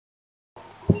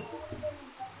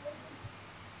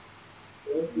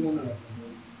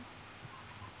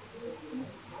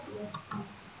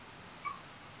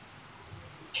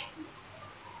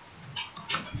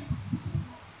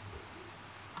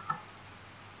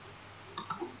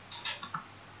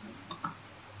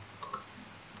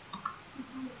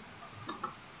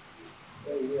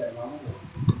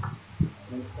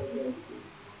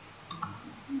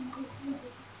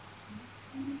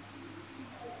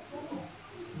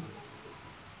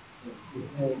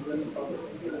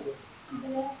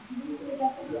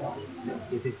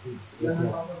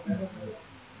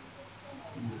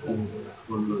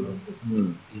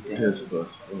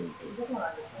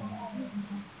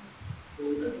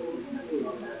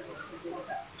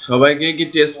সবাইকে কি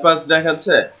test pass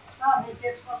দেখাচ্ছে?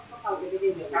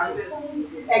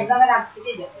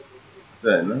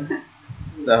 তাই না?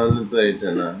 তাহলে তো এটা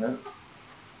না। হ্যাঁ,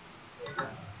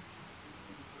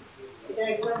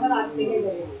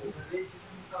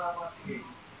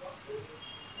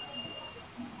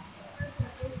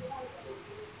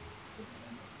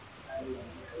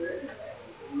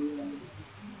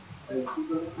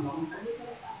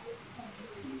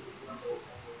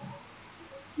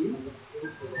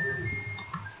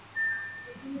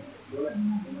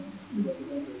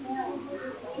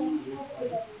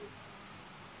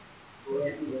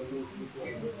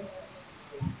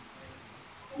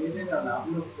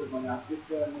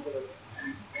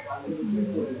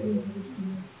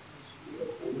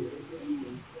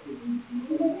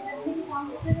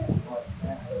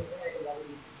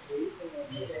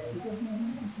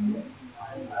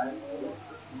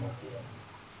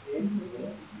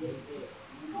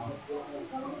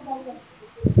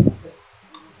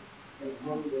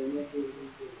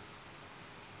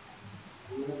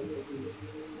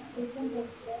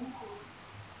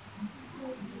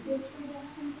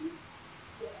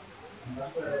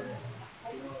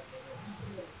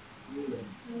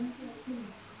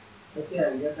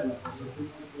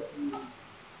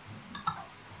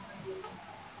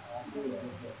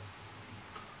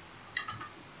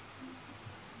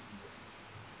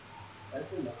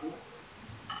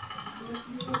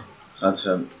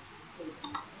 আচ্ছা,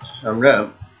 আমরা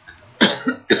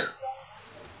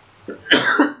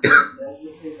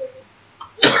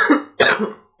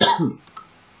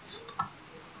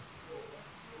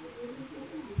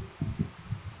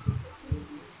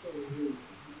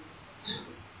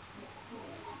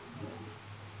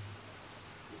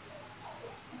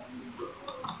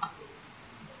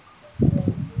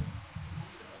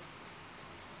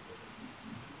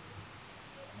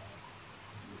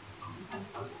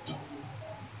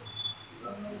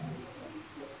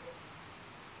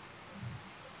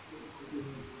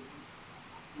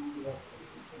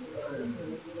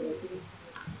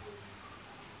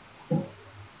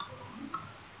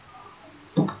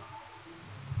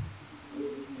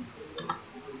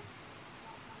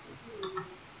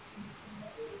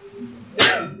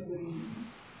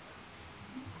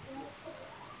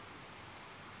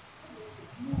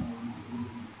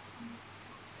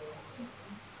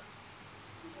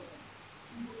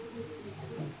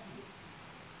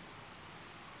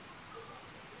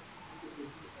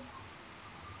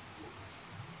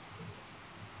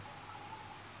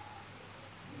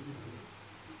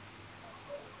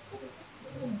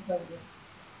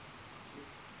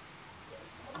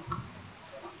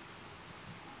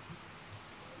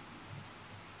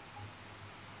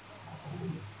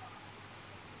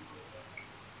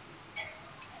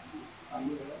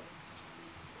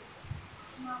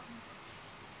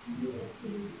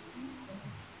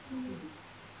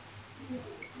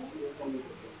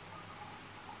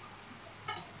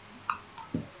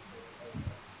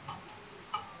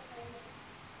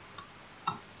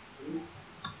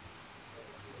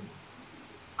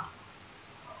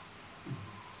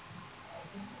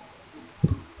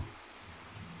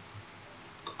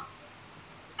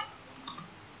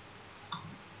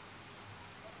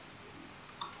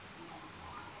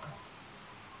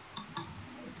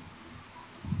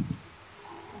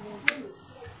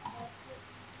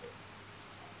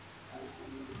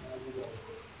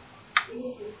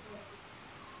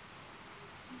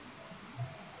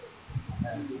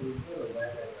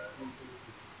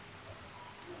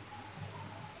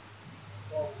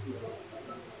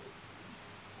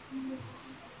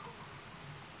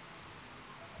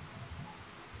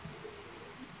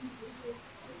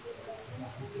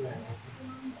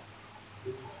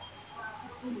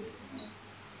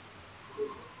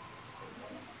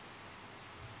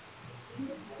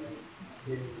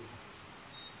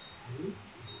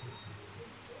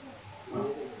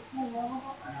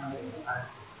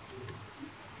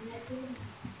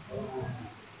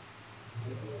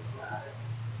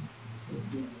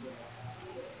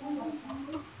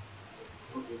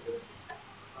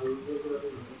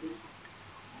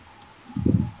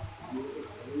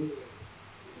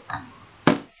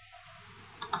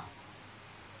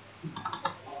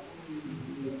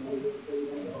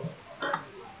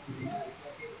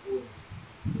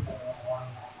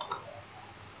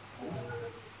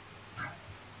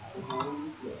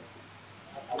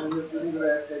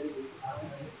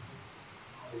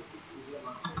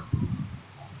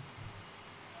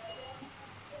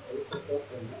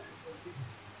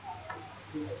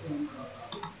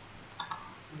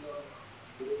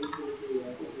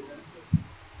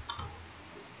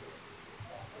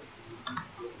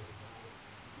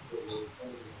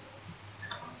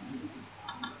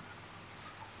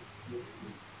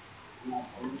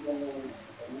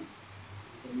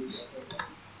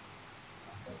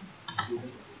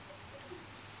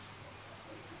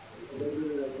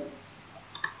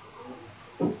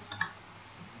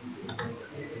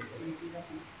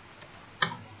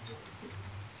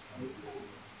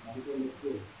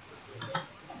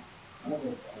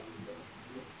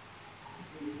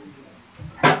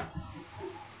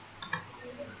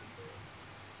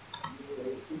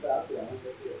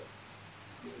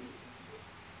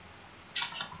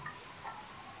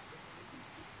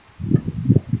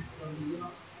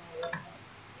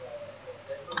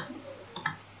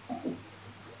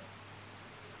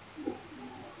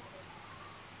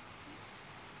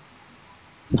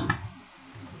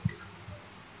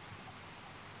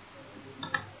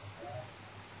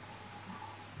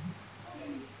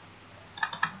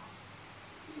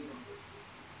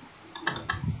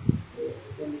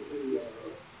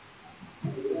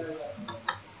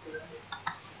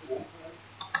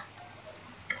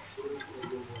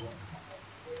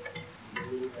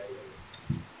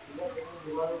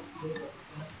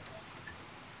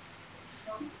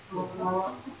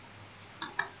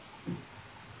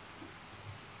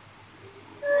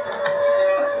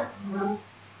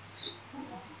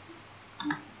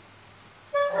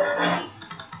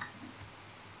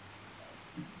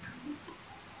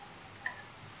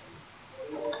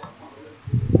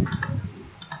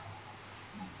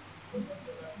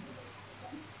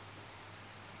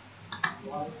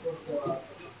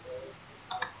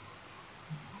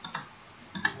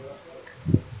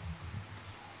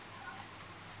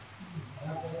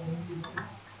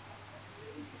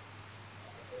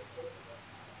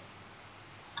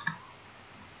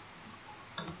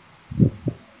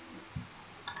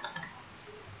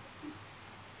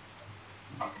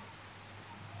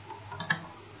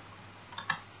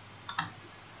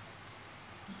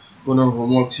কোনো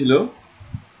হোমওয়ার্ক ছিল?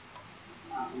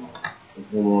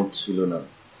 হোমওয়ার্ক ছিল না।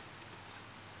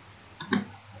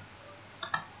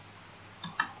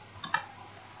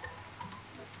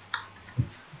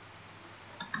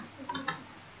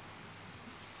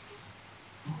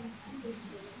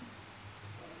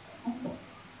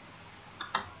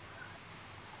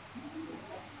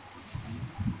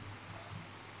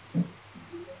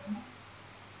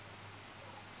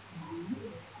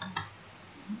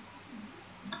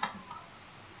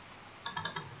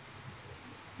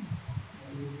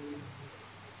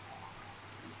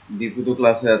 দীপু তো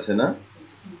ক্লাসে আছে না?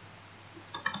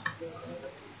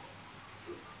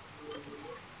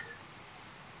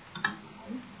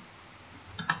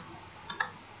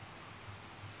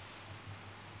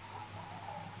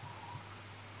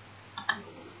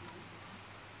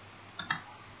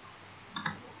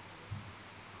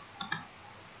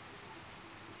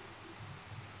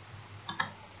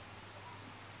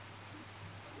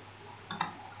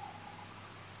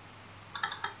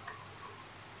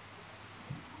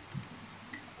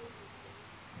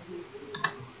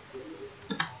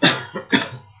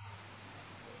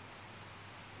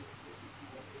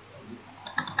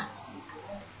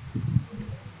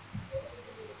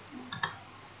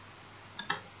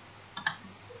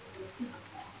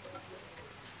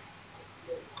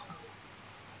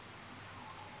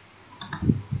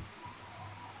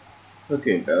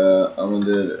 ওকে,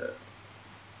 আমাদের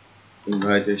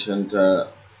ইনভাইটেশনটা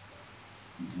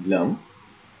দিলাম।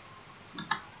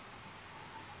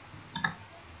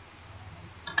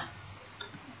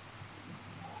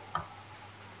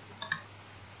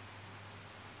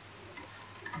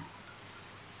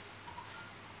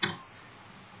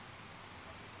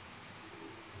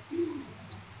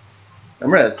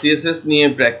 আমরা সিএসএস নিয়ে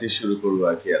প্র্যাকটিস শুরু করবো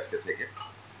আর কি আজকে থেকে।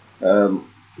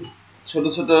 ছোট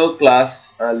ছোট ক্লাস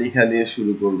লেখা দিয়ে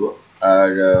শুরু করব।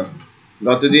 আর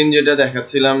গতদিন যেটা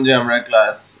দেখাচ্ছিলাম যে আমরা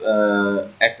ক্লাস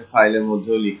একটা ফাইলের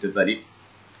মধ্যেও লিখতে পারি।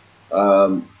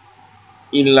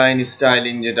 ইনলাইন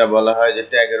স্টাইলিং যেটা বলা হয়, যে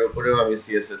ট্যাগের উপরেও আমি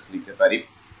সিএসএস লিখতে পারি।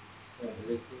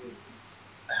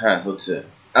 হ্যাঁ হচ্ছে।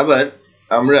 আবার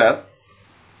আমরা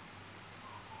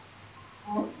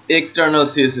এক্সটার্নাল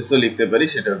সিএসএস ও লিখতে পারি,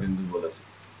 সেটাও কিন্তু বলেছে।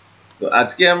 তো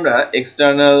আজকে আমরা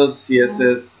এক্সটার্নাল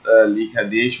সিএসএস লেখা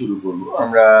দিয়ে শুরু করব।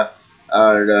 আমরা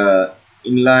আর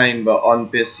ইনলাইন বা অন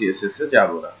পেজ সিএসএস এ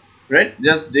যাব না, রাইট?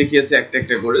 জাস্ট দেখিয়েছে একটা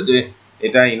একটা করে যে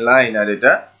এটা ইনলাইন আর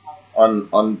এটা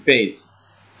on page.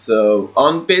 So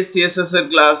on page CSS এর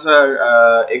ক্লাস আর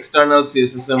এক্সটার্নাল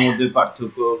সিএসএস এর মধ্যে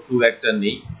পার্থক্য খুব একটা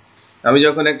নেই। আমি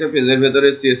যখন একটা পেজের ভেতরে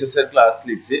সিএসএস এর ক্লাস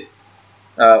লিখছি,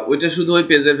 ওইটা শুধু ওই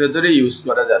পেজের ভেতরে ইউজ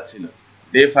করা যাচ্ছিল।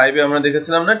 ডে 5 এ আমরা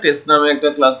দেখেছিলাম না, টেস্ট নামে একটা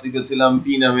ক্লাস লিখেছিলাম,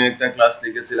 পি নামে একটা ক্লাস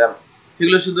লিখেছিলাম,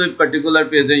 সেগুলো শুধু ওই পার্টিকুলার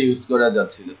পেজে ইউজ করা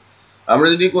যাচ্ছিল। আমরা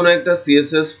যদি কোনো একটা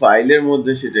সিএসএস ফাইলের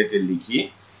মধ্যে সেটাকে লিখি,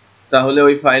 তাহলে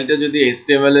ওই ফাইলটা যদি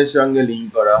এইচটিএমএল এর সঙ্গে লিংক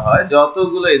করা হয়,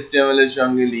 যতগুলো এইচটিএমএল এর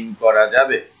সঙ্গে লিংক করা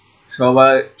যাবে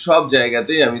সব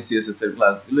জায়গাতেই আমি সিএসএস এর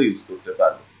ক্লাসগুলো ইউজ করতে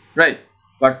পারবো, রাইট?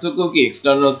 পার্থক্য কি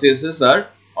external CSS R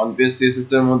on page CSS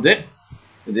এর মধ্যে?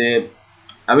 যে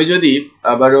আমি যদি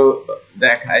আবারও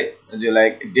দেখাই, যে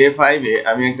লাইক ডে 5 এ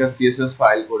আমি একটা সিএসএস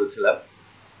ফাইল করেছিলাম।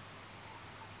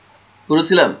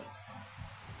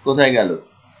 কোথায় গেল?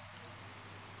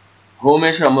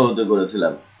 হোমে সম্ভবত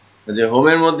করেছিলাম। যে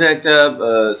হোমের মধ্যে একটা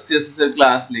সিএসএস এর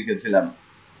ক্লাস লিখেছিলাম।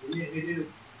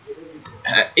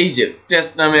 হ্যাঁ, এই যে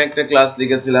টেস্ট নামে একটা ক্লাস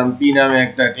লিখেছিলাম, পি নামে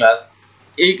একটা ক্লাস।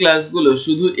 এই ক্লাসগুলো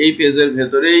শুধু এই পেজের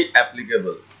ভেতরেই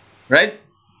অ্যাপ্লিকেবল, রাইট?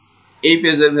 এই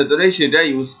পেজের ভেতরেই সেটা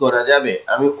ইউজ করা যাবে।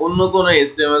 আমি অন্য কোনো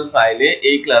এইচটিএমএল ফাইলে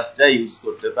এই ক্লাসটা ইউজ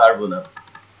করতে পারবো না,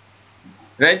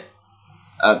 রাইট?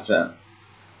 আচ্ছা,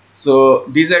 সো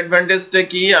ডিসঅ্যাডভান্টেজটা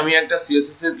কি? আমি একটা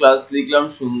সিএসএস এর ক্লাস লিখলাম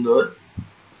সুন্দর,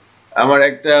 আমার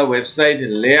একটা ওয়েবসাইট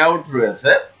লেআউট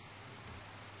রয়েছে,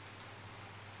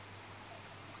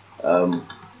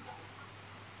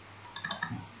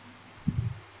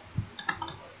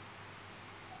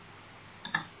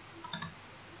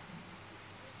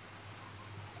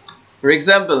 ফর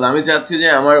এক্সাম্পল আমি চাচ্ছি যে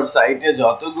আমার সাইটে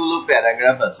যতগুলো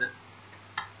প্যারাগ্রাফ আছে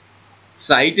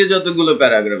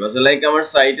লাইক আমার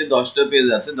সাইটে 10টা পেজ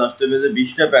আছে, 10টা পেজে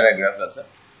 20টা প্যারাগ্রাফ আছে,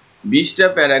 20টা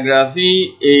প্যারাগ্রাফই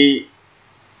এই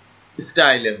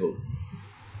স্টাইলে হোক,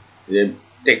 যে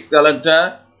টেক্সট কালারটা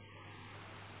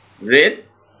রেড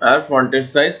আর ফন্টের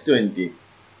সাইজ 20।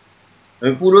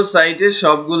 আমি পুরো সাইটে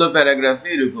সবগুলো প্যারাগ্রাফে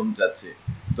এরকম চাচ্ছি।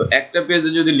 তো একটা পেজে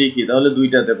যদি লিখি তাহলে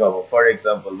 2টাতে পাবো ফর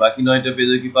এক্সাম্পল, বাকি 9টা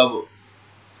পেজে কি পাবো?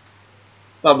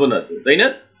 পাবো না তো, তাই না?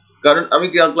 কারণ আমি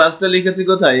ক্লাসটা লিখেছি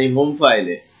কোথায়? এই হোম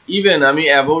ফাইলে। ইভেন আমি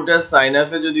অ্যাবাউট আর সাইন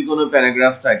আপে যদি কোনো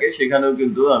প্যারাগ্রাফ থাকে সেখানেও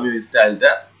কিন্তু আমি ওই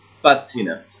স্টাইলটা পাচ্ছি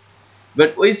না।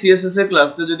 বাট ওই সিএসএস এর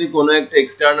ক্লাসটা যদি কোনো একটা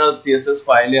এক্সটার্নাল সিএসএস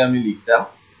ফাইলে আমি লিখতাম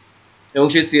এবং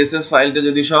সেই সিএসএস ফাইলটা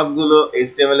যদি সবগুলো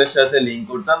এইচটিএমএল এর সাথে লিংক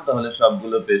করতাম তাহলে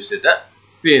সবগুলো পেজ সেটা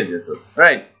পেয়ে যেত,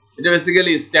 রাইট? এটা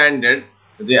বেসিক্যালি স্ট্যান্ডার্ড,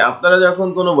 যে আপনারা যখন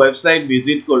কোনো ওয়েবসাইট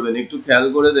ভিজিট করবেন একটু খেয়াল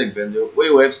করে দেখবেন যে ওই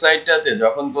ওয়েবসাইটটাতে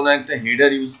যখন কোনো একটা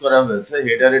হেডার ইউজ করা হয়েছে,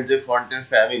 হেডারের যে ফন্টের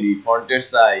ফ্যামিলি, ফন্টের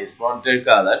সাইজ, ফন্টের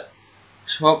কালার,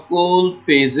 সকল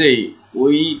পেজেই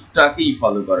ওইটাকেই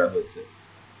ফলো করা হয়েছে।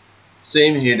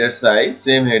 Same header size,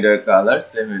 same header colour,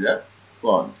 same header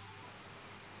font.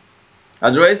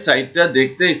 Otherwise সাইটটা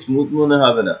দেখতে স্মুথ মনে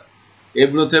হবে না,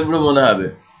 এবড়ো থেবড়ো মনে হবে।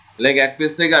 লাইক এক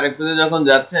পেজ থেকে আরেক পেজে যখন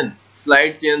যাচ্ছেন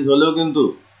স্লাইড চেঞ্জ হলেও কিন্তু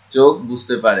চোখ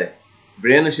বুঝতে পারে,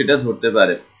 ব্রেন সেটা ধরতে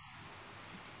পারে।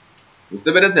 বুঝতে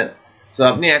পেরেছেন? সো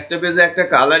আপনি একটা পেজে একটা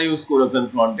কালার ইউজ করেছেন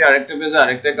ফন্টে, আরেকটা পেজে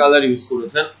আরেকটা কালার ইউজ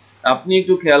করেছেন। আপনি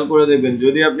একটু খেয়াল করে দেখবেন,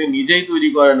 যদি আপনি নিজেই তৈরি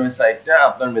করেন ওই সাইটটা,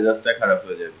 আপনার মেজাজটা খারাপ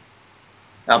হয়ে যাবে।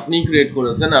 আপনি ক্রিয়েট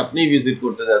করেছেন, আপনি ভিজিট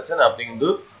করতে যাচ্ছেন, আপনি কিন্তু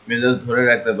মেজাজ ধরে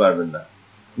রাখতে পারবেন না।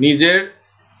 নিজের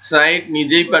সাইট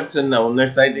নিজেই পারছেন না, অন্যের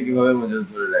সাইটে কিভাবে মেজাজ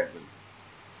ধরে রাখবেন?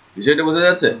 বিষয়টা বোঝা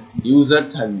যাচ্ছে? ইউজার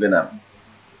থাকবে না।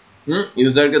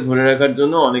 ইউজারকে ধরে রাখার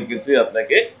জন্য অনেক কিছুই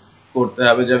আপনাকে করতে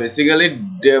হবে, যা বেসিক্যালি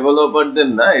ডেভেলপারদের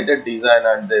না, এটা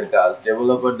ডিজাইনারদের কাজ।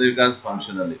 ডেভেলপারদের কাজ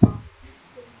ফাংশনালিটি।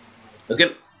 ওকে,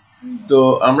 তো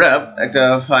আমরা একটা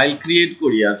ফাইল ক্রিয়েট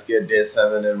করি আজকে ডে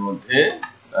 7 এর মধ্যে।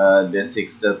 ডে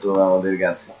 6টা তো আমাদের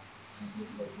গেছে।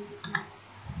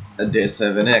 ডে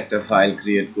 7 এ একটা ফাইল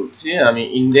ক্রিয়েট করছি আমি।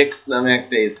 ইন্ডেক্স নামে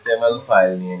একটা এইচটিএমএল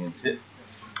ফাইল নিয়ে নিয়েছি।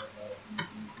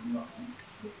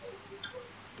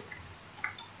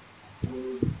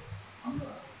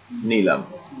 নিলাম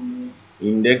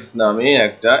ইন্ডেক্স নামে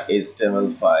একটা এইচটিএমএল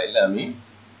ফাইল আমি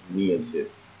নিয়েছি।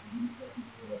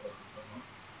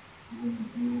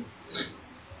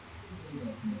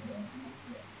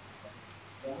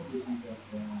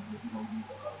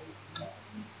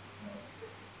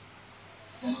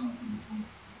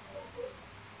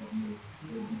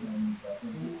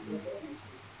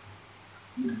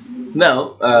 নাও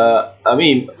আমি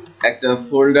একটা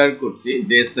ফোল্ডার করছি,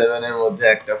 ডে 7 এর মধ্যে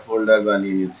একটা ফোল্ডার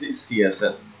বানিয়ে নিচ্ছি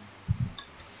সিএসএস।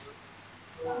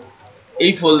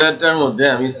 এই ফোল্ডারটার মধ্যে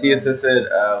আমি সিএসএস এর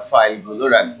ফাইলগুলো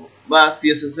রাখবো, বা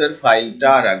সিএসএস এর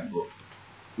ফাইলটা রাখবো।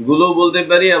 গুলো বলতে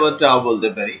পারি, আবার টাও বলতে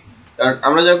পারি, কারণ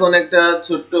আমরা যখন একটা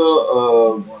ছোট্ট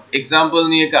এক্সাম্পল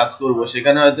নিয়ে কাজ করব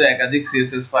সেখানে হয়তো একাধিক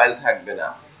সিএসএস ফাইল থাকবে না।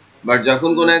 বাট যখন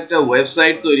কোনো একটা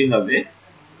ওয়েবসাইট তৈরি হবে,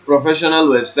 প্রফেশনাল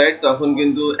ওয়েবসাইট, তখন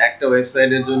কিন্তু একটা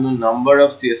ওয়েবসাইটের জন্য নাম্বার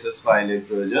অফ সিএসএস ফাইলের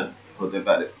প্রয়োজন হতে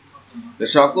পারে। তো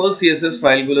সকল সিএসএস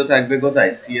ফাইলগুলো থাকবে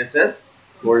কোথায়? সিএসএস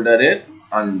ফোল্ডারের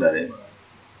আন্ডারে।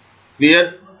 ক্লিয়ার?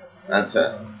 আচ্ছা,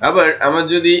 আবার আমার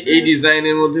যদি এই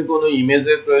ডিজাইনের মধ্যে কোনো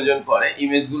ইমেজের প্রয়োজন পড়ে,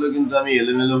 ইমেজগুলো কিন্তু আমি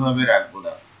এলোমেলো ভাবে রাখবো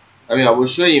না, আমি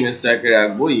অবশ্যই ইমেজটাকে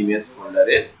রাখবো ইমেজ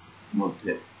ফোল্ডারের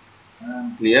মধ্যে।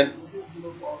 ক্লিয়ার?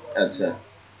 আচ্ছা,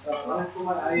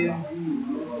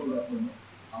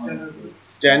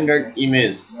 স্ট্যান্ডার্ড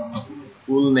ইমেজ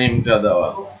ফুল নেমটা দেওয়া।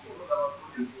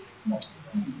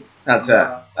 আচ্ছা,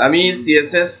 আমি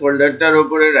সিএসএস ফোল্ডারটার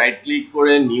উপরে রাইট ক্লিক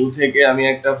করে নিউ থেকে আমি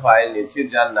একটা ফাইল নিচ্ছি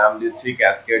যার নাম দিচ্ছি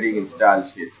ক্যাসকেডিং স্টাইল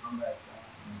শীট।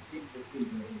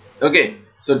 ওকে,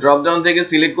 সো ড্রপ ডাউন থেকে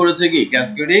সিলেক্ট করেছে কি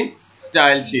ক্যাসকেডিং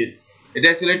স্টাইল শীট। এটা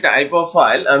অ্যাকচুয়ালি টাইপ অফ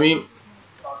ফাইল। আমি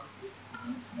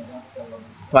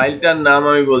ফাইলটার নাম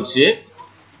আমি বলছি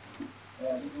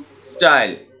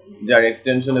স্টাইল, যার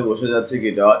এক্সটেনশনে বসে যাচ্ছে কি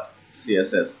dot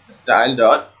CSS, style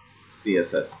dot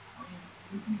CSS.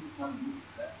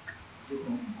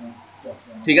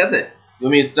 ঠিক আছে,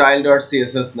 তুমি স্টাইল ডট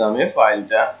সিএসএস নামে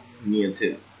ফাইলটা নিয়েছি,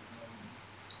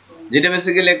 যেটা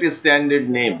বেসিক্যালি একটা স্ট্যান্ডার্ড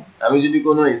নেম। আমি যদি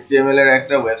কোনো এইচটিএমএল এর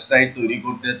একটা ওয়েবসাইট তৈরি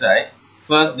করতে চাই,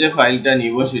 ফার্স্ট যে ফাইলটা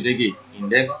নিব সেটা কি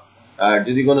ইন্ডেক্স, আর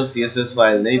যদি কোনো সিএসএস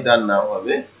ফাইল নেই তার নাম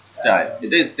হবে স্টাইল।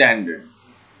 এটা স্ট্যান্ডার্ড।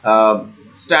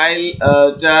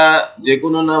 স্টাইলটা যে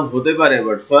কোনো নাম হতে পারে,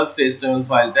 বাট ফার্স্ট এইচটিএমএল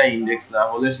ফাইলটা ইন্ডেক্স না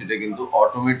হলে সেটা কিন্তু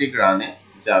অটোমেটিক রানে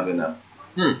যাবে না।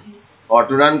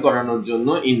 অটো রান করানোর জন্য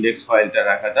ইন্ডেক্স ফাইলটা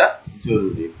রাখাটা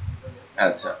জরুরি।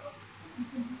 আচ্ছা,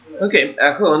 ওকে,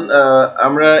 এখন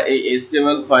আমরা এই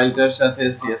HTML ফাইলটার সাথে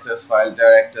CSS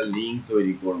ফাইলটার একটা লিংক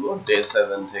তৈরি করব। day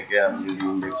 7 থেকে আমি যদি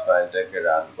ইন্ডেক্স ফাইলটাকে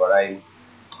রান করাই,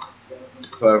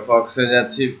 ফায়ারফক্সে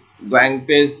যাচ্ছি, ব্ল্যাঙ্ক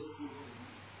পেজ,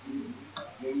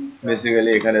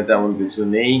 বেসিক্যালি এখানে তেমন কিছু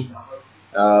নেই।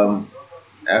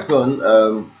 এখন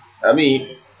আমি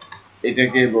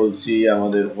এটাকে বলছি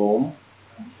আমাদের হোম।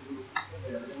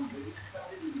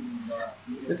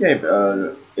 ওকে, আর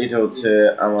এটা হচ্ছে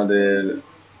আমাদের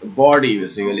বডি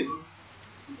বেসিক্যালি।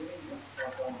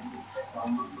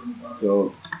 সো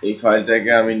এই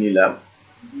ফাইলটাকে আমি নিলাম।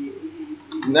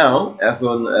 নাও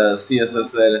এখন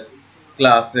CSS এর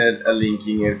ক্লাসের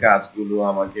লিংকিং এর কাজগুলো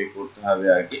আমাকে করতে হবে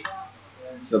আর কি।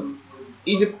 সো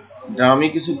এই যে ডামি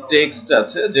কিছু টেক্সট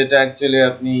আছে যেটা অ্যাকচুয়ালি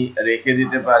আপনি রেখে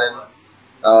দিতে পারেন,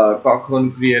 কখন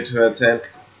ক্রিয়েট হয়েছে,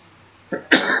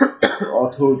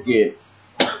 অথর কে,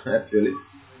 অ্যাকচুয়ালি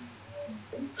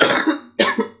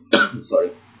সরি,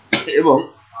 এবং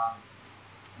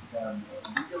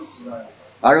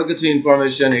আরো কিছু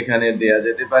ইনফরমেশন এখানে দেয়া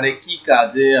যেতে পারে কি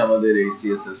কাজে আমাদের এই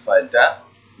CSS ফাইলটা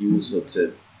ইউজ হচ্ছে,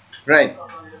 রাইট?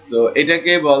 তো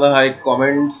এটাকে বলা হয়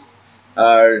কমেন্টস।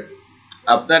 আর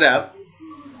আপনারা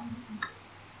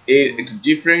এর একটু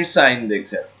ডিফারেন্ট সাইন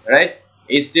দেখছেন, রাইট?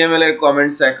 HTML এর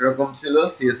কমেন্টস একরকম ছিল,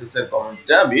 CSS এর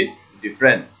কমেন্টসটা bit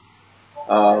different.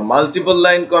 Multiple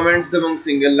line comments এবং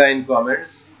সিঙ্গেল লাইন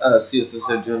কমেন্টস CSS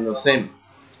এর জন্য সেম।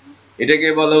 এটাকে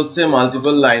বলা হচ্ছে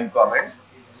multiple line comments,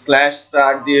 slash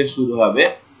star দিয়ে শুরু হবে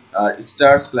আর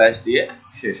স্টার স্ল্যাশ দিয়ে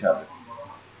শেষ হবে।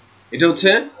 এটা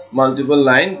হচ্ছে মাল্টিপল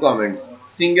লাইন কমেন্টস।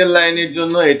 সিঙ্গেল লাইনের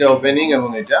জন্য এটা ওপেনিং এবং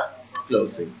এটা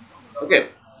ক্লোজিং। ওকে,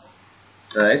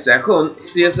 এখন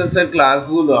CSS এর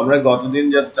ক্লাসগুলো আমরা গতদিন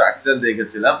যা স্ট্রাকচার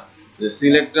দেখেছিলাম, যে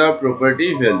সিলেক্টর, প্রপার্টি,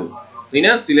 ভ্যালু, তাই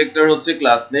না? সিলেক্টর হচ্ছে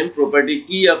ক্লাস নেম, প্রপার্টি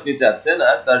কি আপনি চাচ্ছেন,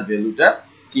 আর তার ভ্যালুটা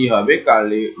কি হবে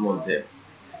কার্লির মধ্যে।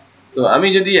 তো আমি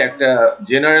যদি একটা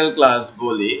জেনারেল ক্লাস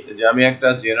বলি, যে আমি একটা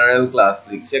জেনারেল ক্লাস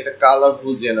লিখছি, একটা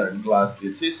কালারফুল জেনারেল ক্লাস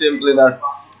লিখছি, সিম্পলি তার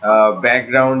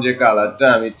ব্যাকগ্রাউন্ড যে কালারটা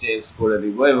আমি চেঞ্জ করে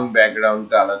দিব, এবং ব্যাকগ্রাউন্ড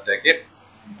কালারটাকে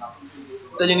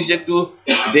একটা জিনিস একটু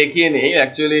দেখিয়ে নেই।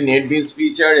 অ্যাকচুয়ালি নেটবিনস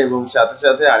ফিচার এবং সাথে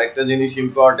সাথে আরেকটা জিনিস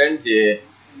ইম্পর্টেন্ট, যে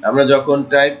আমরা যখন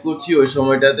টাইপ করছি ওই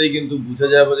সময়টাতেই কিন্তু বুঝে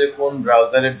যাবে যে কোন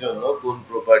ব্রাউজারের জন্য কোন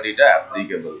প্রপার্টিটা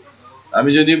অ্যাপ্লিকেবল। আমি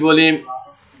যদি বলি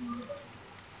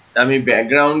আমি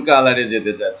ব্যাকগ্রাউন্ড কালারে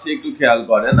যেতে চাচ্ছি, একটু খেয়াল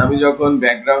করেন, আমি যখন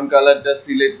ব্যাকগ্রাউন্ড কালারটা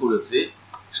সিলেক্ট করেছি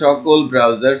সকল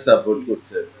ব্রাউজার সাপোর্ট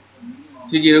করছে।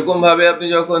 ঠিক এরকম ভাবে আপনি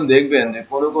যখন দেখবেন যে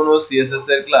কোনো CSS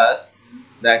এর ক্লাস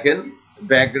দেখেন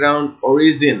ব্যাকগ্রাউন্ড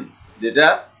অরিজিন, যেটা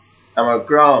আমার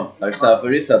ক্রম আর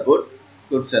সাফারি সাপোর্ট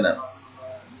করছে না,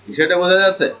 সেটা বোঝা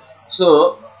যাচ্ছে। সো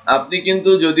আপনি কিন্তু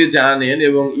যদি জানেন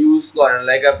এবং ইউজ করেন,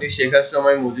 লাইক আপনি শেখার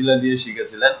সময় মজিলা দিয়ে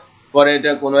শিখেছিলেন, পরে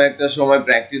এটা কোনো একটা সময়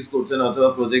প্র্যাকটিস করছেন অথবা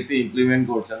প্রজেক্টে ইমপ্লিমেন্ট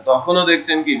করছেন, তখনও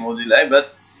দেখছেন কি মজিলায়, বাট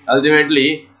আলটিমেটলি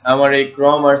আমার এই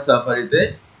ক্রম আর সাফারিতে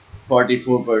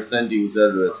 44% ইউজার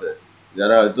রয়েছে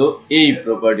যারা হয়তো এই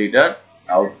প্রপার্টিটার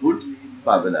আউটপুট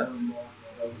পাবে না।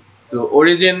 সো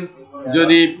অরিজিন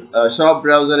যদি সব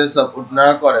ব্রাউজারে সাপোর্ট না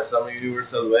করে, সব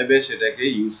ইউনিভার্সাল ওয়েবে সেটাকে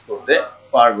ইউজ করতে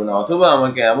পারবো না, অথবা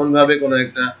আমাকে এমন ভাবে কোনো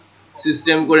একটা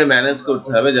সিস্টেম করে ম্যানেজ করতে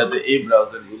হবে যাতে এই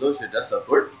ব্রাউজারগুলো সেটা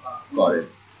সাপোর্ট করে।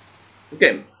 ওকে,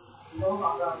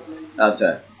 আচ্ছা,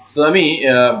 সো আমি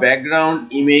ব্যাকগ্রাউন্ড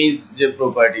ইমেজ যে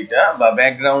প্রপার্টিটা বা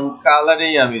ব্যাকগ্রাউন্ড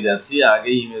কালারেই আমি যাচ্ছি,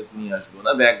 আগে ইমেজ নিয়ে আসবো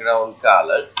না। ব্যাকগ্রাউন্ড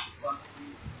কালার,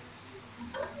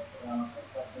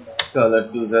 কালার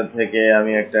চুজার থেকে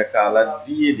আমি একটা কালার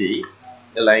দিয়ে দিই,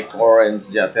 লাইক অরেঞ্জ,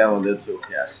 যাতে আমাদের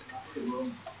চোখে আসে।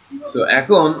 সো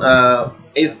এখন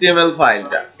HTML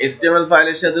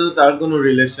ফাইলের সাথে তো তার কোনো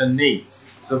রিলেশন নেই।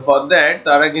 সো ফর দ্যাট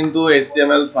তারা কিন্তু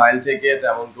HTML ফাইল থেকে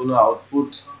তেমন কোনো আউটপুট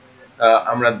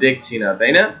আমরা দেখছি না,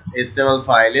 তাই না? HTML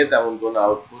ফাইলে তেমন কোনো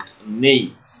আউটপুট নেই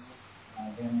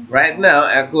রাইট নাও।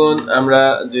 এখন আমরা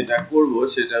যেটা করব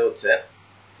সেটা হচ্ছে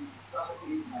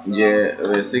যে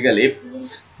বেসিক্যালি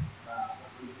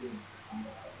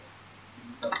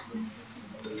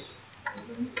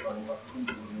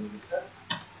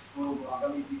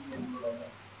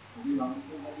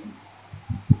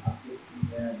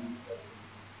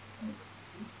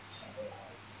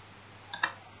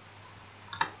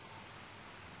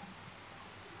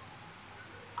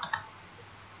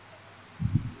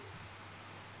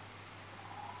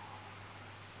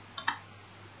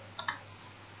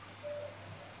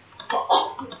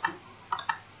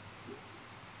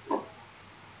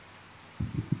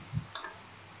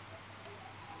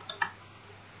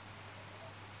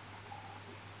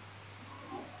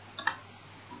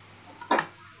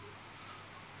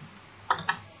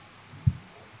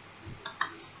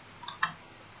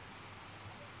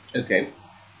ওকে,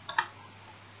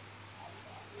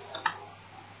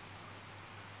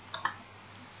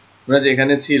 আমরা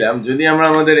যেখানে ছিলাম, যদি আমরা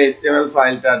আমাদের HTML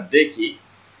ফাইলটা দেখি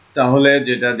তাহলে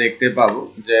যেটা দেখতে পাবো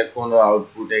যে কোনো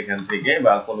আউটপুট এখান থেকে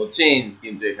বা কোনো চেঞ্জ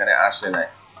কিন্তু এখানে আসে নাই।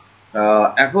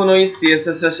 এখন ওই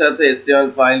CSS এর সাথে HTML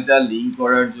ফাইলটা লিংক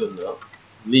করার জন্য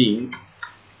লিংক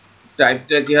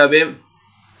টাইপটা কি হবে,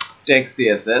 টেক্সট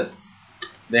CSS,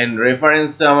 দেন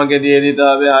রেফারেন্সটা আমাকে দিয়ে দিতে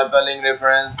হবে হাইপারলিংক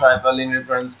রেফারেন্স। হাইপারলিংক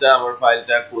রেফারেন্সটা আমার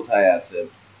ফাইলটা কোথায় আছে,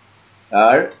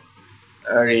 আর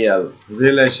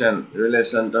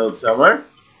রিলেশনটা হচ্ছে আমার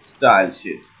style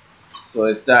sheet. So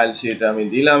style sheet আমি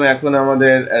দিলাম। এখন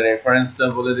আমাদের রেফারেন্সটা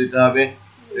বলে দিতে হবে।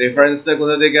 রেফারেন্সটা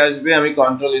কোথা থেকে আসবে, আমি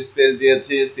কন্ট্রোল স্পেস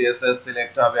দিয়েছি, CSS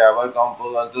সিলেক্ট হবে, আবার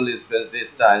কন্ট্রোল স্পেস দিয়ে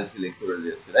স্টাইল সিলেক্ট করে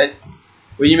দিয়েছি, রাইট?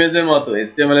 ওই ইমেজের মতো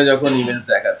HTML এ যখন ইমেজ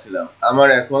দেখাচ্ছিলাম আমার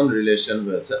এখন রিলেশন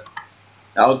হয়েছে।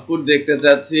 আউটপুট দেখতে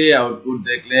চাচ্ছি, আউটপুট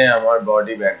দেখলে আমার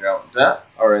বডি ব্যাকগ্রাউন্ডটা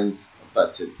অরেঞ্জ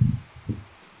পাচ্ছি।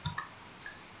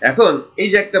 এখন এই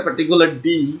যে একটা পার্টিকুলার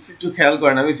ডিভ, একটু খেয়াল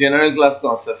করেন, আমি জেনারেল ক্লাস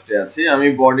কনসেপ্টে আছি, আমি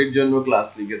বডির জন্য ক্লাস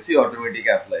লিখেছি, অটোমেটিক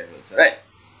অ্যাপ্লাই হয়েছে, রাইট?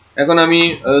 এখন আমি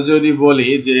যদি বলি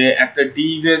যে একটা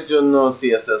ডিভ এর জন্য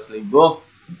CSS লিখবো,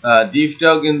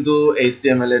 ডিভটাও কিন্তু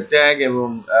HTML এর ট্যাগ এবং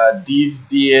ডিভ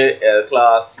দিয়ে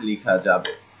ক্লাস লেখা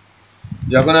যাবে।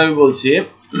 যখন আমি বলছি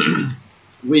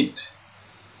উইথ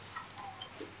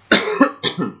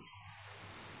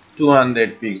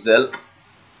 200 পিক্সেল,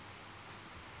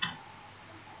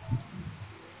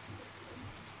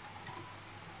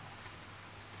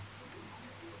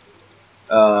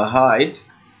 height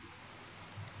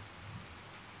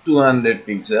 200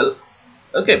 পিক্সেল,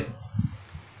 ওকে।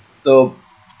 তো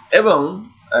এবং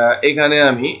এখানে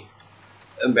আমি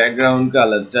ব্যাকগ্রাউন্ড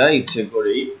কালারটা ইচ্ছে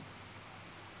করেই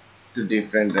একটু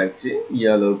ডিফারেন্ট রাখছি,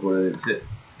 ইয়েলো করে দিচ্ছি।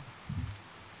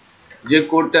 যে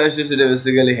কোডটা আসছে সেটা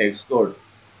বেসিক্যালি হেক্স কোড।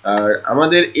 আর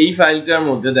আমাদের এই ফাইলটার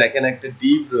মধ্যে দেখেন একটা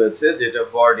ডিভ রয়েছে যেটা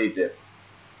বডিতে,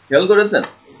 খেয়াল করেছেন?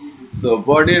 সো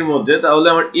বডির মধ্যে তাহলে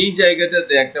আমার এই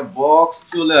জায়গাটাতে একটা বক্স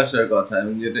চলে আসার কথা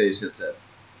এবং যেটা এসেছে,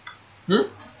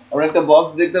 আমরা একটা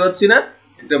বক্স দেখতে পাচ্ছি না?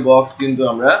 একটা বক্স কিন্তু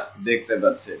আমরা দেখতে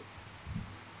পাচ্ছি।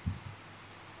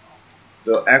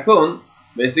 তো এখন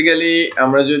বেসিক্যালি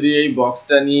আমরা যদি এই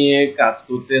বক্সটা নিয়ে কাজ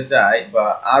করতে চাই বা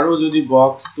আরো যদি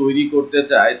বক্স তৈরি করতে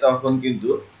চাই তখন কিন্তু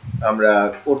আমরা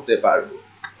করতে পারবো,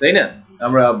 তাই না?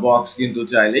 আমরা বক্স কিন্তু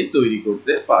চাইলেই তৈরি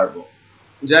করতে পারবো।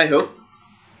 যাই হোক,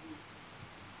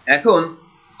 এখন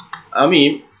আমি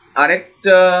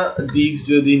আরেকটা ডিভ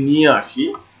যদি নিয়ে আসি,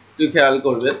 একটু খেয়াল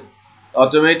করবেন,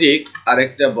 অটোমেটিক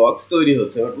আরেকটা বক্স তৈরি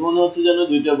হচ্ছে। বাট মনে হচ্ছে যেন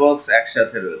দুইটা বক্স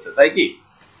একসাথে রয়েছে, তাই কি?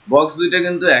 বক্স দুইটা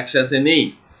কিন্তু একসাথে নেই,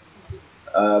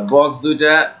 বক্স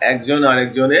দুইটা একজন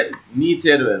আরেকজনের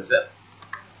নিচে রয়েছে।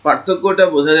 পার্থক্যটা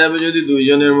বোঝা যাবে যদি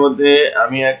দুইজনের মধ্যে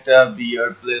আমি একটা বিয়ার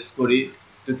প্লেস করি।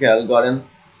 একটু খেয়াল করেন,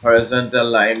 হরিজন্টাল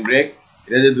লাইন ব্রেক,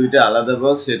 এটা যে দুইটা আলাদা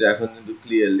বক্স সেটা এখন কিন্তু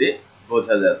ক্লিয়ারলি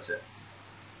বোঝা যাচ্ছে।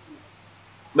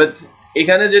 বাট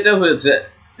এখানে যেটা হয়েছে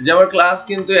যে আমার ক্লাস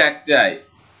কিন্তু একটাই,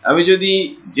 আমি যদি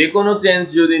যে কোনো চেঞ্জ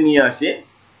যদি নিয়ে আসি,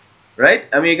 রাইট,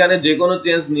 আমি এখানে যে কোনো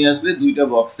চেঞ্জ নিয়ে আসলে দুইটা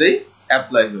বক্সেই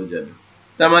অ্যাপ্লাই হয়ে যাবে।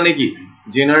 তার মানে কি,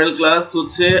 জেনারেল ক্লাস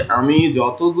হচ্ছে আমি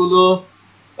যতগুলো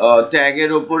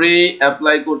ট্যাগের উপরেই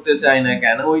অ্যাপ্লাই করতে চাই না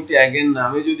কেন, ওই ট্যাগের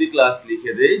নামে যদি ক্লাস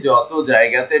লিখে দেই, যত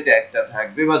জায়গাতে ট্যাগটা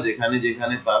থাকবে বা যেখানে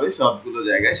যেখানে পাবে সবগুলো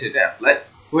জায়গায় সেটা অ্যাপ্লাই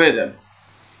হয়ে যাবে।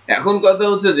 এখন কথা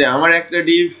হচ্ছে যে আমার একটা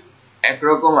ডিভ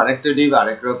একরকম, আরেকটা ডিভ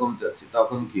আরেক রকম চাচ্ছি,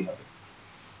 তখন কি হবে,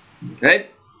 রাইট?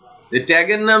 যে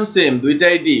ট্যাগের নাম সেম,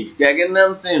 দুইটাই ডিভ, ট্যাগের নাম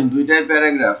সেম, দুইটাই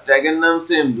প্যারাগ্রাফ, ট্যাগের নাম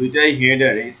সেম, দুইটাই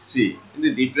হেডার h3, কিন্তু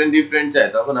ডিফারেন্ট ডিফারেন্ট চাই,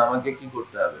 তখন আমাকে কি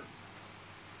করতে হবে?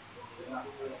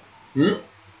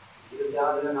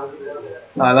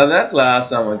 আলাদা ক্লাস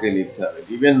আমাকে লিখতে হবে,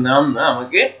 ডিভের নাম না,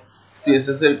 আমাকে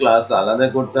CSS এর ক্লাস আলাদা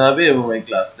করতে হবে এবং এই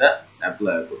ক্লাসটা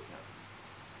অ্যাপ্লাই করতে হবে।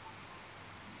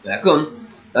 এখন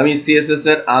আমি CSS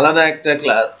এর আলাদা একটা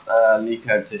ক্লাস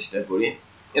লেখার চেষ্টা করি।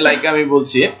 লাইক আমি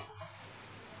বলছি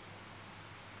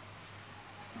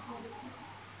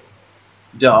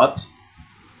dot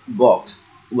box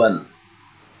 1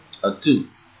 or 2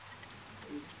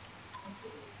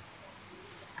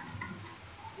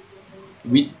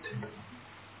 with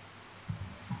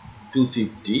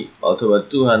 250 অথবা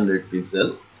 200 pixel,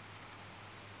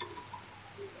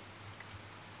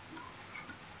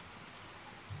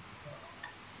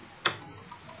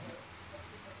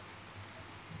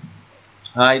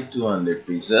 height 200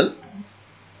 pixel,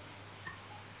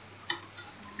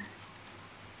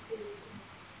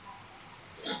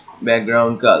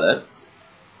 background color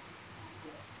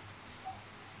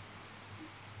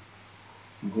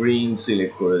green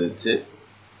select করে দিচ্ছে।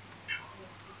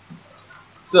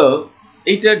 সো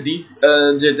এইটা ডিফ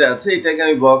যেটা আছে এটাকে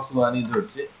আমি বক্স 1ই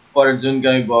ধরছি, পরের জনকে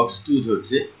আমি বক্স 2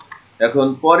 ধরছি। এখন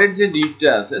পরের যে ডিফটা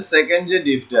আছে, সেকেন্ড যে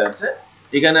ডিফটা আছে,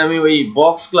 এখানে আমি ওই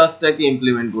বক্স ক্লাসটাকে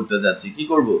ইমপ্লিমেন্ট করতে যাচ্ছি। কি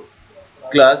করব,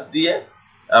 ক্লাস দিয়ে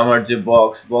আমার যে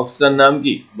বক্সটার নাম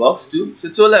কি box2 সে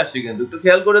চলে আসছে। কিন্তু একটু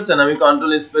খেয়াল করেছেন আমি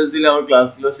কন্ট্রোল স্পেস দিলে আমার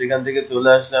ক্লাসগুলো সেখান থেকে চলে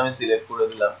আসছে, আমি সিলেক্ট করে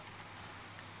দিলাম।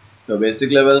 তো বেসিক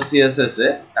লেভেল সিএসএস এ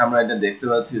আমরা এটা দেখতে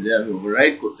পাচ্ছি যে আমি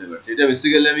ওভাররাইড করতে পারছি। এটা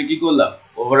বেসিক্যালি আমি কি করলাম,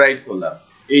 ওভাররাইড করলাম।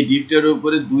 এই ডিভটার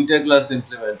উপরে দুইটা ক্লাস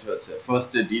ইমপ্লিমেন্ট হয়েছে,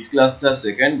 ফার্স্ট এ ডিভ ক্লাসটা,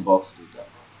 সেকেন্ড box2টা।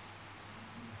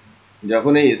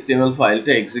 যখন এই HTML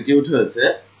ফাইলটা এক্সিকিউট হয়েছে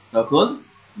তখন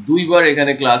দুইবার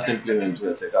এখানে ক্লাস ইমপ্লিমেন্ট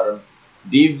হয়েছে, কারণ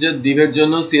ডিভের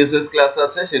জন্য সিএসএস ক্লাস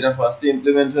আছে, সেটা ফার্স্টে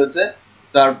ইমপ্লিমেন্ট হয়েছে।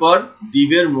 তারপর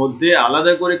ডিভের মধ্যে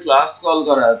আলাদা করে ক্লাস কল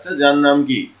করা আছে যার নাম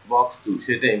কি box2,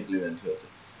 সেটা ইমপ্লিমেন্ট হয়েছে।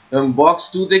 এবং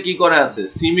box2 তে কি করা আছে,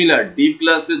 সিমিলার ডিভ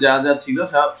ক্লাসে যা যা ছিল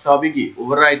সবই কি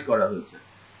ওভাররাইড করা হয়েছে।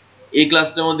 এই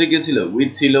ক্লাসটার মধ্যে কি ছিল,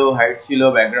 উইথ ছিল, হাইট ছিল,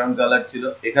 ব্যাকগ্রাউন্ড কালার ছিল।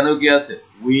 এখানেও কি আছে,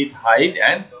 with, height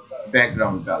and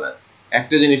background colour.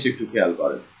 একটা জিনিস একটু খেয়াল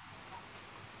করেন,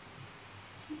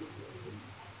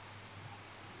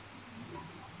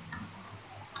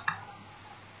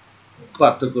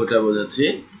 পার্থক্যটা বোঝাচ্ছি।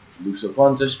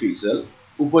 250 পিক্সেল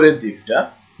উপরের ডিভটা,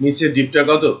 নিচের ডিভটা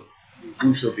কত,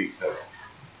 200 পিক্সেল।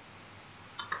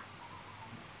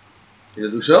 এটা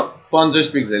 250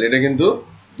 পিক্সেল, এটা কিন্তু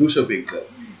 200 পিক্সেল।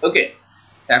 ওকে,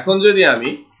 এখন যদি আমি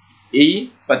এই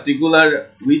পার্টিকুলার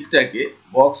উইডথটাকে,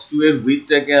 box2 এর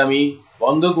উইডথটাকে আমি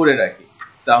বন্ধ করে রাখি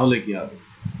তাহলে কি হবে,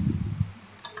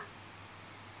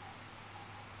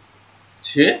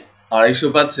 সে 250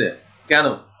 পাচ্ছে। কেন,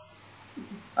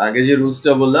 আগে যে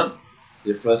রুলসটা বললাম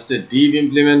যে ফার্স্টে ডিভ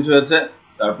ইমপ্লিমেন্ট হয়েছে,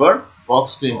 তারপর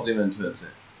box2 ইমপ্লিমেন্ট হয়েছে।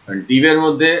 কারণ ডিভের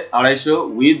মধ্যে 250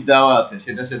 উইথ দেওয়া আছে,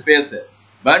 সেটা সে পেয়েছে,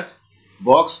 বাট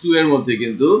box2 এর মধ্যে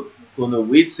কিন্তু কোনো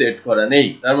উইথ সেট করা নেই।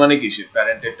 তার মানে কি, সে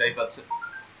প্যারেন্টেডটাই পাচ্ছে।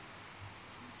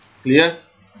 ক্লিয়ার?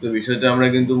 সো বিষয়টা আমরা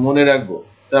কিন্তু মনে রাখবো।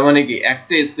 তার মানে কি,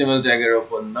 একটা HTML ট্যাগের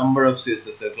উপর নাম্বার অফ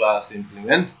CSS এর ক্লাস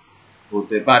ইমপ্লিমেন্ট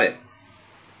হতে পারে।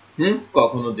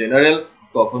 কখনো জেনারেল,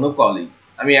 কখনো কলিং।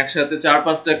 আমি একসাথে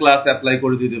 4-5টা ক্লাস অ্যাপ্লাই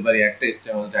করে দিতে পারি একটা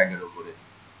HTML ট্যাগের উপরে,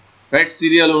 রাইট?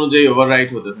 সিরিয়াল অনুযায়ী ওভাররাইট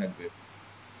হতে থাকবে,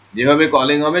 যেভাবে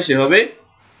কলিং হবে সেভাবে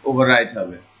ওভাররাইট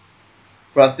হবে।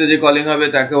 ফার্স্টে যে কলিং হবে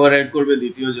তাকে ওভাররাইট করবে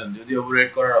দ্বিতীয় জন, যদি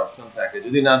ওভাররাইট করার অপশন থাকে।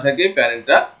 যদি না থাকে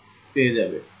প্যারেন্টটা পেয়ে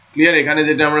যাবে। ক্লিয়ার? এখানে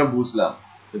যেটা আমরা বুঝলাম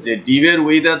যে ডিভের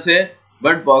উইথ আছে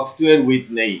বাট box2 এর উইথ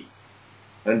নেই,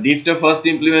 কারণ ডিভটা ফার্স্ট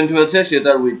ইমপ্লিমেন্ট হয়েছে, সে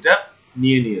তার উইথটা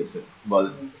নিয়ে নিয়েছে।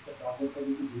 বলেন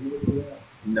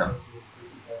না,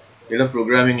 এটা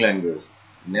প্রোগ্রামিং ল্যাঙ্গুয়েজ,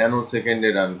 ন্যানো সেকেন্ডে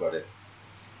রান করে।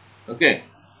 ওকে,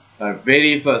 আর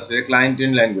ভেরি ফার্স্ট এটা ক্লায়েন্ট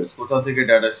এন্ড ল্যাঙ্গুয়েজ, কোথাও থেকে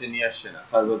ডাটা সে নিয়ে আসছে না,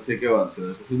 সার্ভার থেকেও আনছে না,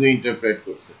 শুধু ইন্টারপ্রেট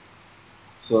করছে।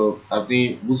 সো আপনি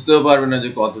বুঝতেও পারবেন না যে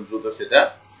কত দ্রুত সেটা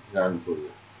রান করবে।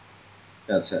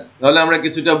 আচ্ছা, তাহলে আমরা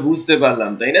কিছুটা বুঝতে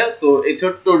পারলাম, তাই না? সো এই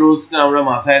ছোট্ট রুলসটা আমরা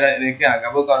মাথায় রেখে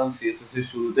আগাবো, কারণ সিএসএস এর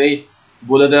শুরুতেই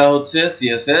বলে দেওয়া হচ্ছে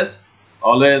সিএসএস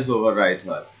অলওয়েজ ওভাররাইট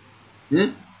হয়।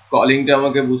 কলিংটা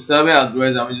আমাকে বুঝতে হবে,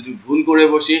 আদারওয়াইজ আমি যদি ভুল করে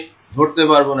বসি ধরতে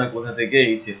পারবো না কোথা থেকে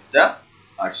এই চেঞ্জটা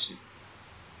আসছে।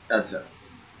 আচ্ছা,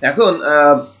 এখন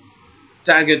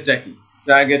টার্গেটটা কি?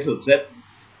 টার্গেট হচ্ছে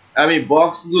আমি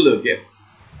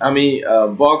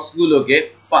বক্সগুলোকে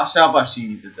পাশাপাশি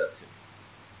নিতে চাচ্ছি।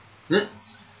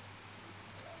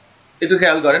 একটু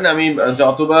খেয়াল করেন, আমি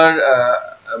যতবার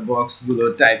বক্সগুলো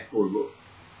টাইপ করব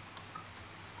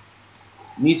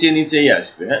নিচে নিচেই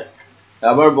আসবে। হ্যাঁ,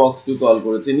 আবার box2 কল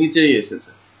করেছে, নিচেই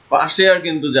এসেছে, পাশে আর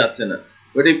কিন্তু যাচ্ছে না।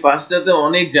 বাট এই পাশটাতে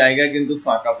অনেক জায়গা কিন্তু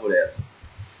ফাঁকা পড়ে আছে,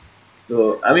 তো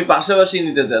আমি পাশাপাশি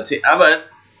নিতে চাচ্ছি। আবার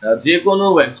যে কোনো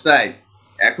ওয়েবসাইট,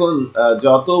 এখন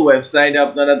যত ওয়েবসাইট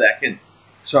আপনারা দেখেন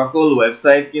সকল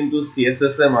ওয়েবসাইট কিন্তু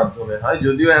সিএসএস এর মাধ্যমে হয়,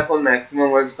 যদিও এখন ম্যাক্সিমাম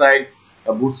ওয়েবসাইট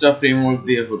বুটস্ট্র্যাপ ফ্রেমওয়ার্ক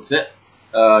দিয়ে হচ্ছে।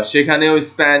 সেখানেও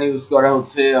স্প্যান ইউজ করা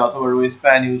হচ্ছে, অথবা রো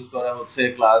স্প্যান ইউজ করা হচ্ছে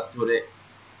ক্লাস ধরে।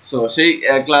 সো সেই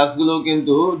ক্লাসগুলো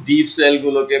কিন্তু ডিভ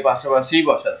সেলগুলোকে পাশাপাশি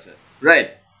বসাচ্ছে, রাইট?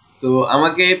 তো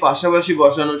আমাকে পাশাপাশি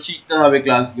বসানো শিখতে হবে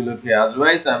ক্লাসগুলোকে,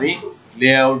 আদারওয়াইজ আমি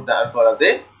লেআউট দাঁড় করাতে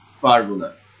পারবো না।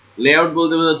 লেআউট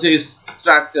বলতে বোঝাচ্ছে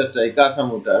স্ট্রাকচারটাই,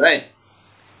 কাঠামোটা, রাইট?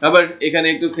 আবার এখানে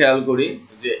একটু খেয়াল করি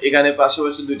যে এখানে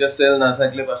পাশাপাশি দুইটা সেল না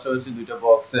থাকলে পাশাপাশি দুইটা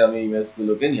বক্সে আমি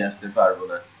ইমেজগুলোকে নিয়ে আসতে পারবো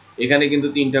না। এখানে কিন্তু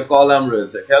 3টা কলাম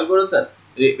রয়েছে, খেয়াল করেছেন?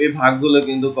 এই ভাগগুলো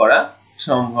কিন্তু করা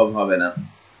সম্ভব হবে না।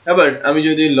 আবার আমি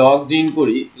যদি লগড ইন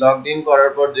করি, লগড ইন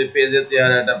করার পর যে পেজের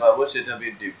চেহারাটা পাবো সেটা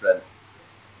বিট ডিফারেন্ট।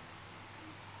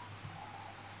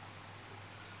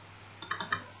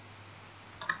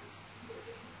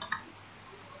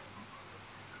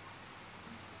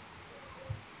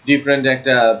 ডিফারেন্ট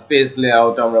একটা পেজ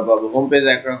লেআউট আমরা পাবো। হোম পেজ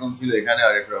একরকম ছিল, এখানে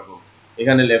আরেক রকম।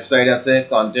 এখানে লেফট সাইড আছে,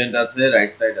 কন্টেন্ট আছে,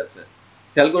 রাইট সাইড আছে,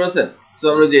 খেয়াল করেছেন? সো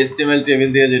আমরা যে HTML টেবিল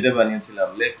দিয়ে যেটা বানিয়েছিলাম,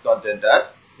 লেফট, কন্টেন্ট আর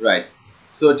রাইট,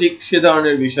 সো ঠিক সে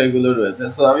ধরনের বিষয়গুলো রয়েছে।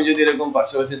 সো আমি যদি এরকম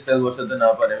পাশাপাশি সেল বসাতে না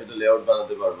পারি আমি তো লেআউট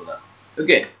বানাতে পারবো না।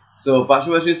 ওকে, সো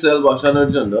পাশাপাশি সেল বসানোর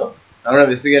জন্য আমরা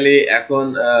বেসিক্যালি এখন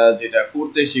যেটা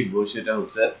করতে শিখবো সেটা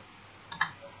হচ্ছে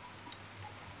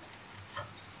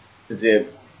যে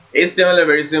HTML এর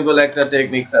ভেরি সিম্পল একটা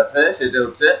টেকনিক্স আছে, সেটা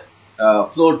হচ্ছে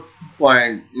ফ্লোট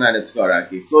পয়েন্ট ম্যানেজ করা আর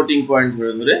কি, ফ্লোটিং পয়েন্ট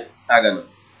ধরে ধরে আগানো।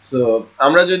 সো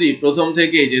আমরা যদি প্রথম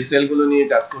থেকেই যে সেলগুলো নিয়ে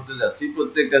কাজ করতে যাচ্ছি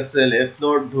প্রত্যেকটা সেলে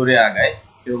ফ্লোট ধরে আগাই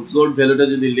এবং ফ্লোট ভ্যালুটা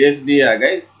যদি লেফট দিয়ে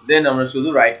আগাই, দেন আমরা শুধু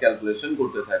রাইট ক্যালকুলেশন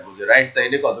করতে থাকবো যে রাইট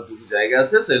সাইডে কতটুকু জায়গা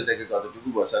আছে সেলটাকে কতটুকু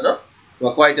বসানো বা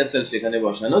কয়টা সেল সেখানে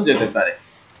বসানো যেতে পারে।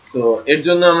 সো এর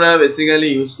জন্য আমরা বেসিক্যালি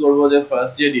ইউজ করব যে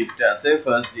ফার্স্ট যে ডিভটা আছে,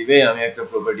 ফার্স্ট ডিভে আমি একটা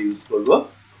প্রপার্টি ইউজ করব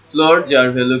ফ্লোট, যার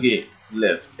ভ্যালু কি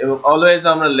লেফট, এবং অলওয়েজ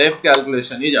আমরা লেফট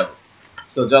ক্যালকুলেশনই যাব।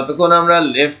 সো যতক্ষণ আমরা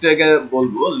লেফট থেকে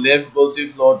বলবো, লেফট বলছি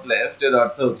ফ্লোট লেফট, এর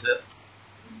অর্থ হচ্ছে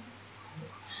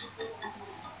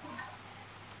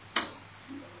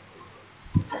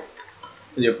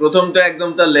যে প্রথমটা একদম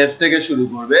তার লেফট থেকে শুরু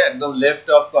করবে, একদম লেফট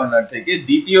অফ কর্নার থেকে,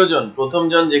 দ্বিতীয় জন প্রথম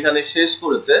জন যেখানে শেষ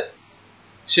করেছে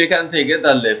সেখান থেকে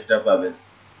তার লেফটটা পাবে,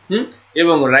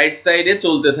 এবং রাইট সাইডে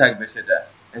চলতে থাকবে সেটা।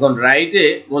 এখন রাইটে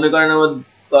মনে করেন আমার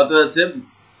কত আছে,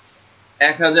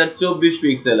 1024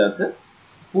 পিক্সেল আছে,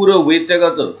 পুরো উইডথটা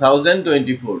কত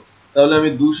 1024, তাহলে আমি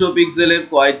 200 পিক্সেলের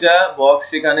কয়টা বক্স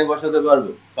সেখানে বসাতে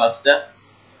পারবো, 5টা,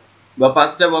 বা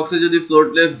 5টা বক্সে যদি ফ্লোট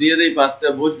লেফট দিয়ে দেই 5টা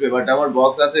বসবে, বাট আমার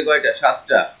বক্স আছে কয়টা,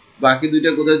 7টা, বাকি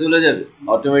দুইটা কোথায় চলে যাবে,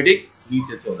 অটোমেটিক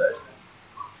নিচে চলে আসবে।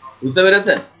 বুঝতে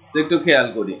পেরেছেন? তো একটু খেয়াল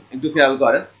করি, একটু খেয়াল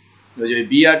করেন, ওই যে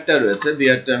বিআরটা রয়েছে,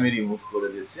 বিআরটা আমি রিমুভ করে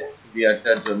দিচ্ছি,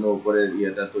 বিআরটার জন্য উপরের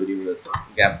ইয়েটা তৈরি হয়েছে,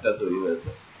 গ্যাপটা তৈরি হয়েছে।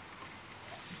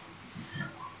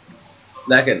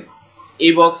 দেখেন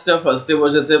এই বক্সটা ফার্স্টে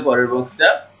বসেছে, পরের বক্সটা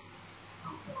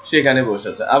সেখানে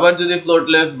বসেছে। আবার যদি ফ্লোট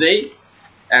লেফট দেই,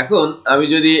 এখন আমি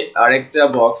যদি আরেকটা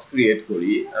বক্স ক্রিয়েট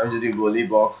করি, আমি যদি বলি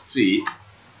বক্স 3,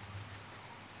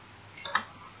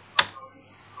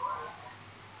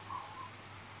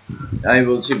 আমি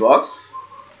বলছি বক্স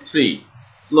 3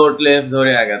 ফ্লোট লেফট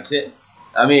ধরে আগাচ্ছে,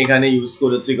 আমি এখানে ইউজ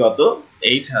করেছি কত,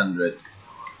 800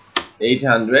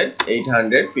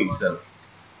 পিক্সেল।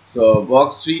 সো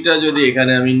বক্স 3টা যদি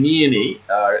এখানে আমি নিয়ে নেই,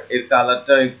 আর এর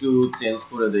কালারটা একটু চেঞ্জ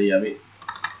করে দেই আমি,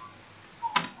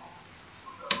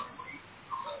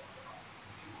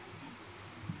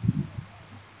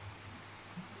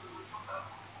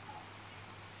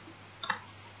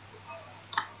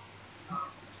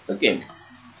 ওকে।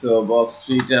 সো বক্স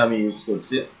 3টা আমি ইউজ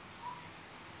করছি,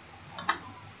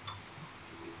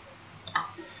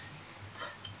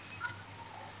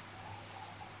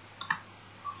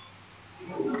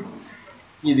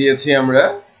 কি দিয়েছি আমরা,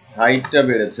 হাইটটা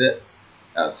বেড়েছে।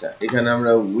 আচ্ছা, এখানে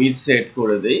আমরা উইডথ সেট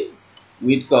করে দেই,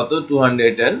 উইডথ কত,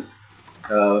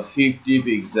 250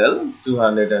 পিক্সেল,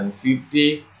 250,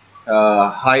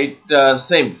 হাইটটা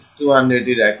সেম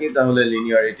 200ই রাখি, তাহলে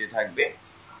লিনিয়ারিটি থাকবে।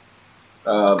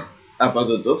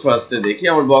 আপাতত ফার্স্টে দেখি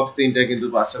আমার বক্স 3টা কিন্তু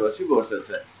পাশাপাশি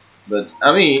বসেছে, বাট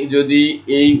আমি যদি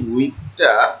এই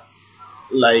উইডথটা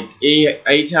লাইক এই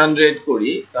 800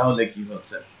 করি তাহলে কি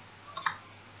হচ্ছে,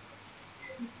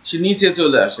 সে নিচে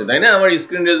চলে আসে, তাই না? আমার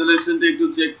স্ক্রিন রেজোলিউশনটা একটু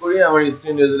চেক করি, আমার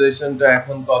স্ক্রিন রেজোলিউশনটা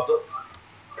এখন কত,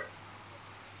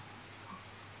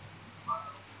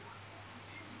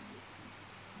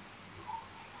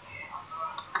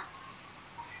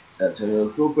 আচ্ছা আমি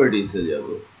প্রপার্টিসে যাব,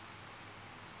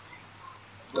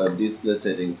 ডিসপ্লে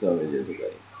সেটিংস আমি যেতে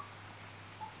পারি,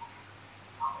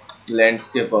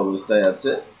 ল্যান্ডস্কেপ অবস্থায়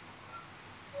আছে,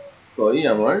 কই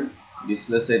আমার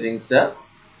ডিসপ্লে সেটিংসটা,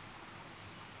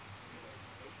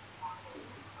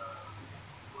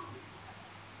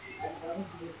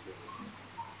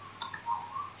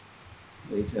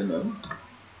 এইটা না,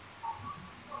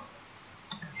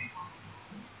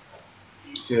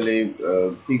 অ্যাকচুয়ালি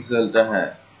পিক্সেলটা, হ্যাঁ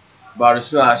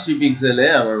 1280 পিক্সেলে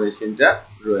আমার মেশিনটা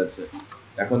রয়েছে।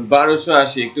 এখন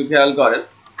 1280, একটু খেয়াল করেন,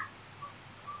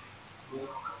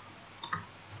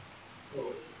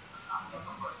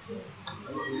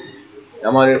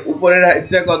 আমার উপরের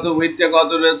হাইটটা কত, উইডথটা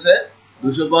কত রয়েছে,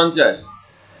 250,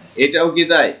 এটাও কি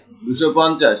তাই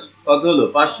 250, কত হলো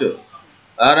 500,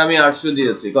 আর আমি 800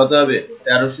 দিয়েছি, কত হবে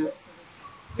 1300।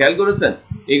 খেয়াল করেছেন?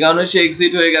 এই কারণে সে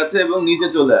এক্সিট হয়ে গেছে এবং নিচে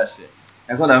চলে আসে।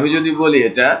 এখন আমি যদি বলি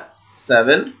এটা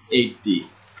 780,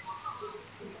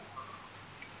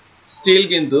 স্টিল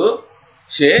কিন্তু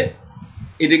সে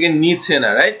এটাকে নিচ্ছে না,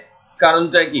 রাইট?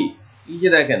 কারণটা কি, এই যে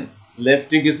দেখেন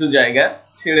লেফটে কিছু জায়গা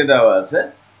ছেড়ে দেওয়া আছে,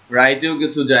 রাইটেও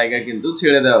কিছু জায়গা কিন্তু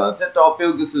ছেড়ে দেওয়া আছে,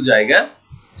 টপেও কিছু জায়গা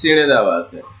ছেড়ে দেওয়া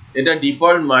আছে। এটা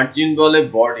ডিফল্ট মার্জিন বলে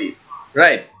বডি,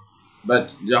 রাইট? বাট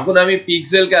যখন আমি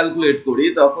পিক্সেল ক্যালকুলেট করি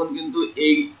তখন কিন্তু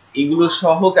এইগুলো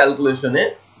সহ ক্যালকুলেশনে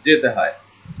যেতে হয়,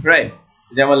 রাইট?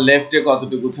 যেমন লেফটে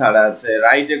কতটুকু ছাড়া আছে,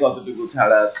 রাইটে কতটুকু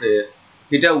ছাড়া আছে,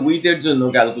 এটা উইথের জন্য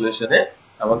ক্যালকুলেশনে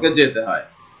আমাকে যেতে হয়।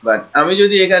 বাট আমি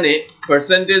যদি এখানে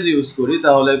পার্সেন্টেজ ইউজ করি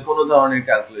তাহলে কোনো ধরনের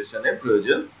ক্যালকুলেশনের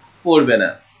প্রয়োজন পড়বে না।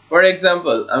 ফর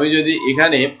এক্সাম্পল আমি যদি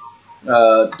এখানে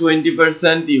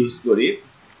 20% ইউজ করি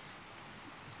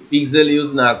পিক্সেল ইউজ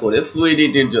না করে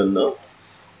ফ্লুইডিটির জন্য,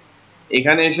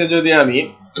 এখানে এসে যদি আমি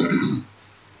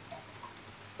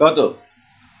কত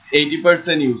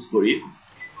 80% ইউজ করি,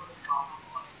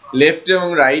 লেফট এবং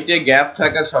রাইটে গ্যাপ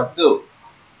থাকা সত্ত্বেও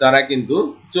তারা কিন্তু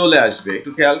চলে আসবে।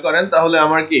 একটু খেয়াল করেন তাহলে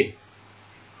আমার কি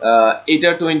এটা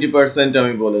 20%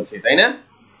 আমি বলেছি, তাই না?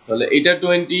 তাহলে এটা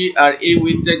 20 আর এই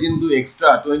উইথটা কিন্তু এক্সট্রা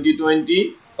 20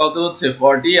 কত হচ্ছে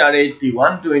 40 আর 80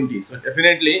 120। সো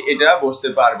ডেফিনেটলি এটা বসতে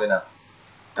পারবে না।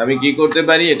 আমি কি করতে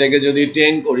পারি, এটাকে যদি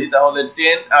 10 করি তাহলে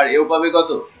 10 আর এও পাবে কত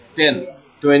 10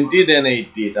 20 দেন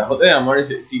 80, তাহলে আমার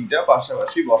তিনটা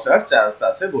পাশাপাশি বসার চান্স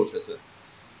আছে, বসেছে,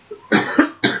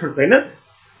 তাই না?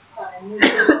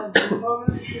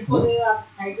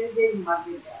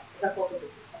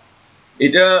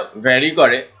 এটা ভ্যারি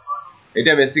করে,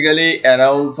 এটা বেসিক্যালি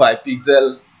অ্যারাউন্ড 5 পিক্সেল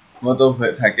মতো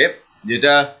হয়ে থাকে,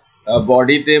 যেটা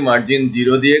বডিতে মার্জিন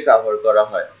 0 দিয়ে কভার করা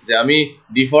হয়। যে আমি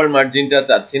ডিফল্ট মার্জিনটা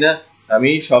চাচ্ছি না,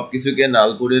 আমি সবকিছুকে নাল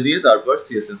করে দিয়ে তারপর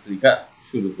সিএসএস লেখা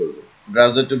শুরু করব।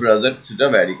 ব্রাউজার টু ব্রাউজার কিছুটা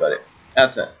ভ্যারি করে।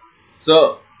 আচ্ছা, সো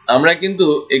আমরা কিন্তু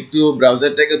একটু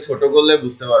ব্রাউজারটাকে ছোট করলে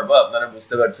বুঝতে পারবো, আপনারা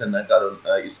বুঝতে পারছেন না কারণ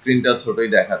স্ক্রিনটা ছোটই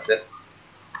দেখাচ্ছে।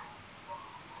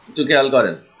 একটু খেয়াল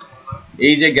করেন,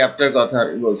 এই যে গ্যাপটার কথা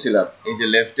আমি বলছিলাম, এই যে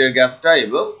লেফটের গ্যাপটা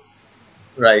এবং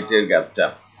রাইটের গ্যাপটা,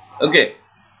 ওকে,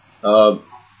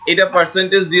 এটা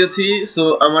পার্সেন্টেজ দিয়েছি। সো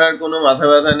আমার আর কোনো মাথা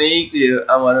ব্যথা নেই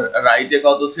আমার রাইটে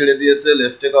কত ছেড়ে দিয়েছে,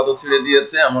 লেফটে কত ছেড়ে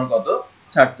দিয়েছে, আমার কত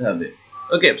ছাড়তে হবে।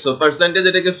 ওকে, সো পার্সেন্টেজ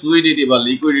এটাকে ফ্লুইডিটি বা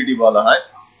লিকুইডিটি বলা হয়।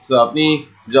 সো আপনি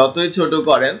যতই ছোট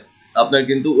করেন আপনার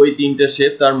কিন্তু ওই তিনটা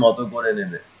শেপ তার মতো করে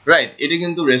নেবে, রাইট? এটা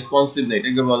কিন্তু রেসপন্সিভ না,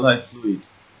 এটাকে বলা হয় ফ্লুইড।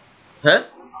 হ্যাঁ,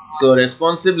 সো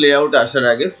রেসপন্সিভ লেআউট আসার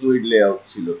আগে ফ্লুইড লেআউট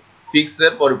ছিল,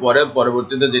 ফিক্সের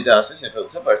পরবর্তীতে যেটা আসে সেটা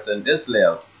হচ্ছে পার্সেন্টেজ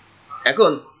লেআউট।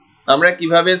 এখন আমরা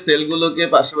কিভাবে সেলগুলোকে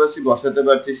পাশাপাশি বসাতে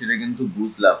পারছি সেটা কিন্তু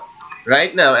বুঝলাম,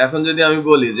 রাইট? নাও এখন যদি আমি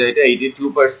বলি যে এটা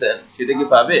 82%, সেটা কি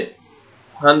পাবে?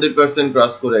 100%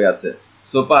 ক্রস করে গেছে,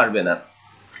 সো পারবে না।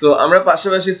 সো আমরা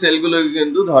পাশাপাশি সেলগুলোকে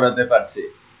কিন্তু ধরাতে পারছি।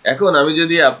 এখন আমি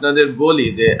যদি আপনাদের বলি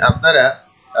যে আপনারা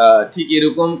ঠিক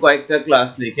এরকম কয়েকটা ক্লাস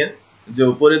লিখেন যে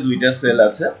উপরে দুইটা সেল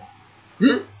আছে,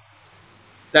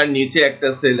 তার নিচে একটা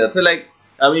সেল আছে, লাইক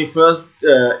আমি ফার্স্ট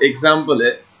এক্সাম্পলে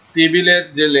টেবিলের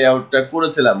যে লেআউটটা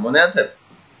করেছিলাম মনে আছে,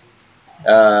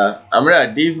 আমরা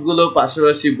ডিভ গুলো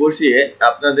পাশাপাশি বসিয়ে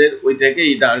আপনাদের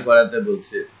ওইটাকেই দাঁড় করাতে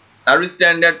বলছি। আরো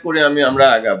স্ট্যান্ডার্ড করে আমরা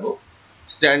আগাবো,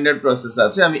 স্ট্যান্ডার্ড প্রসেস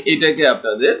আছে, আমি এটাকে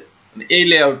আপনাদের এই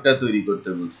লেআউটটা তৈরি করতে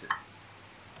বলছি।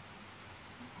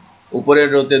 উপরের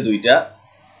রোতে দুইটা,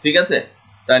 ঠিক আছে,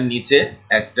 তার নিচে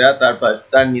একটা,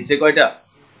 তার নিচে কয়টা?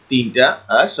 তিনটা,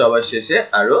 আর সবার শেষে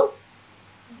আরো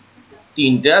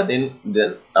তিনটা, দেন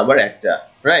আবার একটা,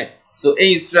 রাইট? সো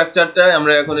এই স্ট্রাকচারটা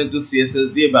আমরা এখন একটু সিএসএস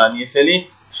দিয়ে বানিয়ে ফেলি।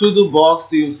 শুধু বক্স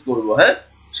ইউজ করব, হ্যাঁ,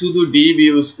 শুধু ডিভ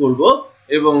ইউজ করব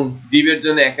এবং ডিভের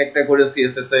জন্য এক একটা করে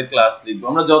সিএসএস এর ক্লাস লিখব।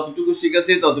 আমরা যতটুকু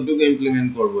শিখেছি ততটুকু ইমপ্লিমেন্ট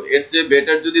করব, এর চেয়ে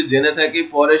বেটার যদি জেনে থাকি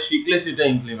পরে শিখলে সেটা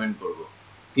ইমপ্লিমেন্ট করব।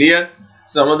 ক্লিয়ার?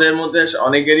 সো আমাদের মধ্যে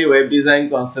অনেকেরই ওয়েব ডিজাইন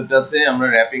কনসেপ্ট আছে, আমরা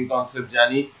র্যাপিং কনসেপ্ট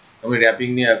জানি, আমি র্যাপিং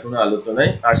নিয়ে এখনো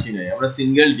আলোচনায় আসি নাই। আমরা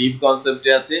সিঙ্গেল ডিভ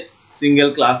কনসেপ্টে আছে, সিঙ্গেল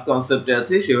ক্লাস কনসেপ্টে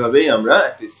আছে, সেভাবেই আমরা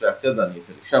একটা স্ট্রাকচার বানিয়ে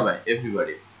ফেলি। সবাই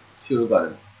এভরিবডি শুরু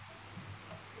করেন।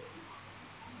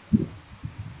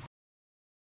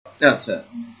 আচ্ছা,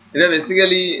 এটা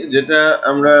বেসিক্যালি যেটা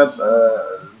আমরা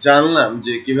জানলাম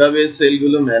যে কিভাবে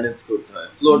সেলগুলো ম্যানেজ করতে হয়,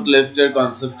 ফ্লোট লেফটের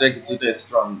কনসেপ্টটা কিছুটা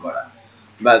স্ট্রং করা।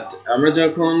 বাট আমরা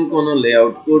যখন কোনো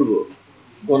লেআউট করব,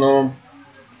 কোনো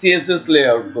সিএসএস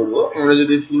লেআউট করব, আমরা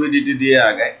যদি ফ্লুইডিটি দিয়ে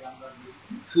আগাই,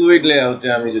 ফ্লুইড লেআউটে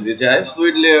আমি যদি যাই,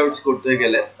 ফ্লুইড লেআউটস করতে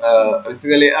গেলে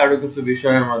বেসিক্যালি আরো কিছু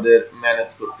বিষয় আমাদের ম্যানেজ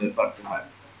করতে পারতে হয়,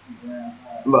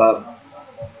 বা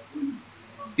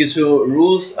কিছু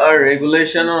রুলস আর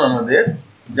রেগুলেশনও আমাদের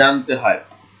জানতে হয়।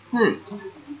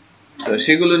 তো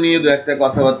সেগুলো নিয়ে দু একটা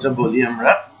কথাবার্তা বলি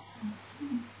আমরা।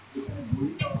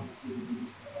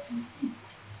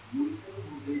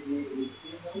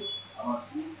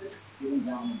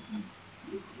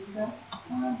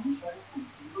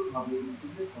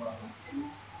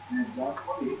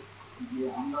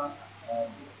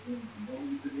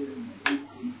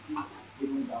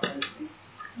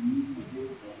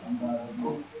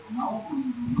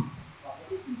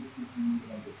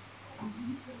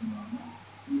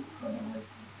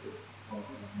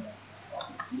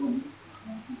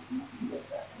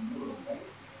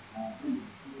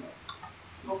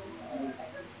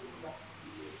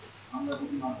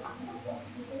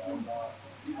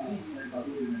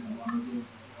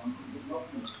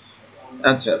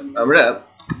 আচ্ছা, আমরা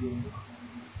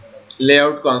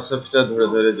লেআউট কনসেপ্টটা ধরে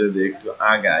ধরে যদি একটু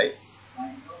আগাই,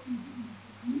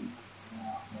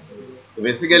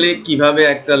 বেসিক্যালি কিভাবে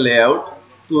একটা লেআউট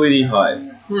তৈরি হয়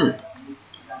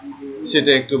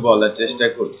সেটা একটু বলার চেষ্টা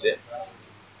করছে।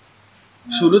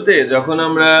 শুরুতে যখন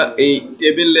আমরা এই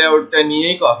টেবিল লেআউটটা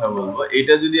নিয়েই কথা বলবো,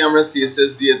 এটা যদি আমরা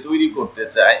সিএসএস দিয়ে তৈরি করতে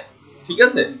চাই, ঠিক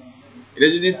আছে, এটা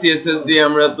যদি সিএসএস দিয়ে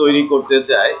আমরা তৈরি করতে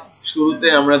চাই, শুরুতে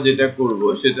আমরা যেটা করব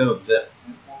সেটা হচ্ছে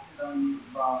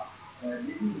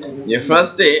যে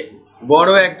ফার্স্টে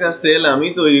বড় একটা সেল আমি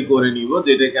তৈরি করে নিব,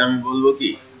 যেটাকে আমি বলবো কি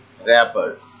র‍্যাপার।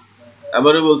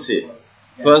 আবারও বলছি,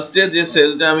 ফার্স্টে যে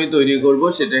সেলটা আমি তৈরি করব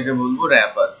সেটাকে বলবো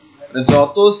র‍্যাপার।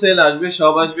 যত সেল আসবে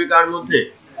সব আসবে কার মধ্যে?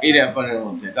 এই র‍্যাপারের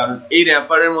মধ্যে, কারণ এই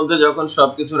র‍্যাপারের মধ্যে যখন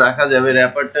সবকিছু রাখা যাবে,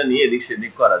 র‍্যাপারটা নিয়ে এদিক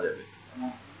সেদিক করা যাবে।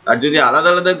 আর যদি আলাদা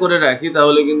আলাদা করে রাখি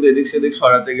তাহলে কিন্তু এদিক সেদিক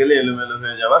সরাতে গেলে এলোমেলো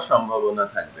হয়ে যাওয়ার সম্ভাবনা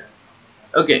থাকবে।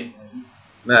 ওকে,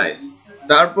 নাইস।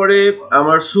 তারপরে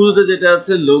আমার শুরুতে যেটা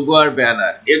আছে লোগো আর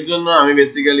ব্যানার, এর জন্য আমি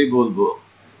বেসিক্যালি বলবো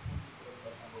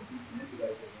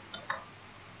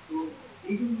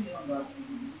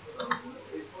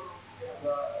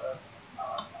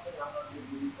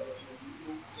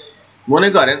মনে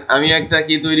করেন আমি একটা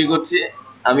কি তৈরি করছি,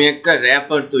 আমি একটা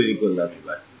র‍্যাপার তৈরি করলাম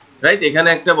এবার, রাইট? এখানে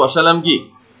একটা বসালাম কি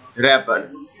র‍্যাপার,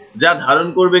 যা ধারণ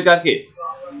করবে কাকে?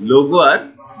 লোগো আর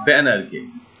ব্যানারকে।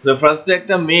 তো ফার্স্টে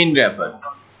একটা মেইন র‍্যাপার,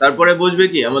 তারপরে বুঝবে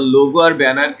কি আমার লোগো আর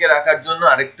ব্যানারকে রাখার জন্য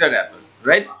আরেকটা র‍্যাপার,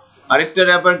 রাইট? আরেকটা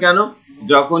র‍্যাপার কেন?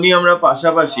 যখনই আমরা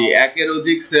পাশাপাশি একের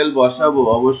অধিক সেল বসাবো,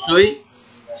 অবশ্যই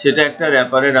সেটা একটা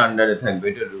র‍্যাপারের আন্ডারে থাকবে,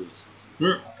 এটা রুলস।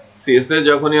 সিএসএস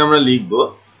যখনই আমরা লিখবো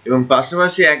এবং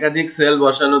পাশাপাশি একাধিক সেল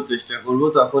বসানোর চেষ্টা করব,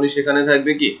 তখনই সেখানে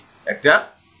থাকবে কি একটা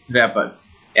র‍্যাপার।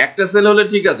 একটা সেল হলে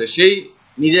ঠিক আছে, সেই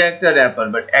নিজে একটা র‍্যাপার,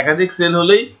 বাট একাধিক সেল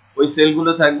হলেই ওই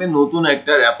সেলগুলো থাকবে নতুন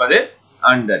একটা র‍্যাপারের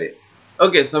আন্ডারে।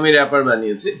 ওকে, সো আমি র‍্যাপার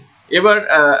বানিয়েছি। এবার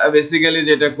বেসিক্যালি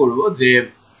যেটা করব যে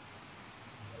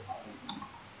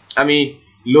আমি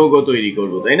লোগো তৈরি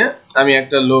করব, তাই না? আমি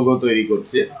একটা লোগো তৈরি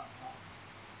করছি,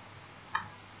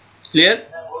 ক্লিয়ার?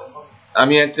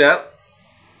 আমি একটা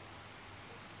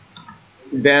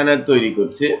ব্যানার তৈরি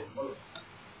করছি,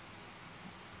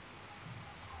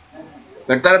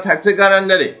 তারা থাকছে কার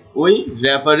আন্ডারে? ওই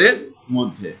র‍্যাপারের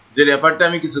মধ্যে, যে র‍্যাপারটা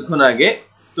আমি কিছুক্ষণ আগে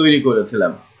তৈরি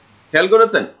করেছিলাম। খেয়াল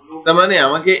করেছেন? তার মানে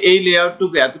আমাকে এই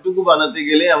লেআউটটুকু এতটুকু বানাতে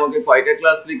গেলে আমাকে কয়টা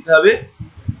ক্লাস লিখতে হবে?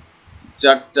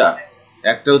 4টা।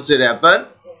 একটা হচ্ছে র‍্যাপার,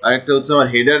 আর একটা হচ্ছে আমার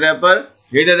হেডার র‍্যাপার।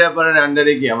 হেডার র‍্যাপারের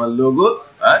আন্ডারে কি আমার লোগো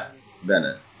আর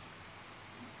ব্যানার।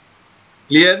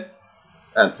 ক্লিয়ার?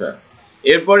 আচ্ছা,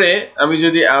 এরপরে আমি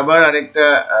যদি আবার আরেকটা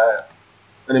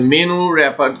মানে মেনু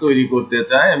র‍্যাপার তৈরি করতে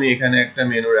চাই, আমি এখানে একটা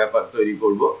মেনু র‍্যাপার তৈরি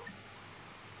করব।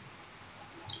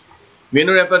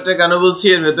 মেনু র‍্যাপারটা কেন বলছি?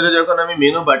 এর ভেতরে যখন আমি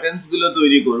মেনু বাটনস গুলো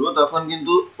তৈরি করব, তখন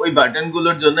কিন্তু ওই বাটন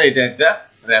গুলোর জন্য এটা একটা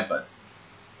র‍্যাপার।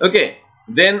 ওকে,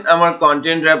 দেন আমার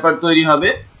কন্টেন্ট র‍্যাপার তৈরি হবে।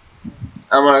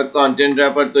 আমার কন্টেন্ট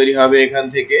র‍্যাপার তৈরি হবে এখান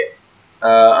থেকে।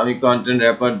 আমি কন্টেন্ট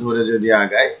র‍্যাপার ধরে যদি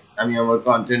আগাই, আমি আমার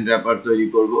কন্টেন্ট র‍্যাপার তৈরি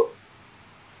করব।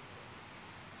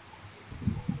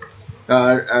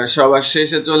 আর সবার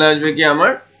শেষে চলে আসবে কি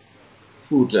আমার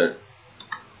ফুটার।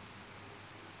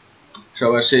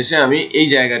 সবার শেষে আমি এই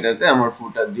জায়গাটাতে আমার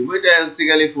ফুটার দিব, এটা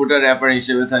বেসিক্যালি ফুটার র‍্যাপার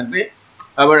হিসেবে থাকবে।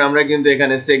 আবার আমরা কিন্তু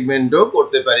এখানে সেগমেন্টও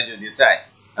করতে পারি যদি চাই।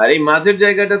 আর এই মাঝের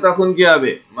জায়গাটা তখন কি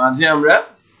হবে? মাঝে আমরা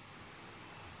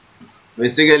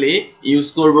বেসিক্যালি ইউজ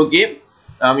করব কি,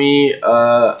 আমি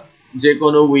যে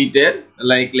কোনো উইথের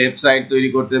লাইক লেফট সাইড তৈরি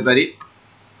করতে পারি,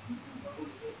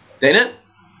 তাই না?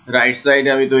 রাইট সাইড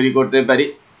আমি তৈরি করতে পারি,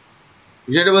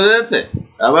 বিষয়টা বোঝা যাচ্ছে?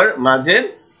 আবার মাঝের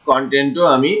কন্টেন্টও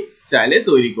আমি চাইলে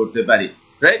তৈরি করতে পারি,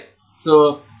 রাইট? সো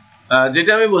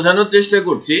যেটা আমি বোঝানোর চেষ্টা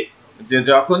করছি যে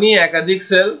যখনই একাধিক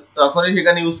সেল, তখনই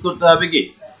সেখানে ইউজ করতে হবে কি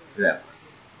র‍্যাপার।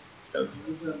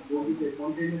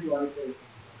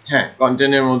 হ্যাঁ,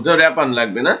 কন্টেন্টের মধ্যে র‍্যাপার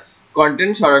লাগবে না,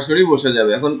 কন্টেন্ট সরাসরি বসে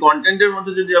যাবে। এখন কন্টেন্টের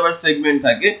মধ্যে যদি আবার সেগমেন্ট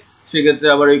থাকে, সেক্ষেত্রে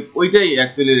আবার ওইটাই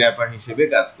অ্যাকচুয়ালি র‍্যাপার হিসেবে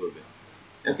কাজ করবে।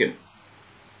 ওকে,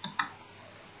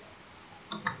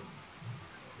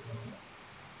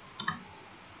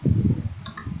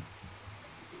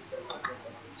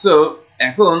 সো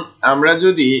এখন আমরা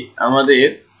যদি আমাদের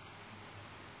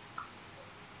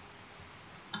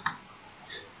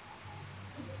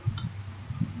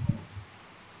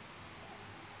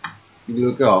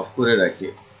এগুলোকে অফ করে রাখি,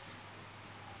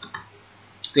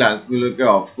 ক্লাসগুলোকে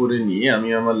অফ করে নিয়ে আমি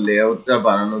আমার লেআউটটা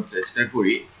বানানোর চেষ্টা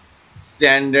করি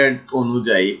স্ট্যান্ডার্ড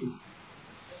অনুযায়ী,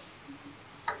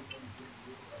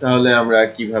 তাহলে আমরা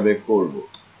কিভাবে করব?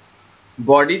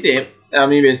 বডিতে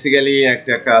আমি বেসিক্যালি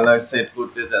একটা কালার সেট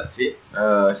করতে যাচ্ছি,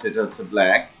 সেটা হচ্ছে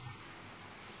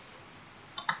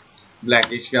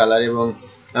ব্ল্যাকিশ কালার, এবং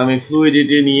আমি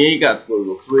ফ্লুইডিটি নিয়েই কাজ করব,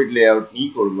 ফ্লুইড লেআউট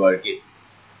নিয়েই করব আর কি।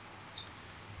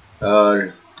 আর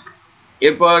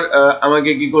এরপর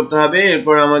আমাকে কি করতে হবে,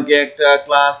 এরপর আমাকে একটা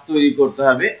ক্লাস তৈরি করতে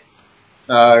হবে।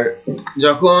 আর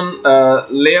যখন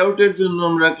লেআউটের জন্য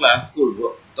আমরা ক্লাস করব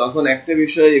তখন একটা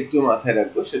বিষয় একটু মাথায়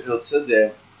রাখবো, সেটা হচ্ছে যে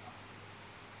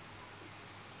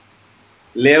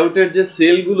লেআউটের যে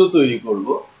সেলগুলো তৈরি করব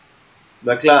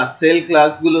বা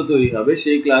ক্লাসগুলো তৈরি হবে,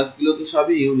 সেই ক্লাসগুলো তো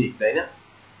সবই ইউনিক, তাই না?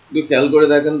 একটু খেয়াল করে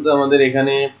দেখেন তো, আমাদের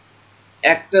এখানে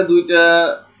একটা দুইটা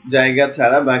জায়গা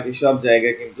ছাড়া বাকি সব জায়গা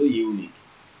কিন্তু ইউনিক।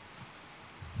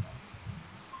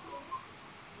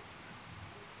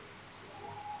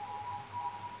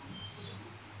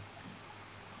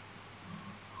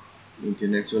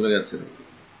 ইন্টারনেট চলে গেছে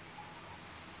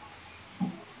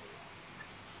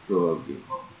প্রবাবলি,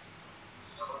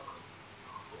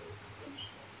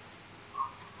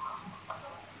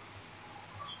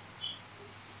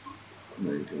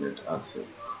 ইন্টারনেট আছে।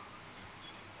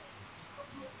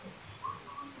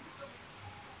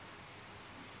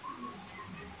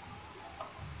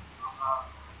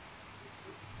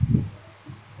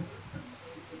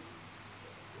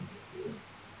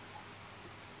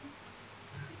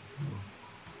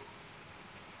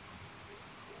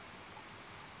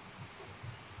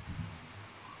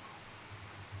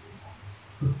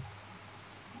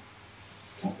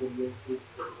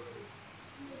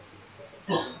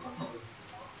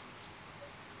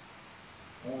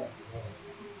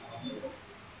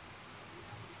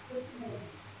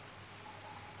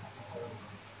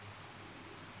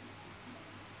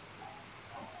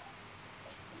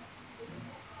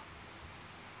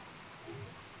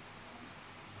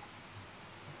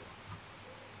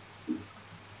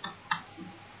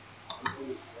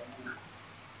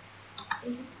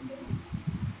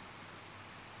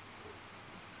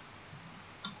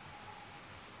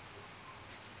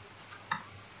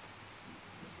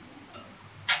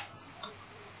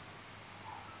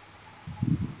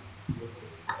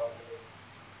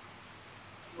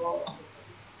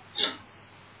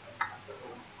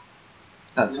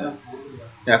 আচ্ছা,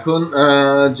 এখন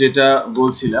যেটা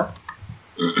বলছিলাম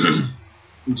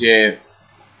যে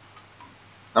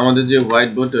আমাদের যে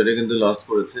হোয়াইট বোর্ড এটা কিন্তু লস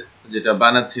করেছে, যেটা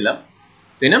বানাচ্ছিলাম,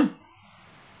 তাই না?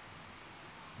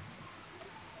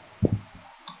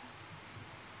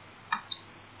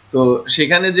 তো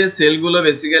সেখানে যে সেলগুলো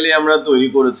বেসিক্যালি আমরা তৈরি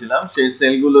করেছিলাম, সেই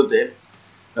সেলগুলোতে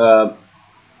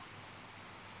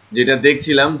যেটা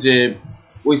দেখছিলাম যে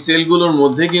ওই সেলগুলোর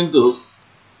মধ্যে কিন্তু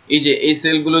এই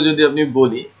সেলগুলো যদি আপনি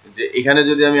বলি যে এখানে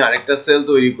যদি আমি আরেকটা সেল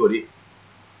তৈরি করি,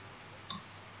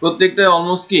 প্রত্যেকটা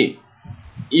অলমোস্ট কি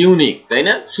ইউনিক, তাই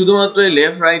না? শুধুমাত্র এই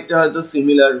লেফট রাইটটা হয়তো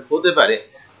সিমিলার হতে পারে,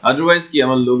 আদারওয়াইজ কি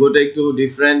আমার লোগোটা একটু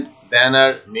ডিফারেন্ট,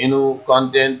 ব্যানার, মেনু,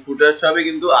 কন্টেন্ট, ফুটার সবই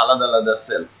কিন্তু আলাদা আলাদা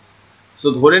সেল। সো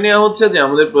ধরে নেওয়া হচ্ছে যে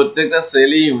আমাদের প্রত্যেকটা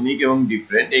সেলই ইউনিক এবং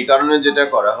ডিফারেন্ট। এই কারণে যেটা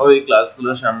করা হয়, এই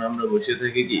ক্লাসগুলোর সামনে আমরা বসে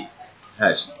থাকি কি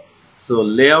হ্যাশ। সো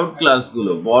লেআউট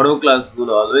ক্লাসগুলো, বড়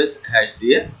ক্লাসগুলো অলওয়েজ হ্যাশ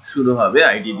দিয়ে শুরু হবে,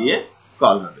 আইডি দিয়ে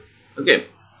কল হবে। ওকে,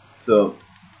 সো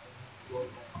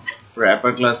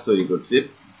র্যাপার ক্লাস তৈরি করছি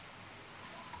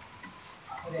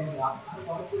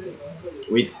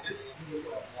with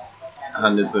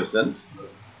 100%,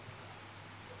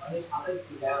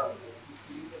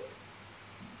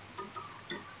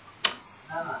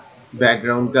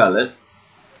 background color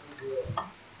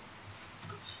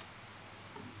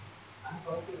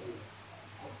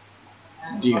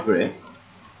deep gray.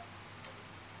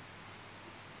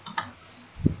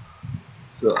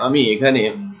 So আমি এখানে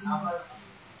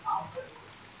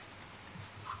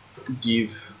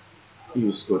give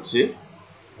ইউজ করছি।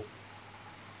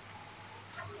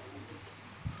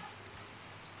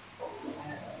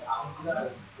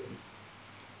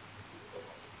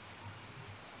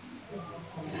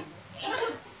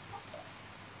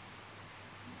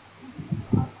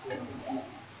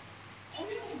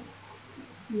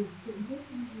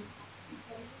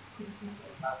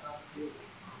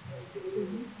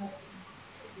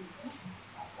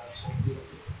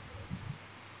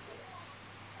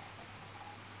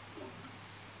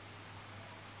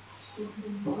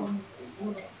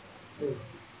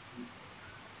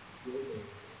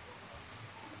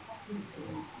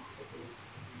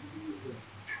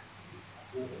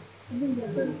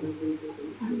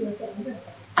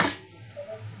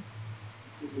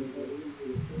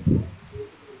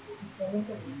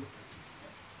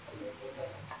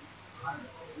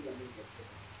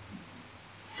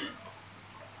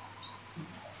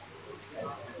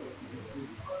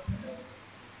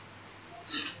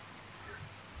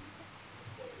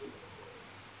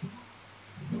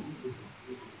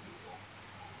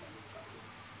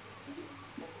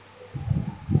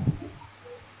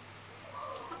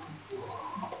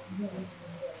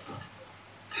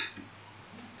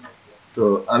 তো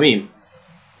আমি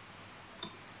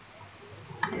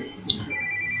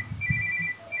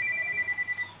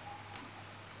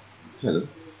হ্যালো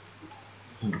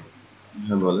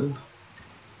হ্যাঁ বলেন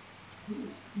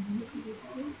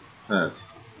হ্যাঁ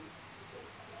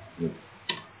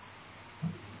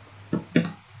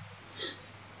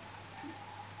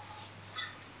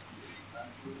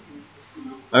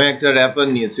আমি একটা র্যাপার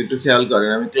নিয়েছি, একটু খেয়াল করেন,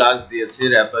 আমি ক্লাস দিয়েছি,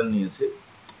 র্যাপার নিয়েছি।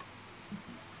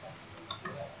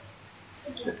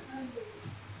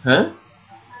 হ্যাঁ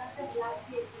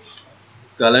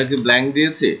কালার কি ব্ল্যাঙ্ক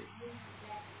দিয়েছি?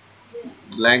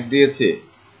 ব্ল্যাক দিয়েছি,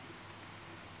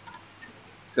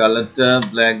 কালারটা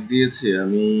ব্ল্যাক দিয়েছি।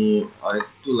 আমি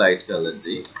আরেকটু লাইট কালার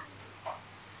দিই,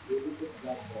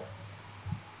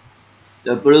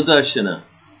 তারপরেও তো আসছে না।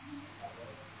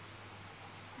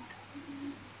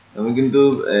 আমি কিন্তু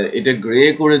এটা গ্রে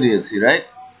করে দিয়েছি, রাইট?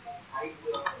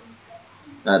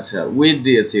 আচ্ছা, উইথ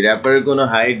দিয়েছি, র্যাপারের কোনো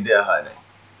হাইট দেওয়া হয় না,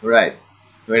 রাইট?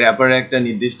 আমি র্যাপারে একটা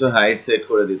নির্দিষ্ট হাইট সেট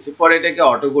করে দিচ্ছি, পরে এটাকে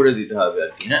অটো করে দিতে হবে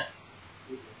আর কি। হ্যাঁ,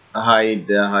 হাইট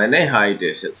দেওয়া হয় নাই, হাইট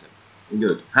এসেছে,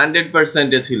 গুড। 100%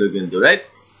 এ ছিল কিন্তু, রাইট?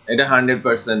 এটা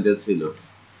 100% এ ছিল।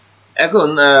 এখন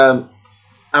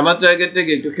আমার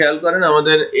টার্গেটটাকে একটু খেয়াল করেন,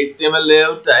 আমাদের HTML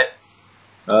লেআউটটায়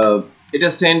এটা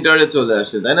সেন্টারে চলে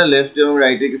আসে, তাই না? লেফট এবং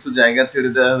রাইটে কিছু জায়গা ছেড়ে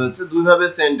দেওয়া হয়েছে, দুইভাবে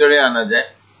সেন্টারে আনা যায়।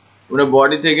 আমরা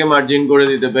বডি থেকে মার্জিন করে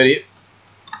দিতে পারি।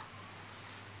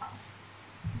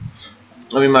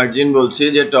 আমি মার্জিন বলছি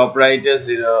যে টপ রাইটে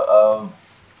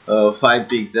 5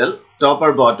 পিক্সেল, টপ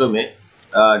আর বটমে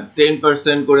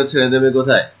 10% করে ছেড়ে দেবে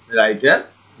কোথায়? রাইট আর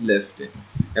লেফটে।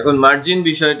 এখন মার্জিন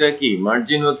বিষয়টা কি?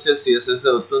 মার্জিন হচ্ছে সিএসএস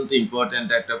এর অত্যন্ত ইম্পর্টেন্ট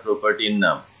একটা প্রপার্টির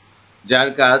নাম, যার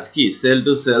কাজ কি? সেল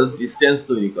টু সেল ডিসটেন্স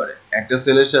তৈরি করে, একটা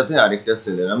সেলের সাথে আরেকটা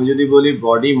সেলের। আমি যদি বলি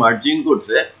বডি মার্জিন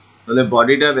করছে, তাহলে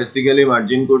বডিটা বেসিক্যালি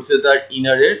মার্জিন করছে তার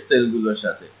ইনারের সেলগুলোর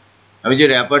সাথে। আমি যে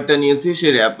র্যাপারটা নিয়েছি,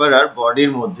 সেই র্যাপার আর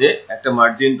বডির মধ্যে একটা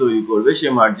মার্জিন তৈরি করবে,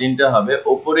 সেই মার্জিনটা হবে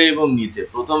উপরে এবং নিচে।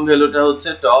 প্রথম ভ্যালুটা হচ্ছে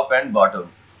টপ অ্যান্ড বটম,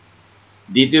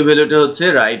 দ্বিতীয় ভ্যালুটা হচ্ছে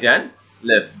right and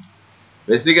left.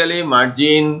 Basically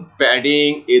margin, padding,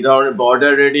 এই ধরনের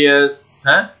বর্ডার রেডিয়াস,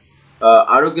 হ্যাঁ,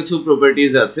 আরো কিছু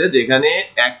প্রপার্টিজ আছে যেখানে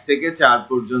 1 থেকে 4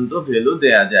 পর্যন্ত ভ্যালু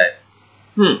দেয়া যায়।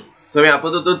 তো আমি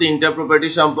আপাতত দুইটা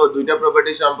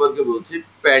প্রপার্টি সম্পর্কে বলছি,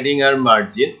 প্যাডিং আর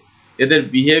মার্জিন। এদের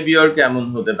বিহেভিয়ার কেমন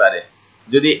হতে পারে?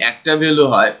 যদি একটা ভ্যালু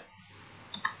হয়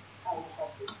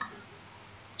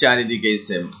চারিদিকেই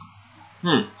সেম,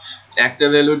 একটা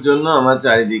ভ্যালুর জন্য আমার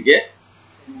চারিদিকে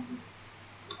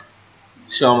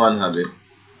সমান হবে।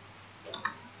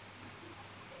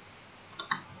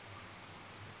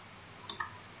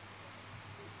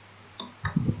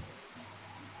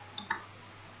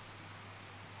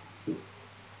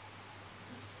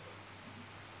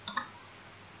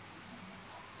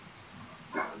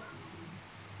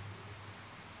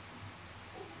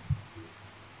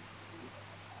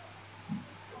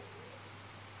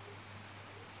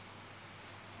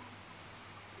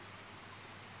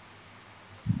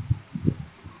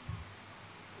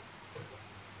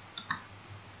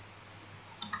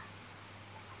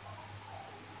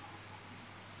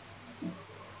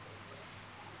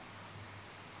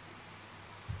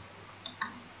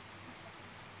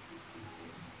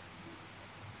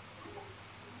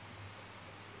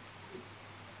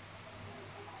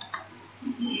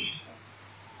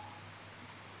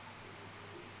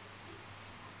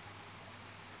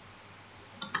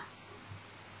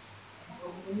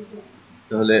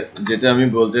 তাহলে যেটা আমি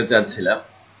বলতে চাচ্ছিলাম,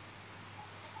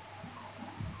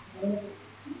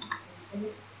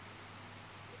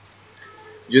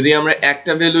 যদি আমরা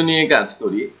একটা ভ্যালু নিয়ে কাজ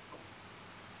করি,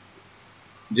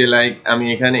 যে লাইক আমি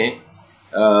এখানে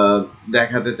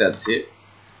দেখাতে চাচ্ছি,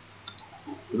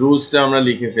 রুলসটা আমরা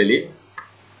লিখে ফেলি।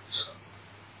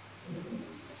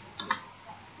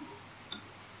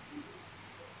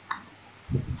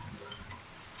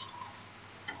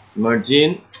 মার্জিন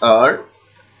আর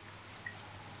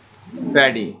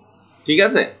প্যাডিং, ঠিক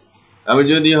আছে? আমি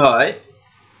যদি হয়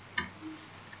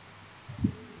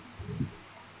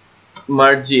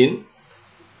মার্জিন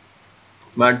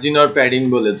আর প্যাডিং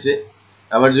বলেছে,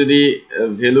 আমার যদি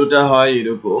ভ্যালুটা হয়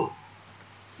এরকম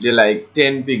যে লাইক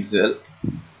 10 পিক্সেল,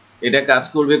 এটা কাজ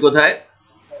করবে কোথায়?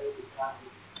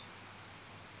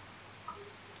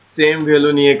 সেম ভ্যালু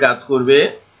নিয়ে কাজ করবে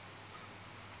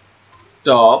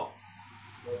টপ,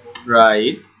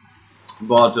 রাইট,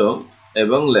 বটম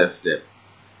এবং লেফটে,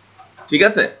 ঠিক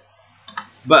আছে?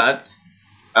 বাট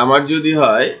আমার যদি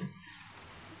হয়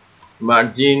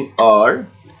মার্জিন অর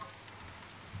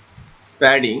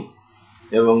প্যাডিং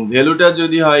এবং ভ্যালুটা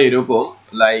যদি হয় এরকম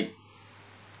লাইক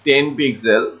 10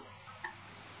 পিক্সেল,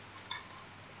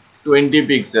 20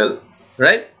 পিক্সেল,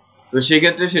 রাইট? তো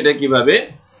সেক্ষেত্রে সেটা কিভাবে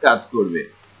কাজ করবে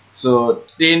so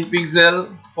 10 pixel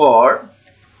for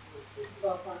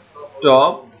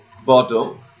top bottom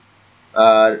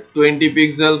R 20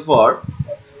 pixel for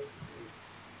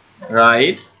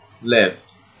right left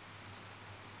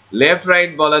left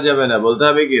right বলা যাবে না বলতে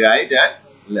হবে কি রাইট এন্ড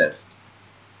লেফট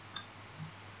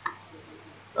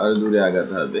আর দূরে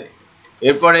আগাতে হবে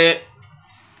এরপরে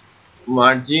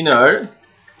মার্জিন আর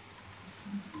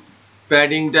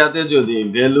প্যাডিংটাতে যদি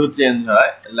ভ্যালু চেঞ্জ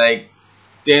হয় লাইক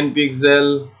 10 পিক্সেল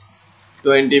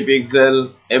 20 পিক্সেল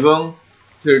এবং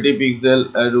 30 পিক্সেল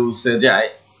রুলসে যায়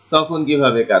তখন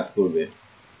কিভাবে কাজ করবে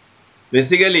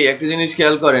বেসিক্যালি একটা জিনিস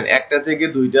খেয়াল করেন একটা থেকে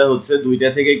দুইটা হচ্ছে দুইটা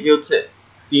থেকে কি হচ্ছে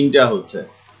তিনটা হচ্ছে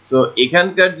সো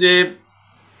এখানকার যে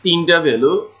তিনটা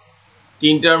ভ্যালু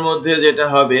তিনটার মধ্যে যেটা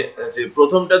হবে যে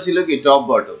প্রথমটা ছিল কি টপ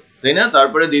বটম তাই না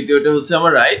তারপরে দ্বিতীয়টা হচ্ছে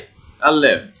আমার রাইট আর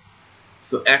লেফট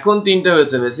সো এখন তিনটা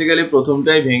হয়েছে বেসিক্যালি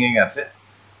প্রথমটাই ভেঙে গেছে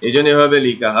এইজন্য এভাবে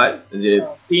লেখা হয় যে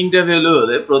তিনটা ভ্যালু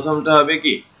হলে প্রথমটা হবে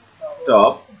কি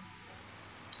টপ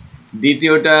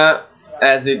দ্বিতীয়টা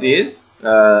as it is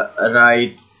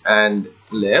right and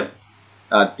left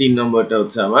আর তিন নম্বরটা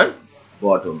হচ্ছে আমার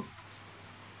বটম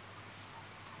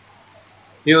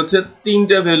এই হচ্ছে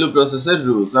তিনটা ভ্যালু প্রসেসের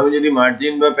রুলস আমি যদি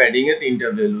মার্জিন বা প্যাডিং এ তিনটা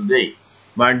ভ্যালু দেই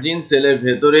মার্জিন সেলের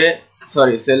ভেতরে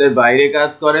সরি সেলের বাইরে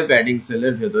কাজ করে প্যাডিং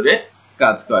সেলের ভেতরে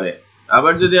কাজ করে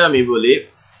আবার যদি আমি বলি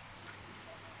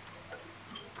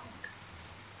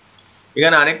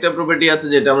এখানে আরেকটা প্রপার্টি আছে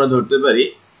যেটা আমরা ধরতে পারি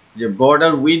যে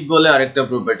বর্ডার উইথ বলে আরেকটা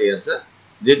প্রপার্টি আছে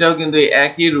যেটাও কিন্তু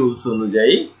একই রুলস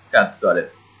অনুযায়ী কাজ করে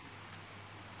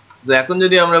তো এখন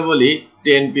যদি আমরা বলি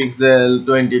 10 পিক্সেল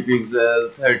 20 পিক্সেল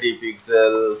 30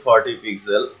 পিক্সেল 40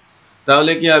 পিক্সেল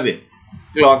তাহলে কি হবে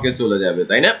ক্লকে চলে যাবে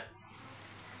তাই না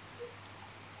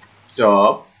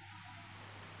টপ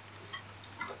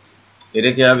এটা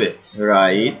কি হবে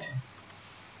রাইট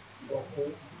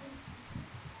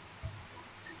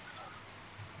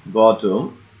বটম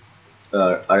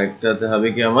আর আরেকটাতে হবে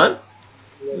কি আমার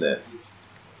লেফট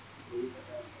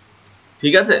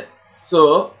ঠিক আছে সো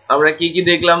আমরা কি কি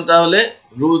দেখলাম তাহলে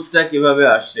রুলসটা কিভাবে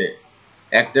আসছে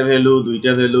একটা ভ্যালু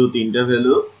দুইটা ভ্যালু তিনটা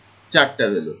ভ্যালু চারটা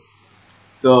ভ্যালু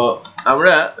সো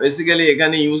আমরা বেসিক্যালি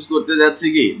এখানে ইউজ করতে যাচ্ছি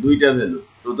কি দুইটা ভ্যালু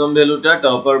প্রথম ভ্যালুটা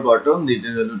টপ আর বটম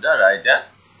দ্বিতীয় ভ্যালুটা রাইট আর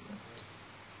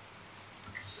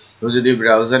তো যদি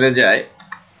ব্রাউজারে যাই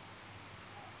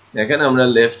দেখেন আমরা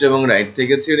লেফট এবং রাইট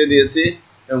থেকে ছেড়ে দিয়েছি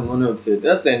এবং মনে হচ্ছে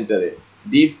এটা সেন্টারে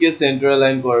div কে সেন্টার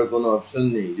অ্যালাইন করার কোনো অপশন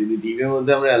নেই যদি div এর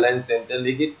মধ্যে আমরা অ্যালাইন সেন্টার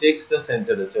লিখি টেক্সটটা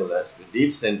সেন্টারে চলে আসবে div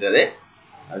সেন্টারে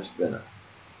আসবে না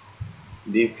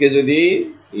div কে যদি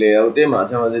লেআউটে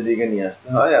মাঝামাঝি দিকে নিয়ে আসতে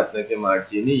হয় আপনাকে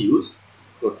মার্জিনই ইউজ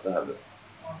করতে হবে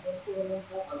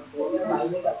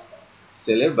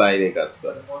সেলের বাইরে কাজ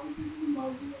করে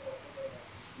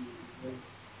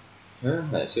হ্যাঁ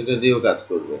হ্যাঁ সেটা দিয়েও কাজ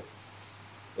করবে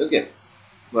ওকে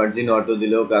মার্জিন অটো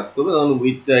দিলেও কাজ করবে তখন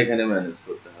উইথটা এখানে ম্যানেজ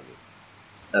করতে হবে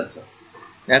আচ্ছা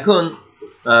এখন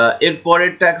এর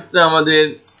পরের টাস্কটা আমাদের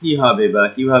কি হবে বা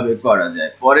কিভাবে করা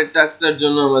যায় পরের টাস্কটার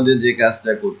জন্য আমাদের যে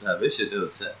কাজটা করতে হবে সেটা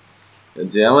হচ্ছে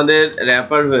যে আমাদের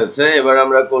র‍্যাপার হয়েছে এবার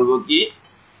আমরা করব কি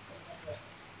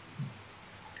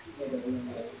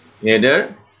হেডার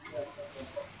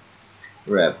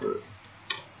র‍্যাপার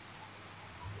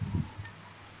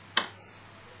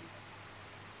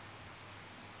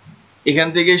এখান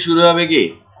থেকে শুরু হবে কি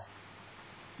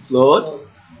ফ্লোট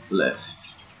লেফট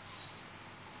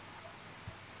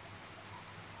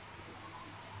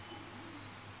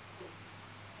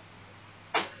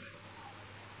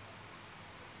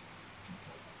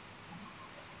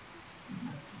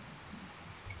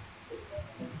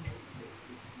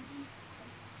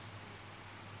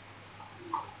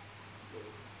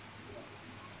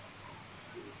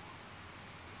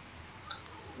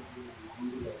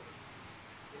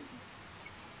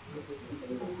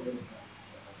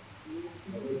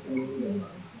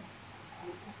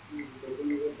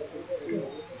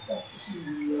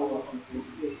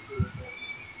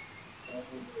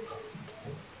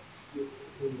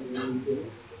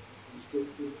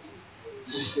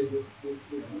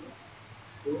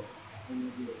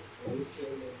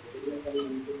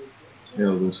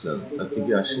বুঝলাম আপনি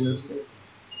কি আসছেন আজকে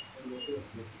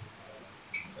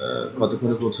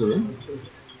কতক্ষণে পৌঁছবেন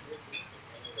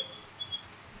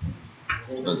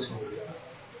আচ্ছা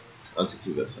আচ্ছা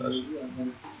ঠিক আছে আসুন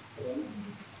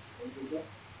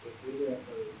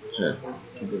হ্যাঁ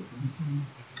ঠিক আছে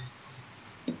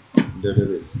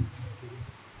ডেটাবেস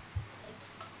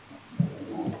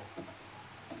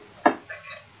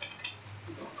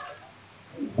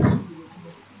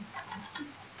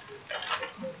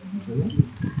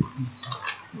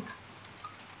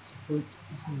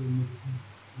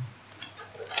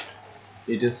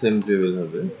এটা সেম টেবিল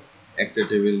হবে একটা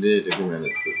টেবিল দিয়ে এটাকে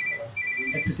ম্যানেজ করতে হবে,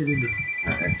 একটা টেবিল দিয়ে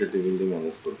হ্যাঁ একটা টেবিল দিয়ে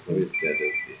ম্যানেজ করতে হবে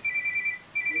স্ট্যাটাস দিয়ে।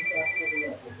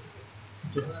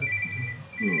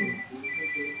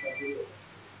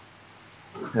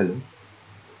 হ্যালো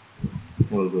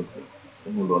বলবো স্যার,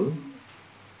 তুমি বলো।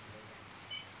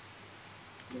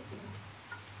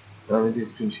 আমি তো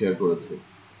স্ক্রিন শেয়ার করেছি।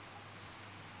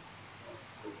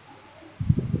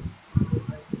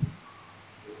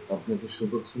 আপনাকে শো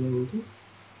করছে না বলতে?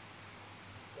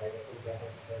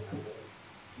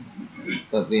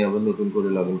 আপনি আবার নতুন করে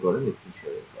লগ ইন করেন, স্ক্রিন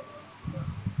শেয়ার করেন।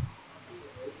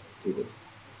 ঠিক আছে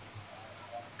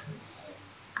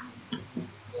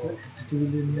স্যার, একটা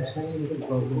টেবিলে নিয়ে আসার একটা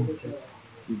প্রবলেম আছে।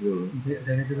 কি বলুন? যে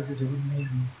দেখা যাবে যে যখন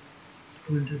আমি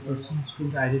স্টুডেন্টের পার্সন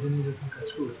স্টুডেন্ট আইডিটা নিয়ে যখন কাজ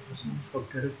করবো তখন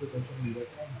সফটওয়্যারের উপর তখন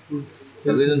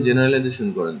আপনি যখন জেনারেলাইজেশন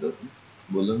করেন তখন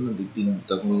বললাম না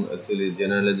তখন অ্যাকচুয়ালি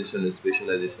জেনারেলাইজেশন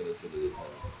স্পেশালাইজেশনে চলে যেতে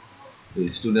হবে।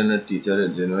 স্টুডেন্ট আর টিচারের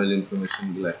জেনারেল ইনফরমেশন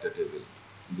গুলো একটা টেবিল,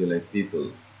 যে লাইক পিপল,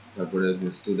 তারপরে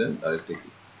স্টুডেন্ট আর একটা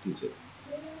টিচার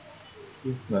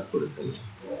ভাগ করে ফেলে।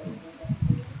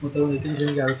 তখন এখানে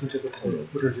জন্য আরো চিন্তা করতে হবে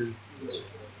ওটার জন্য।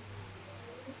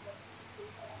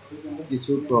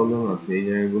 কিছু প্রবলেম আছে এই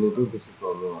জায়গাগুলোতেও, কিছু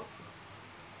প্রবলেম আছে।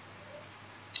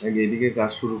 আগে এদিকে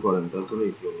কাজ শুরু করেন, তারপরে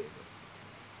এই প্রবলেম আছে,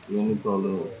 অনেক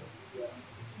প্রবলেম আছে।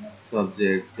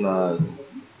 সাবজেক্ট ক্লাস,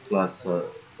 ক্লাস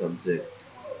সাবজেক্ট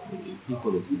কি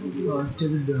করেছে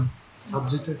টেবিল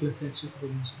সাবজেক্ট আর ক্লাসে একসাথে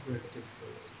কম্বিনেশন করে একটা টেবিল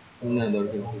করেছে। না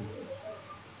দরকার নেই।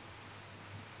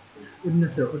 এমনি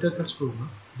স্যার ওটা কাজ করবো না,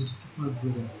 যেটা ঠিক মতো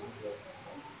বলে দেন স্যার।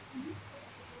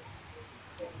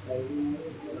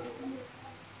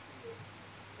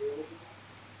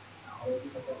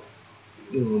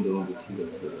 এর মধ্যে ঠিক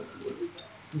আছে।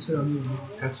 স্যার আমি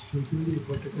কাজ শুরু করে দিয়ে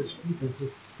রিপোর্টটা কাজ করি, তারপর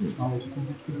আমার এটা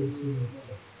কমপ্লিট করে দিয়েছি।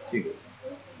 ঠিক আছে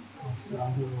স্যার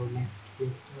আমাদের নেক্সট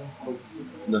কেসটা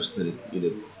 10 তারিখ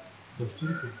ঈদের 10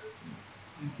 তারিখে।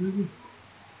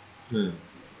 হ্যাঁ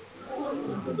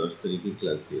 10 তারিখে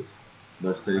ক্লাস দিয়েছে।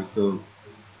 10 তারিখ তো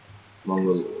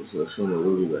মঙ্গল, সোম,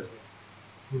 রবিবার,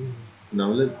 না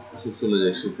হলে চলে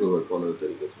যায় শুক্রবার 15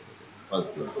 তারিখে চলে যায় 5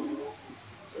 দিন।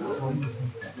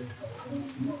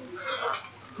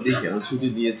 দেখি আমি ছুটি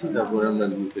দিয়েছি, তারপরে আমরা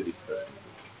গ্রুপে ডিসকাস করব।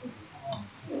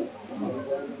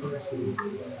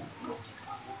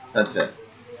 আচ্ছা,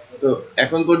 তো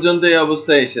এখন পর্যন্ত এই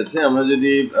অবস্থায় এসেছে। আমরা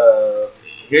যদি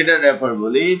হেডার র্যাপার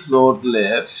বলি, ফ্লোট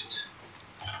লেফট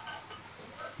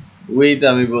উইথ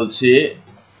আমি বলছি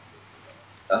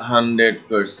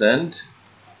 100%,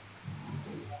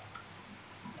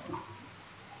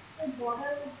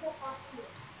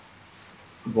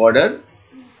 বর্ডার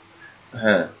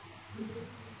হ্যাঁ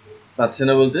পাচ্ছে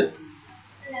না বলতে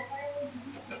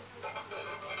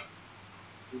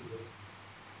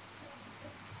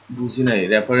বুঝি নাই।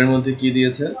 র্যাপারের মধ্যে কি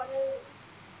দিয়েছে?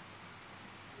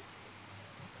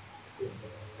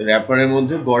 র্যাপারের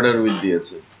মধ্যে বর্ডার উইথ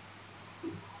দিয়েছে।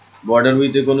 বর্ডার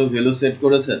উইথে কোনো ভ্যালু সেট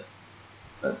করেছে?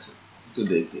 আচ্ছা একটু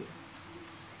দেখি।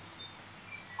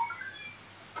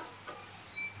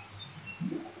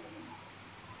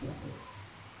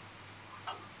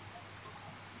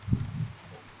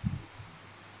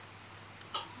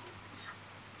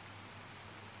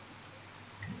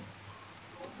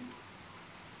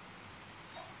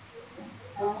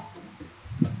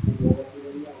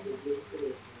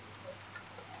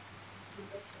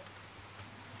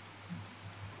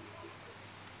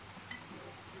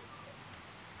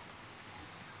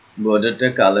 বর্ডারটা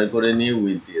কালার করে নিয়ে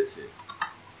উইথ দিয়েছে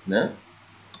না?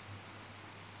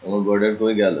 আমার বর্ডার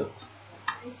কই গেল?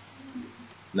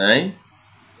 নাই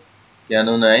কেন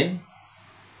নাই?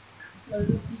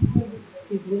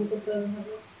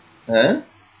 হ্যাঁ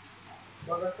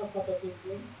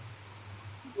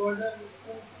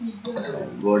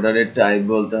বর্ডারের টাইপ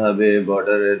বলতে হবে,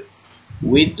 বর্ডারের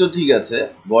উইথ তো ঠিক আছে,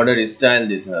 বর্ডার স্টাইল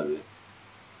দিতে হবে।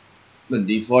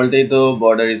 ডিফল্টেই তো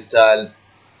বর্ডার স্টাইল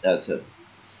আছে।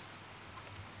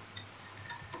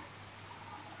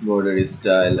 বর্ডার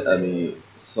স্টাইল আমি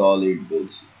সলিড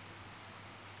বলছি,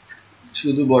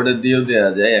 শুধু বর্ডার দিয়েও দেওয়া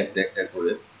যায় একটা একটা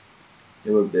করে।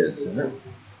 এবার পেয়েছে না,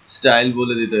 স্টাইল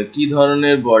বলে দিতে হবে কি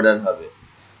ধরনের বর্ডার হবে।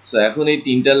 সো এখন এই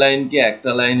তিনটা লাইনকে একটা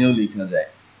লাইনেও লেখা যায়।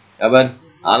 আবার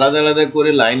আলাদা আলাদা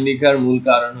করে লাইন লেখার মূল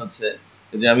কারণ হচ্ছে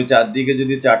যে আমি চারদিকে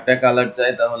যদি চারটা কালার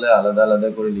চাই তাহলে আলাদা আলাদা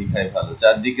করে লেখাই ভালো,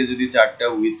 চারদিকে যদি চারটা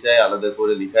উইথ চাই আলাদা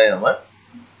করে লেখাই আমার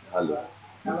ভালো।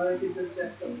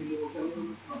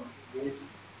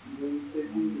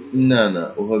 না না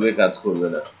ওভাবে কাজ করবে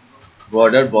না।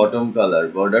 Border bottom colour,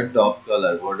 border top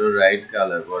colour, border right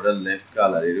colour, border left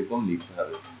colour এরকম লিখতে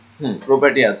হবে।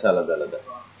 প্রপার্টি আছে আলাদা আলাদা।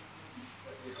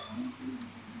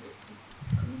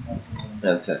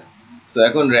 আচ্ছা সো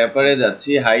এখন র‍্যাপারে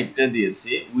যাচ্ছি, হাইটটা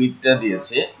দিয়েছি, উইডথটা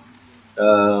দিয়েছি,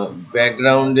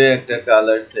 ব্যাকগ্রাউন্ডে একটা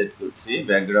কালার সেট করছি,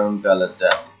 ব্যাকগ্রাউন্ড কালারটা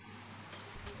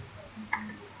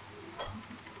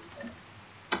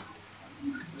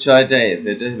ছয়টা এফ,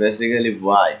 এটা বেসিক্যালি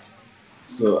হোয়াইট।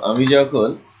 সো আমি যখন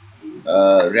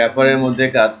র‍্যাপারের মধ্যে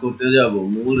কাজ করতে যাব,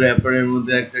 মূল র‍্যাপারের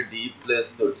মধ্যে একটা ডিপ প্লেস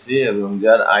করছি এবং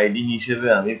যার আইডি হিসেবে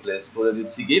আমি প্লেস করে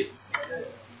দিচ্ছি কি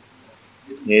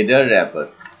হেডার র‍্যাপার।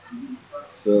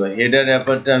 সো হেডার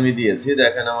র‍্যাপারটা আমি দিয়েছি,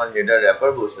 দেখেন আমার হেডার র‍্যাপার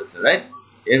বসেছে, রাইট?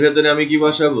 এর ভেতরে আমি কি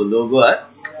বসাবো? লোগো আর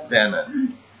ব্যানার।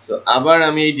 সো আবার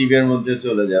আমি এই ডিপের মধ্যে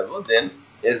চলে যাব, দেন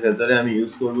এর ভেতরে আমি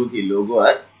ইউজ করব কি লোগো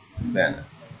আর ব্যানার।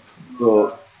 তো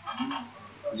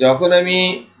যখন আমি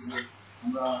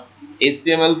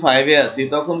HTML5 এ আছি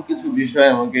তখন কিছু বিষয়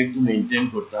আমাকে একটু মেইনটেইন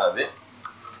করতে হবে।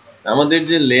 আমাদের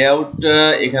যে লেআউটটা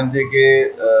এখান থেকে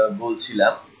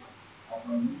বলছিলাম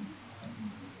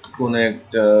কোন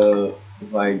একটা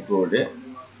হোয়াইট বোর্ডে,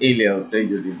 এই লেআউটটাই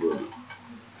যদি বলি,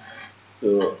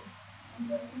 তো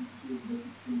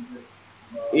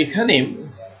এখানে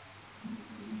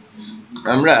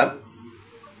আমরা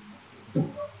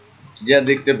যা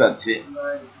দেখতে পাচ্ছি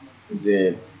যে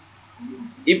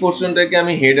এই পোরশনটাকে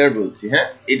আমি হেডার বলছি, হ্যাঁ,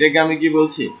 এটাকে আমি কি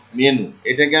বলছি? মেনু।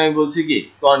 এটাকে আমি বলছি কি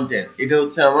কন্টেন্ট। এটা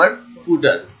হচ্ছে আমার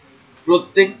ফুটার।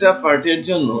 প্রত্যেকটা পার্টের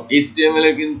জন্য HTML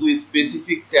এর কিন্তু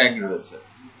স্পেসিফিক ট্যাগ রয়েছে।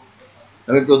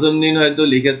 আমি প্রথম দিন হয়তো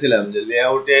লিখেছিলাম যে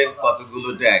লেআউটের কতগুলো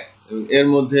ট্যাগ, এবং এর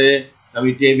মধ্যে আমি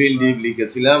টেবিল ডিভ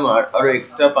লিখেছিলাম আর আরো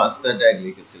এক্সট্রা 5টা ট্যাগ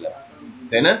লিখেছিলাম,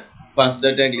 তাই না? 5টা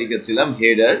ট্যাগ লিখেছিলাম,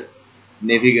 হেডার,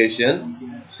 নেভিগেশন,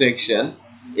 সেকশন,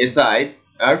 এসাইড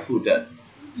আর ফুটার।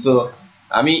 সো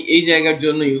আমি এই জায়গার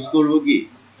জন্য ইউজ করব কি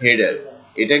হেডার,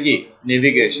 এটা কি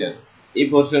নেভিগেশন, এই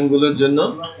পোরশনগুলোর জন্য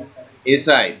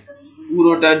এসাইড,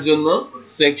 পুরোটার জন্য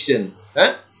সেকশন,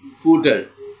 হ্যাঁ, ফুটার,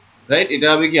 রাইট? এটা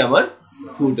হবে কি আমার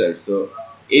ফুটার। সো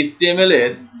HTML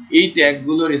এর এই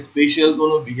ট্যাগগুলোর স্পেশাল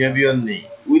কোনো বিহেভিয়ার নেই।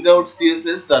 উইদাউট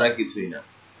CSS তারা কিছুই না।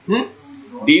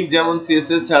 ডিভ যেমন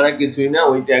CSS ছাড়া কিছুই না,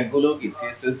 ওই ট্যাগগুলো কি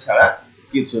CSS ছাড়া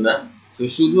কিছু না। সো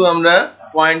শুধু আমরা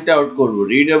পয়েন্ট আউট করব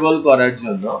রিডেবল করার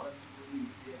জন্য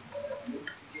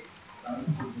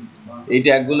এই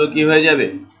ট্যাগগুলো কি হয়ে যাবে?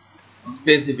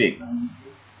 স্পেসিফিক।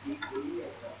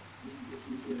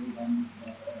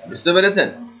 বুঝতে পেরেছেন?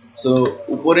 সো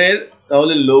উপরের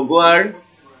তাহলে লোগো আর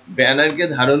ব্যানারকে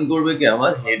ধারণ করবে কি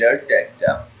আমার হেডার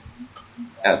ট্যাগটা।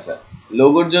 আচ্ছা,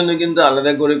 লোগোর জন্য কিন্তু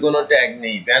আলাদা করে কোনো ট্যাগ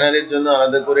নেই, ব্যানারের জন্য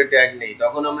আলাদা করে ট্যাগ নেই,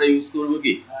 তখন আমরা ইউজ করব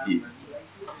কি ডিভ।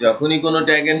 যখনই কোনো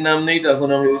ট্যাগের নাম নেই তখন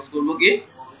আমরা ইউজ করব কি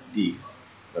ডিভ।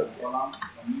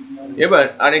 এবার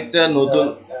আরেকটা নতুন,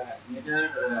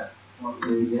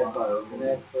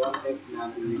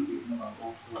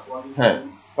 হ্যাঁ,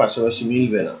 পাশাপাশি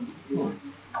মিলবে না।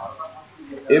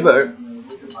 এবার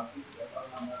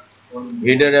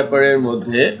হেডার র‍্যাপারের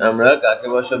মধ্যে আমরা কাকে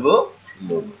বসাবো?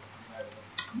 লোগো।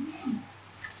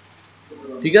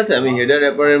 ঠিক আছে, আমি হেডার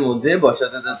র‍্যাপারের মধ্যে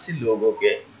বসাতে যাচ্ছি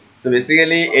লোগোকে। সো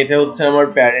বেসিক্যালি এটা হচ্ছে আমার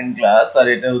প্যারেন্ট ক্লাস আর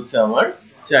এটা হচ্ছে আমার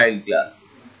চাইল্ড ক্লাস।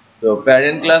 তো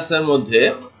প্যারেন্ট ক্লাসের মধ্যে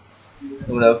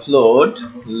আমরা ফ্লোট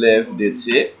লেফট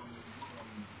দিচ্ছি,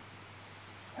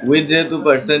 উইথ যেহেতু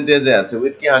পার্সেন্টেজে আছে,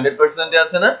 উইথ কি 100% এ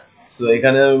আছে না? সো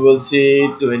এখানে আমি বলছি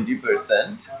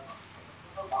 20%,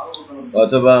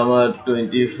 অথবা আমার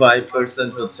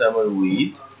 25% হচ্ছে আমার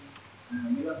উইথ।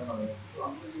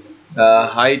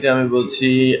 হাইট আমি বলছি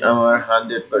আমার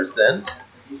 100%।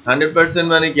 100%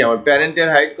 মানে কি? আমার প্যারেন্টের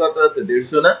হাইট কত আছে?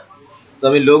 150 না? তো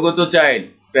আমি লোগো তো চাইল্ড,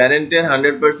 প্যারেন্টের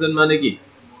 100% মানে কি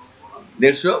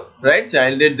 150, রাইট?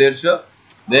 চাইল্ডের 150।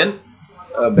 দেন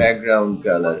ব্যাকগ্রাউন্ড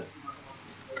কালার,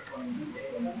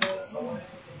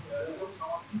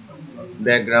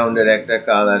 ব্যাকগ্রাউন্ডের একটা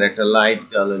কালার, একটা লাইট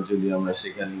কালার যদি আমরা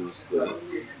সেখানে ইউজ করি।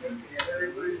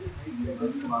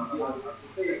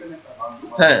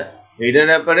 হ্যাঁ, হেডার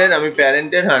র‍্যাপারের আমি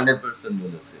প্যারেন্টের 100%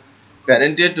 বলেছি,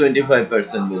 প্যারেন্টের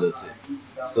 25% বলেছি।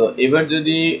 সো এবার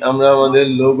যদি আমরা আমাদের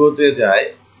লোগোতে যাই,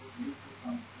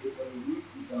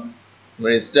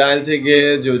 স্টাইল থেকে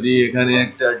যদি এখানে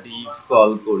একটা ডিভ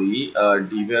কল করি আর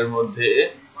ডিভের মধ্যে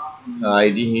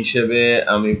আইডি হিসেবে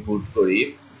আমি পুট করি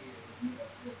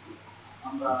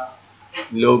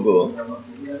লোগো,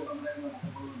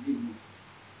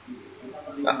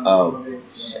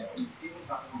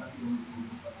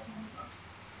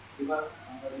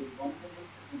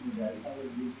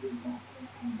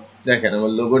 দেখেন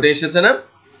আমার লোগোটা এসেছে না?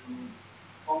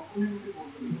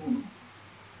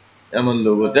 এমন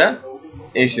লোগোটা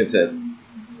এসেছে।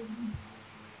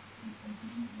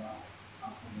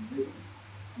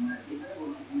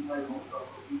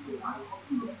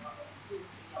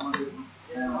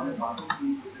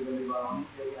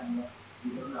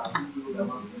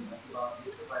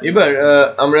 এবার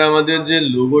আমরা আমাদের যে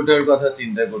লোগোটার কথা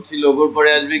চিন্তা করছি, লোগোর পরে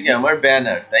আসবে কি আমার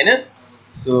ব্যানার, তাই না?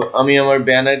 সো আমি আমার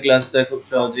ব্যানার ক্লাসটা খুব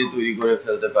সহজেই তৈরি করে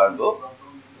ফেলতে পারবো।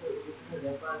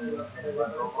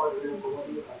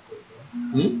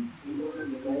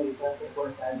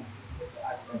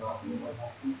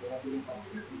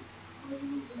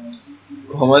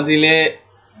 কমা দিলে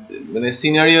মানে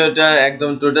সিনারিওটা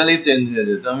একদম টোটালি চেঞ্জ হয়ে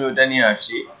যেত। আমি ওটা নিয়ে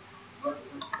আসি।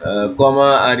 কমা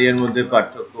আর এর মধ্যে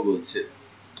পার্থক্য বলছে।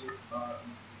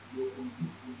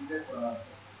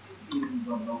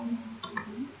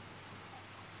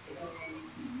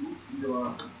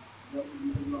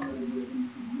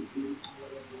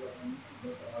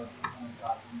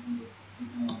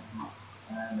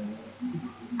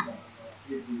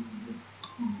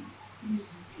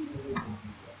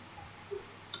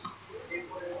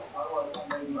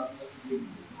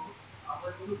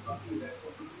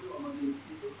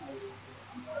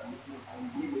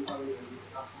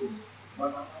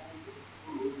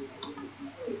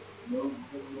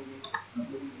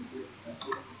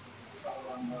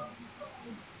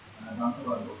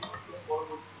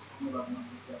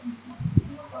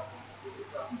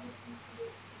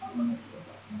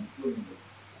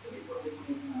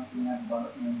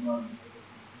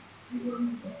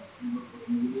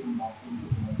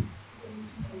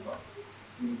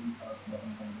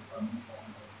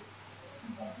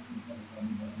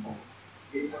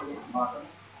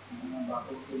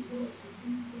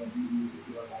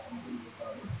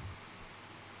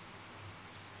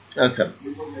 আচ্ছা,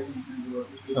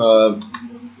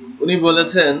 উনি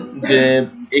বলেছেন যে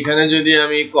এখানে যদি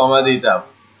আমি কমা দিতাম,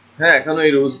 হ্যাঁ এখন ওই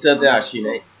রুলসটাতে আসি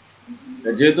নাই,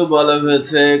 যেহেতু বলা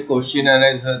হয়েছে কোশ্চেন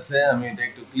অ্যারাইজ হয়েছে, আমি এটা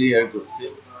একটু ক্লিয়ার করছি।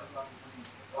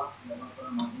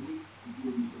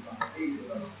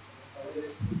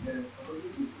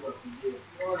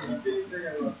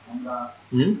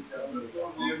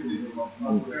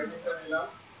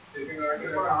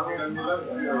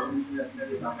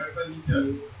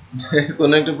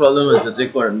 কোন একটা প্রবলেম হয়েছে, চেক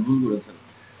করেন, ভুল করেছেন।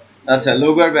 আচ্ছা,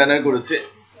 লোগো আর ব্যানার করেছে,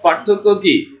 পার্থক্য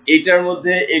কি এটার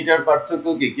মধ্যে? এটার পার্থক্য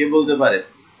কি কে বলতে পারে?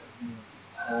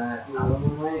 আমার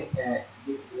মনে হয়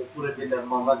উপরে যেটা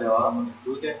কমা দেওয়া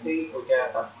দুইটাতেই ওটা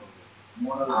কাজ করবে,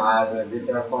 আর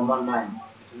যেটা কমা নাই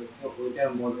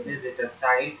ওইটার মধ্যে যেটা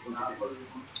চাইল্ড ওটাতে করবে।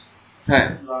 হ্যাঁ,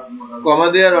 কমা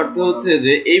দেওয়ার অর্থ হচ্ছে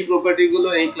যে এই প্রপার্টি গুলো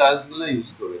এই ক্লাসগুলো ইউজ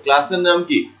করবে। ক্লাসের নাম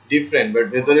কি ডিফারেন্ট, বাট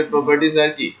ভেতরের প্রপার্টিজ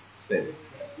আর কি সেম।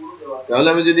 তাহলে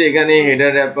আমি যদি এখানে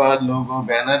হেডার, র্যাপার, লোগো,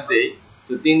 ব্যানার দেই,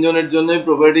 তো তিনজনের জন্যই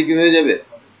প্রপার্টি কি হয়ে যাবে?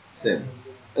 সেম।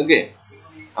 ওকে,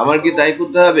 আমার কি তাই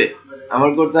করতে হবে?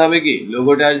 আমার করতে হবে কি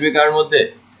লোগোটা আসবে কার মধ্যে?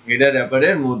 হেডার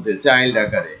র্যাপারের মধ্যে চাইল্ড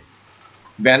আকারে।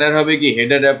 ব্যানার হবে কি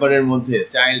হেডার র্যাপারের মধ্যে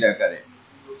চাইল্ড আকারে।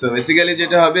 সো বেসিক্যালি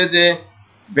যেটা হবে যে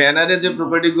ব্যানারের যে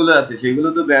প্রপার্টি গুলো আছে সেগুলো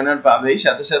তো ব্যানার পাবেই,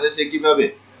 সাথে সাথে সে কি পাবে?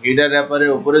 হেডার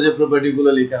র্যাপারের উপরে যে প্রপার্টি গুলো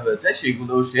লেখা হয়েছে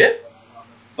সেগুলোও সে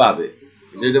পাবে।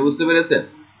 যেটা বুঝতে পেরেছেন?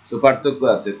 সো পার্থক্য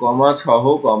আছে কমা সহ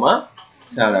কমা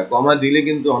ছাড়া। কমা দিলে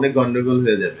কিন্তু অনেক গন্ডগোল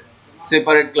হয়ে যাবে,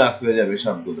 সেপারেট ক্লাস হয়ে যাবে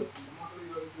সবগুলো।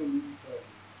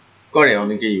 করে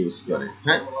অনেকে ইউজ করে।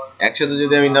 হ্যাঁ, একসাথে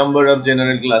যদি আমি নাম্বার অফ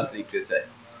জেনারেল ক্লাস লিখতে চাই,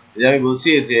 যে আমি বলছি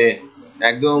যে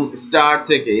একদম স্টার্ট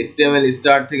থেকে HTML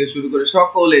স্টার্ট থেকে শুরু করে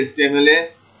সকল HTML এ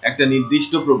একটা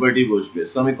নির্দিষ্ট প্রপার্টি বসবে,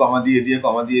 সো আমি কমা দিয়ে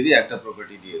একটা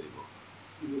প্রপার্টি দিয়ে দেব।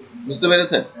 বুঝতে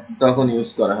পেরেছেন? তখন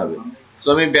ইউজ করা হবে। সো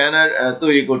আমি ব্যানার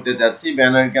তৈরি করতে যাচ্ছি।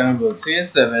 ব্যানারকে আমি বলছি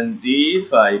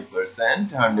 75%,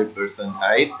 100%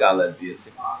 হাইট, কালার দিয়েছি।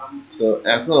 সো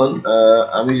এখন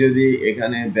আমি যদি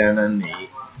এখানে ব্যানার নেই,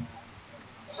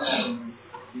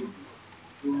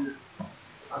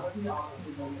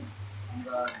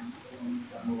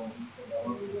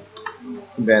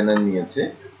 ব্যানার নিয়েছে,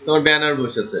 তোমার ব্যানার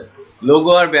বসেছে।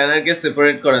 লোগো আর ব্যানারকে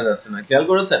সেপারেট করা যাচ্ছে না, খেয়াল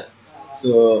করেছেন?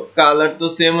 সো কালার তো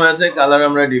সেম হয়েছে, কালার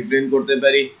আমরা ডিফারেন্ট করতে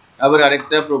পারি। আবার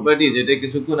আরেকটা প্রপার্টি যেটা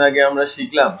কিছুক্ষণ আগে আমরা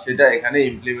শিখলাম সেটা এখানে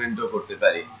ইমপ্লিমেন্টও করতে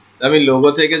পারি। আমি লোগো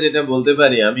থেকে যেটা বলতে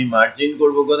পারি, আমি মার্জিন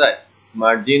করব কোথায়?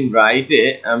 মার্জিন রাইটে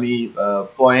আমি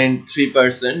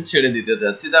 0.3% ছেড়ে দিতে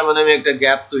যাচ্ছি, তার মানে আমি একটা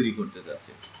গ্যাপ তৈরি করতে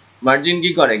যাচ্ছি। মার্জিন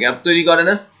কি করে? গ্যাপ তৈরি করে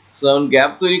না? সো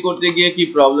গ্যাপ তৈরি করতে গিয়ে কি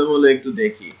প্রবলেম হলো একটু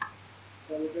দেখি।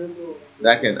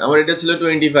 দেখেন, আমার এটা ছিল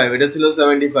 25, এটা ছিল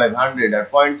 75, 100 আর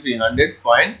 0.3,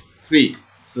 100.3।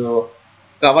 সো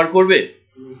কভার করবে?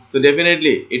 তো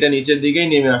ডেফিনেটলি এটা নিচের দিকেই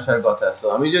নেমে আসার কথা। সো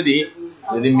আমি যদি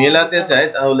মেলাতে চাই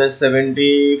তাহলে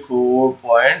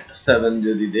 74.7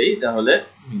 যদি দেই তাহলে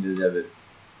মিলে যাবে।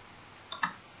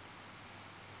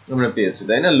 আমরা পেয়েছি,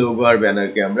 তাই না? লোগো আর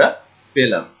ব্যানারকে আমরা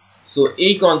পেলাম। সো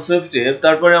এই কনসেপ্টে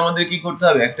তারপরে আমাদের কি করতে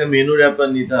হবে? একটা মেনু র্যাপার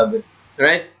নিতে হবে,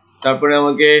 রাইট? তারপরে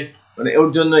আমাকে মানে ওর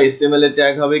জন্য HTML এর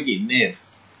ট্যাগ হবে কি নেভ।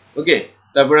 ওকে,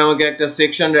 তারপরে আমাকে একটা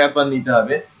সেকশন র‍্যাপার নিতে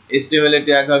হবে HTML এর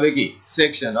ট্যাগ হবে কি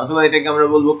সেকশন অথবা এটাকে আমরা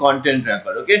বলবো কন্টেন্ট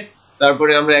র‍্যাপার ওকে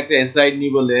তারপরে আমরা একটা অ্যাসাইড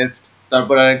নিব লেফট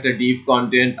তারপর আরেকটা ডিভ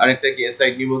কন্টেন্ট আরেকটা কি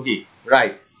অ্যাসাইড নিব কি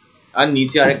রাইট আর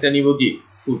নিচে আরেকটা নিব কি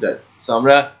ফুটার সো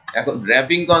আমরা এখন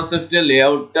র‍্যাপিং কনসেপ্টের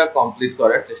লেআউটটা কমপ্লিট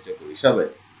করার চেষ্টা করি সবাই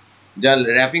যা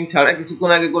র‍্যাপিং ছাড়া কিছুক্ষণ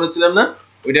আগে করেছিলাম না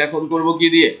ওইটা এখন করব কি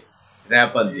দিয়ে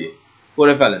র‍্যাপার দিয়ে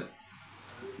করে ফেলেন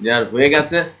যার হয়ে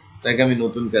গেছে তাকে আমি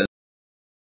নতুন কাজ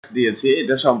দিয়েছি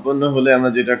এটা সম্পূর্ণ হলে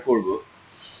আমরা যেটা করব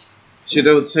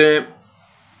সেটা হচ্ছে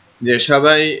যে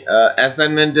সবাই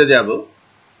অ্যাসাইনমেন্টে যাব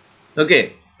ওকে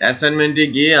অ্যাসাইনমেন্টে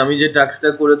গিয়ে আমি যে টাস্কটা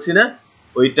করেছি না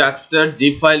ওই টাস্কটার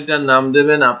জিপ ফাইলটার নাম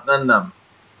দেবেন আপনার নাম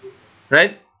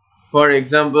রাইট ফর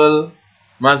এক্সাম্পল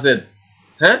মাজেদ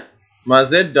হ্যাঁ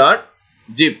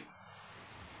mazed.zip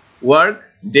work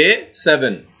day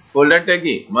 7 ফোল্ডারটা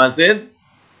কি মাজেদ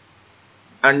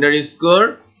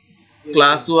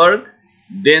 _classwork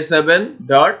day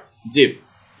 7.zip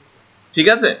ঠিক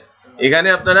আছে এখানে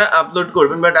আপনারা আপলোড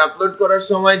করবেন বাট আপলোড করার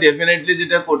সময় ডেফিনেটলি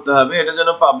যেটা করতে হবে এটা যেন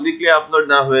পাবলিকলি আপলোড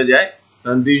না হয়ে যায়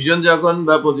কারণ 20 জন যখন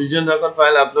বা 25 জন যখন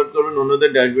ফাইল আপলোড করবেন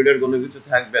অন্যদের ড্যাশবোর্ডের কোনো কিছু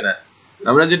থাকবে না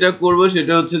আমরা যেটা করব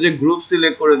সেটা হচ্ছে যে গ্রুপ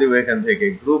সিলেক্ট করে দিব এখান থেকে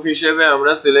গ্রুপ হিসেবে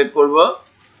আমরা সিলেক্ট করব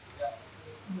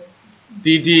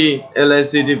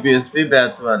TTLICTPSP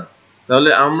ব্যাচ 1 তাহলে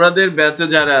আমাদের ব্যাচে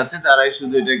যারা আছে তারাই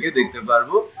শুধু এটাকে দেখতে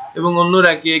পারবো এবং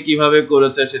অন্যরা কিভাবে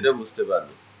করেছে সেটা বুঝতে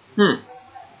পারবে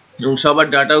এবং সবার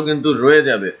ডাটাও কিন্তু রয়ে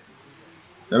যাবে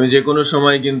আমি যে কোনো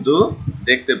সময় কিন্তু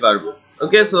দেখতে পারবো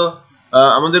ওকে সো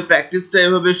আমাদের প্র্যাকটিসটা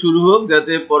এভাবে শুরু হোক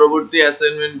যাতে পরবর্তী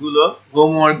অ্যাসাইনমেন্ট গুলো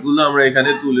হোমওয়ার্ক গুলো আমরা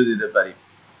এখানে তুলে দিতে পারি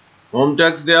হোম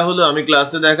টাস্ক দেয়া হলো আমি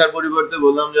ক্লাসে দেখার পরিবর্তে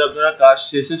বললাম যে আপনারা কাজ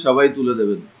শেষে সবাই তুলে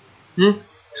দেবেন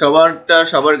সবারটা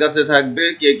সবার কাছে থাকবে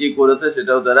কে কি করেছে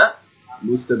সেটাও তারা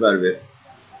বুঝতে পারবে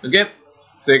ওকে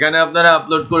সেখানে আপনারা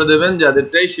আপলোড করে দেবেন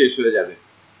যাদেরটাই শেষ হয়ে যাবে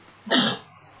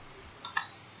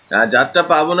যারটা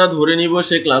পাবো না ধরে নিব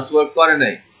সে ক্লাস ওয়ার্ক করে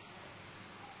নাই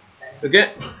ওকে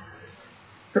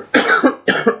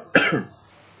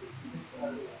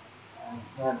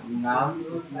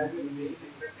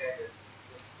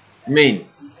মেইন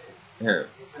হ্যাঁ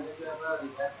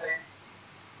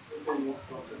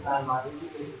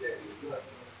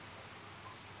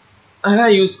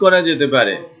হ্যাঁ ইউজ করা যেতে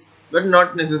পারে বাট নট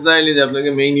নেসেসারিলি যে আপনাকে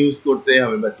মেইন ইউজ করতেই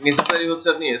হবে বাট নেসেসারি হচ্ছে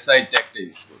আপনি এসআই ট্যাগটা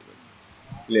ইউজ করবেন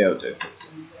লেআউটের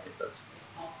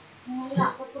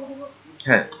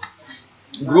হ্যাঁ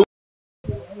গ্রুপ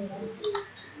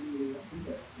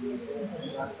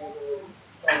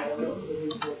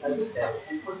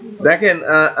দেখেন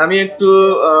আমি একটু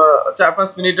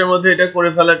 4-5 মিনিটের মধ্যে এটা করে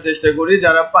ফেলার চেষ্টা করি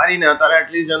যারা পারি না তারা at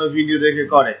least যেন ভিডিও দেখে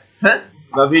করে হ্যাঁ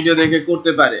বা ভিডিও দেখে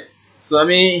করতে পারে সো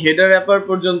আমি হেডার র‍্যাপার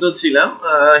পর্যন্ত ছিলাম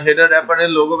হেডার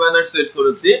র‍্যাপারের লোগো ব্যানার সেট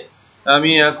করেছি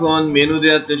আমি এখন মেনু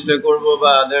দেওয়ার চেষ্টা করব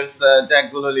বা আদার্স ট্যাগ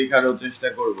গুলো লেখারও চেষ্টা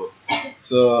করব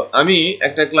সো আমি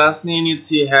একটা ক্লাস নিয়ে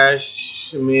নিচ্ছি হ্যাশ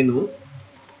মেনু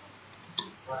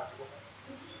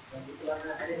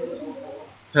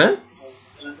হ্যাঁ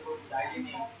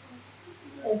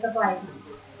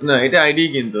না এটা আইডি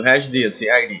কিন্তু হ্যাশ দিয়েছি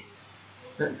আইডি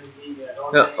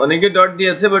অনেকে ডট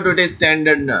দিয়েছে বাট ওটা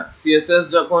স্ট্যান্ডার্ড না সিএসএস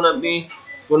যখন আপনি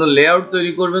কোনো লেআউট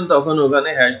তৈরি করবেন তখন ওখানে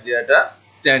হ্যাশ দেওয়াটা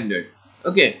স্ট্যান্ডার্ড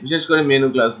ওকে বিশেষ করে মেনু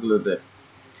ক্লাসগুলোতে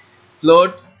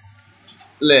float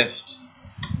left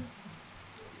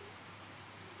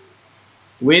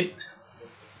with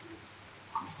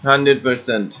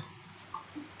 100%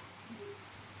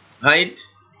 height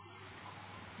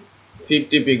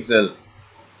 50 pixel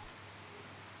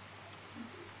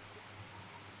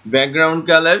background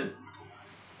colour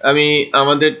আমি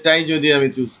আমাদেরটাই যদি আমি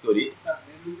চুজ করি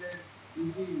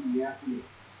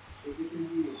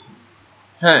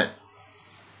হ্যাঁ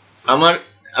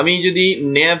আমি যদি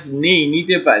nav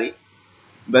নিতে পারি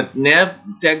বাট nav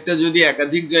ট্যাগটা যদি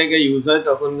একাধিক জায়গায় ইউজ হয়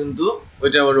তখন কিন্তু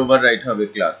ওইটা আবার ওভাররাইট হবে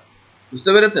ক্লাস বুঝতে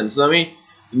পেরেছেন সো আমি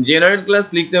জেনারেল ক্লাস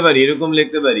লিখতে পারি এরকম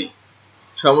লিখতে পারি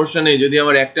সমস্যা নেই যদি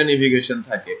আমার একটা নেভিগেশন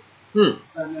থাকে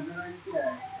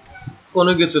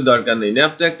কোনো কিছু দরকার নেই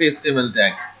ন্যাপটা একটা HTML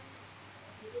ট্যাগ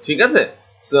ঠিক আছে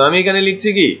সো আমি এখানে লিখছি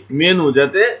কি মেনু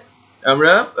যাতে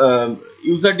আমরা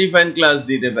ইউজার ডিফাইন ক্লাস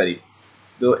দিতে পারি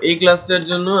তো এই ক্লাসটার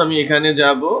জন্য আমি এখানে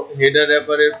যাব হেডার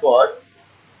র‍্যাপারের পর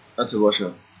আচ্ছা বসো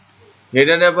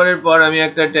হেডার র‍্যাপারের পর আমি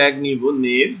একটা ট্যাগ নিব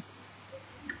নেভ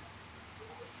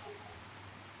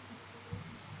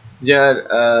যার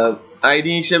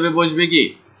আইডি হিসেবে বসবে কি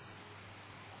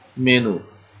মেনু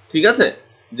ঠিক আছে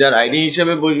যার আইডি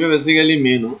হিসেবে বসবে বেসিক্যালি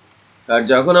মেনু আর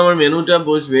যখন আমার মেনুটা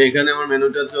বসবে এখানে আমার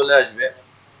মেনুটা চলে আসবে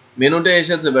মেনুটা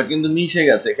এসেছে বাট কিন্তু মিশে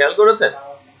গেছে খেয়াল করেছেন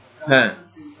হ্যাঁ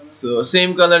সো সেম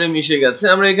কালারে মিশে গেছে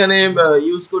আমরা এখানে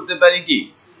ইউজ করতে পারি কি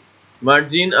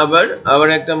মার্জিন আবার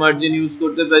একটা মার্জিন ইউজ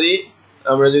করতে পারি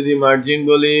আমরা যদি মার্জিন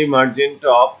বলি মার্জিন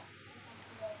টপ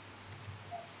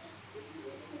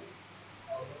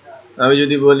আমি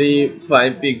যদি বলি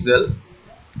 5 পিক্সেল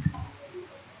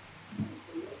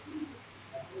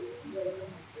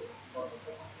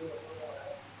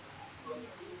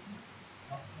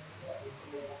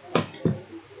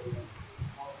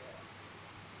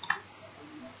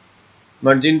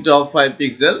মার্জিন টপ 5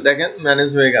 পিক্সেল দেখেন ম্যানেজ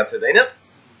হয়ে গেছে তাই না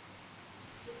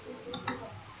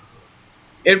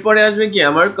এরপরে আসবে কি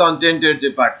আমার কন্টেন্টের যে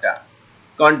পার্টটা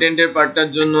কন্টেন্টের পার্টটার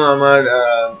জন্য আমার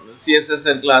সিএসএস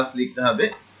এর ক্লাস লিখতে হবে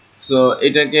সো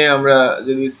এটাকে আমরা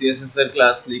যদি সিএসএস এর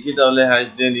ক্লাস লিখি তাহলে হ্যাশ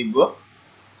দিয়ে লিখব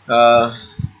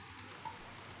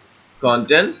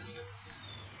কন্টেন্ট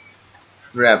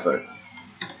র্যাপার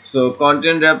সো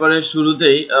কন্টেন্ট র্যাপারের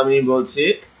শুরুতেই আমি বলছি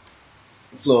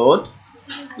float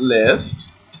left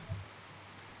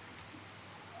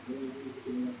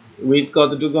width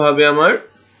কতটুকু হবে আমার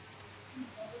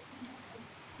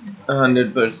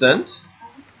 100%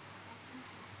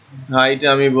 হাইট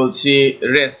আমি বলছি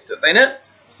রেস্ট তাই না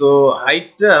সো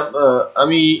হাইটটা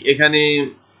আমি এখানে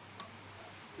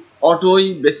অটোই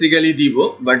বেসিক্যালি দিব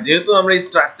বাট যেহেতু আমরা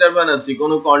স্ট্রাকচার বানাচ্ছি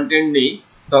কোনো কন্টেন্ট নেই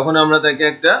তখন আমরা তাকে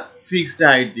একটা ফিক্সড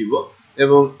হাইট দিব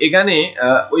এবং এখানে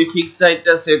ওই ফিক্সড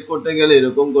হাইটটা সেট করতে গেলে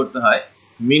এরকম করতে হয়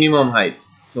minimum height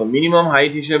so minimum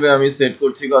height হিসেবে আমি সেট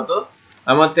করছি কত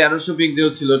আমার 1300 পিক্সেল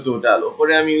ছিল টোটাল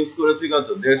উপরে আমি ইউজ করেছি কত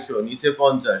 150 নিচে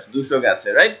 50 200 গেছে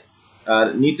রাইট আর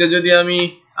নিচে যদি আমি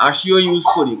 80ও ইউজ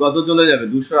করি কত চলে যাবে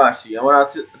 280 আমার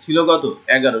আছে ছিল কত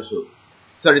 1100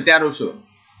 সরি 1300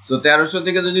 সো 1300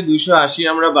 থেকে যদি 280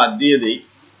 আমরা বাদ দিয়ে দেই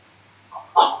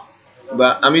বা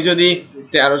আমি যদি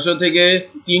 1300 থেকে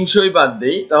 300ই বাদ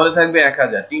দেই তাহলে থাকবে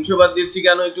 1000 300 বাদ দিচ্ছি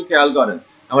কেন একটু খেয়াল করেন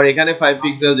আমার এখানে 5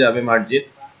 পিক্সেল যাবে মার্জিন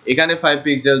এখানে 5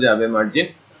 পিক্সেল যাবে মার্জিন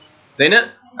তাই না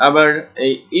আবার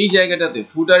এই জায়গাটাতে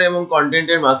ফুটার এবং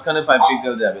কন্টেন্টের মাঝখানে 5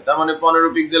 পিক্সেল যাবে তার মানে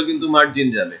 15 পিক্সেল কিন্তু মার্জিন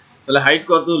যাবে তাহলে হাইট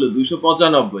কত হলো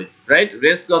 295 রাইট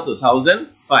রেস্ট কত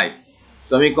 1005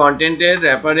 তো আমি কন্টেন্টের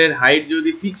র্যাপারের হাইট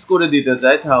যদি ফিক্স করে দিতে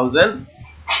চাই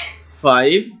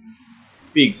 1005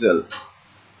 পিক্সেল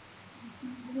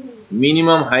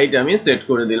মিনিমাম হাইট আমি সেট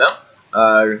করে দিলাম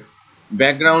আর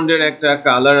ব্যাকগ্রাউন্ডের একটা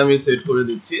কালার আমি সেট করে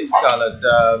দিচ্ছি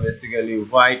কালারটা বেসিক্যালি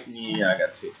হোয়াইট নিয়ে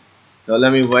আগাচ্ছি তাহলে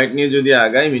আমি হোয়াইট নিয়ে যদি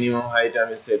আগাই মিনিমাম হাইট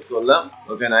আমি সেট করলাম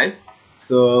ওকে নাইস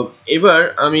সো এবার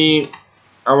আমি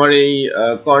আমার এই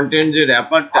কন্টেন্ট যে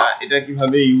র্যাপারটা এটা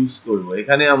কিভাবে ইউজ করব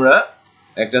এখানে আমরা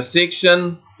একটা সেকশন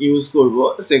ইউজ করব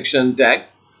সেকশন ট্যাগ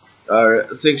আর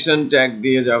সেকশন ট্যাগ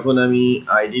দিয়ে যখন আমি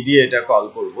আইডি দিয়ে এটা কল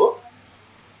করব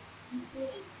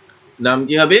নাম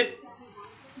কি হবে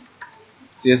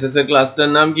সিএসএস এর ক্লাসটার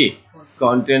নাম কি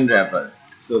content wrapper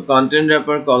so content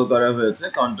wrapper call করা হয়েছে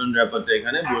কন্টেন্ট র্যাপারটা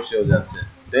এখানে বসেও যাচ্ছে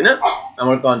তাই না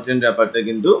আমার কন্টেন্ট র্যাপারটা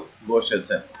কিন্তু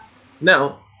বসেছে নাও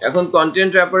এখন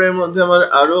কন্টেন্ট র্যাপারের মধ্যে আমার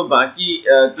আরো বাকি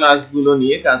ক্লাসগুলো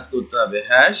নিয়ে কাজ করতে হবে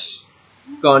hash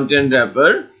content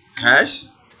wrapper hash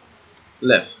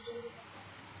left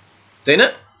তাই না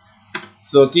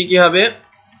সো কি হবে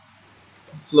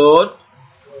float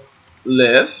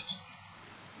left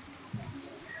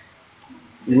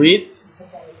with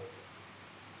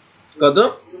কত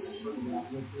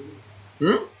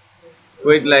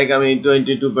with like আমি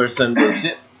 22% বলছি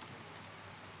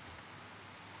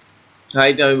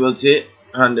হাইট আমি বলছি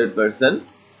 100%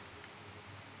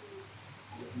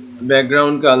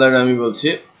 ব্যাকগ্রাউন্ড কালার আমি বলছি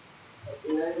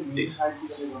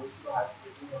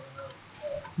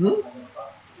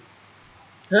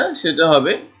হ্যাঁ সেটা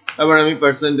হবে আবার আমি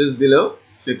পার্সেন্টেজ দিলেও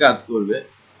সে কাজ করবে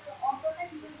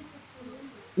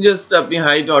জাস্ট আপনি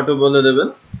হাইট অটো বলে দেবেন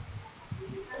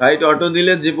হাইট অটো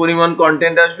দিলে যে পরিমাণ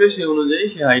কন্টেন্ট আসবে সেই অনুযায়ী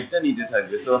সে হাইটটা নিতে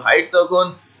থাকবে সো হাইট তখন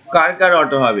কার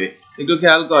অটো হবে একটু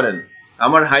খেয়াল করেন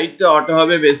আমার হাইটটা অটো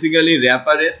হবে বেসিক্যালি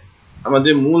র্যাপারের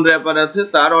আমাদের মূল র্যাপার আছে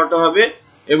তার অটো হবে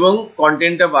এবং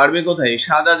কন্টেন্টটা বাড়বে কোথায়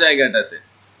সাদা জায়গাটাতে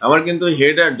আমার কিন্তু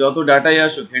হেডার যত ডাটাই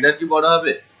আসুক হেডার কি বড়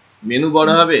হবে মেনু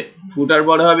বড় হবে ফুটার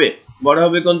বড়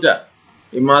হবে কোনটা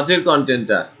এই মাঝের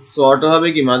কন্টেন্টটা সো অটো হবে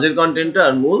কি মাঝের কন্টেন্টটা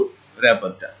আর মূল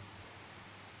র্যাপারটা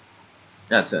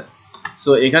আচ্ছা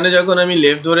সো এখানে যখন আমি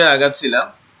লেফট ধরে আগাচ্ছিলাম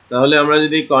তাহলে আমরা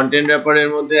যদি কন্টেন্ট র্যাপারের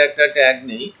মধ্যে একটা ট্যাগ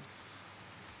নেই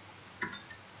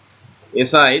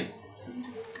এসাইড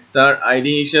তার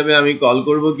আইডি হিসেবে আমি কল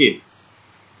করব কি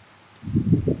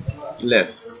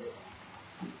লেফট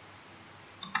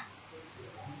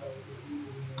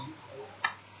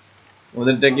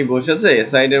ওদেরটা কি বসেছে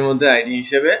এসাইড এর মধ্যে আইডি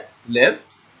হিসেবে লেফট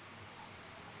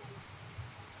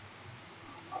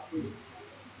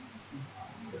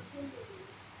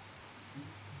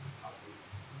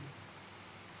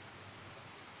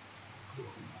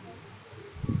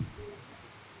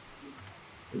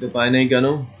এটা পাই নাই কেন?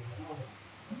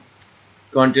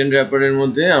 কন্টেন্ট র্যাপারের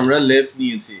মধ্যে আমরা লেফট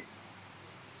নিয়েছি,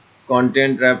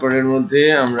 কন্টেন্ট র্যাপারের মধ্যে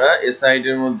আমরা এসাইড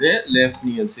এর মধ্যে লেফট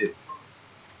নিয়েছি।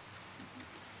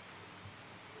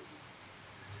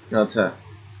 আচ্ছা,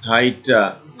 হাইটটা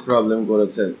প্রবলেম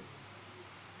করেছে।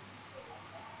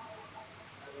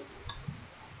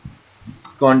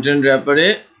 কন্টেন্ট র্যাপারে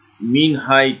মিন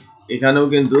হাইট, এখানেও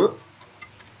কিন্তু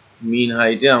মিন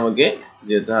হাইটে আমাকে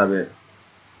যেতে হবে।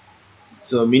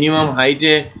 সো মিনিমাম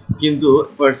হাইটে কিন্তু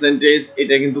পার্সেন্টেজ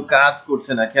এটা কিন্তু কাজ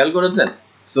করছে না, খেয়াল করেছেন?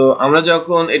 সো আমরা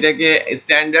যখন এটাকে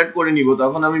স্ট্যান্ডার্ড করে নিব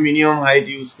তখন আমি মিনিমাম হাইট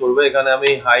ইউজ করব। এখানে আমি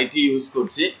হাইটই ইউজ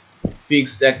করছি,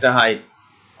 ফিক্সড একটা হাইট।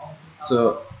 সো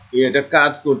এটা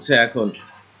কাজ করছে এখন।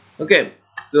 ওকে,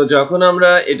 সো যখন আমরা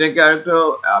এটাকে আরেকটু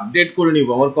আপডেট করে নিব,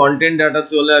 আমার কন্টেন্ট ডাটা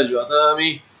চলে আসবে, অর্থাৎ আমি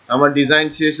আমার ডিজাইন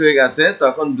শেষ হয়ে গেছে,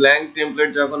 তখন ব্ল্যাঙ্ক টেমপ্লেট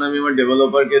যখন আমি আমার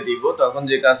ডেভেলপারকে দিব তখন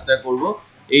যে কাজটা করব,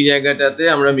 এই জায়গাটাতে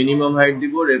আমরা মিনিমাম হাইট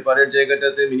দিব, রেপারের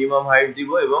জায়গাটাতে মিনিমাম হাইট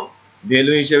দিব এবং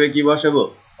ভ্যালু হিসেবে কি বসাবো?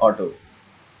 অটো।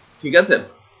 ঠিক আছে?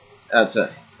 আচ্ছা,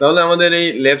 তাহলে আমাদের এই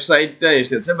লেফট সাইডটা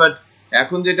এসেছে। বাট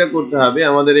এখন যেটা করতে হবে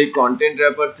আমাদের এই কন্টেন্ট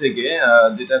র্যাপার থেকে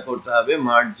যেটা করতে হবে,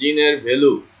 মার্জিনের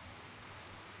ভ্যালু,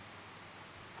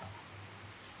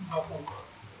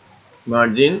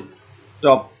 মার্জিন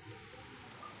টপ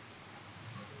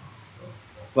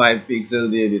 5 পিক্সেল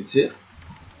দিয়ে দিচ্ছি।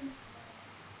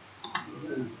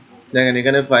 দেখেন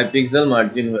এখানে 5 পিক্সেল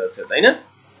মার্জিন হয়েছে, তাই না?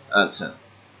 আচ্ছা,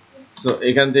 সো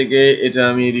এখান থেকে এটা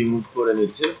আমি রিমুভ করে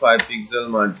নিচ্ছি, 5 পিক্সেল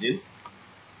মার্জিন।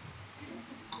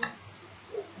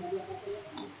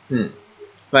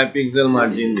 5 পিক্সেল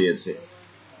মার্জিন দিয়েছে।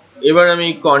 এবার আমি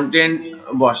কন্টেন্ট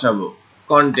বসাবো।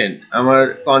 কন্টেন্ট, আমার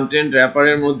কন্টেন্ট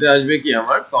র্যাপারের মধ্যে আসবে কি?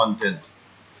 আমার content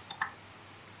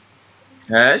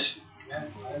hash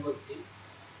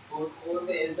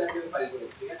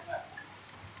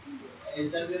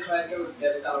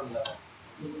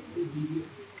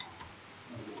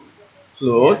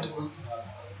float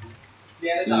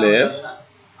left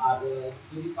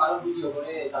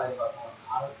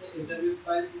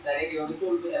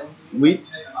with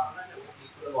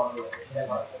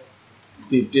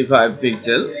 55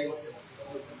 pixel,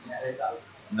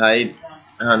 height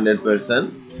 100%,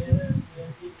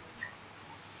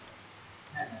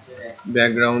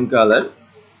 background color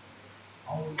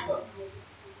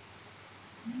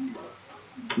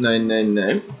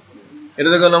 999। এটা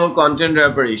দেখো আমার কন্টেন্ট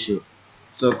র্যাপার ইস্যু।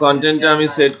 সো কন্টেন্টটা আমি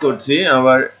সেট করছি।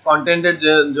 আবার কন্টেন্টের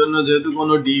জন্য যেহেতু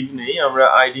কোনো ডিভ নেই, আমরা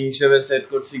আইডি হিসেবে সেট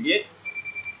করছি কি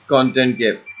কন্টেন্টকে,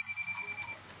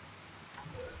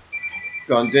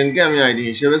 কন্টেন্টকে আমি আইডি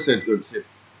হিসেবে সেট করছি।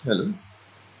 হ্যালো,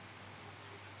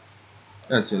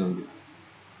 আচ্ছা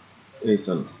এই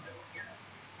শোন,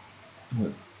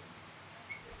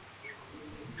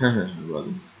 হ্যাঁ হ্যাঁ বল।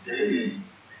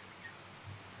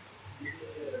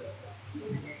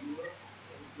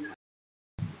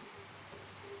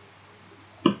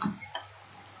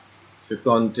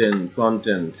 কন্টেন্ট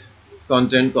কন্টেন্ট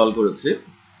কন্টেন্ট কল করেছি।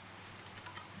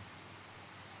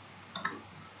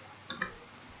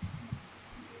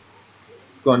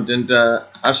 কন্টেন্টটা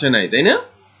আসে নাই, তাই না?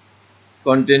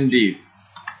 Content Depp,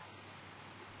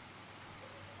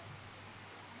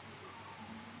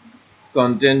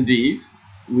 content div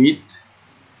with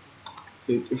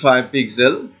 55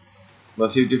 pixel বা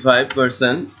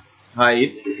 55%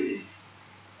 height,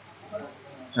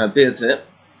 হ্যাঁ পেয়েছে।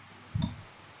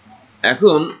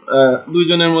 এখন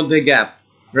দুইজনের মধ্যে গ্যাপ,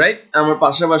 রাইট? আমার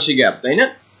পাশাপাশি গ্যাপ, তাই না?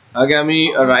 আগে আমি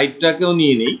রাইটটাকেও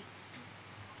নিয়ে নিই,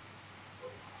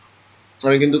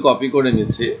 আমি কিন্তু কপি করে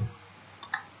নিচ্ছি।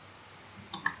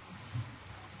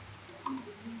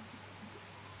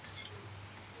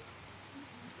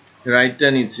 রাইটটা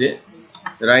নিচ্ছে,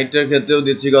 রাইটটার ক্ষেত্রেও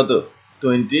দিচ্ছি কত?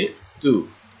 22।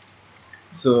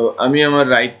 সো আমি আমার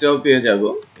রাইটটাও পেয়ে যাব।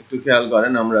 একটু খেয়াল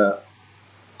করেন, আমরা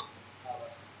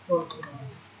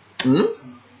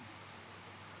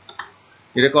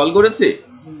এটা কল করেছি,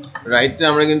 রাইটটা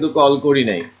আমরা কিন্তু কল করি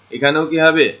নাই। এখানেও কি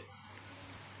হবে?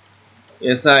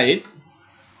 এসাইড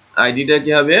আইডিটা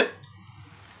কি হবে?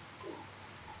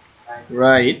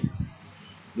 রাইট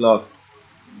ব্লক,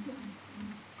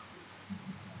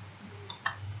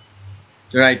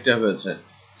 রাইটটা হয়েছে।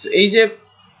 এই যে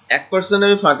 1%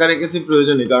 আমি ফাঁকা রেখেছি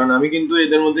প্রয়োজনে, কারণ আমি কিন্তু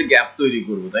এদের মধ্যে গ্যাপ তৈরি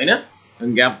করব, তাই না?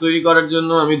 গ্যাপ তৈরি করার জন্য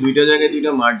আমি দুইটা জায়গায়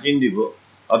দুইটা মার্জিন দিব,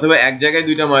 অথবা এক জায়গায়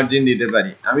দুইটা মার্জিন দিতে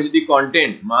পারি। আমি যদি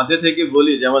কন্টেন্ট মাঝে থেকে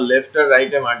বলি যে আমার লেফট আর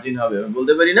রাইটে মার্জিন হবে, আমি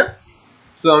বলতে পারি না?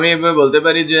 সো আমি এভাবে বলতে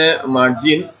পারি যে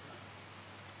মার্জিন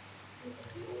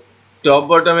টপ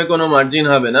বটমে কোনো মার্জিন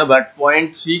হবে না, বাট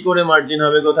 0.3 করে মার্জিন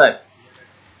হবে কোথায়?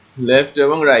 লেফট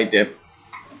এবং রাইটে।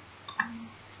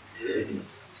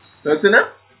 হচ্ছে না?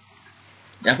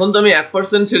 এখন তো আমি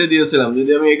 1% ছেড়ে দিয়েছিলাম,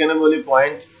 যদি আমি এখানে বলি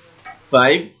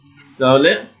 0.5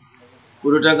 তাহলে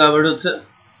পুরোটা কভার হচ্ছে।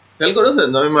 খেয়াল করেছেন?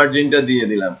 আমি মার্জিনটা দিয়ে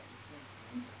দিলাম।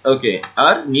 ওকে,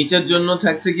 আর নিচের জন্য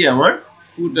থাকছে কি আমার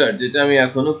ফুটার, যেটা আমি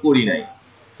এখনো করি নাই।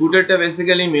 ফুটারটা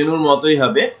বেসিক্যালি মেনুর মতোই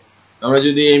হবে। আমরা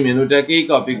যদি এই মেনুটাকেই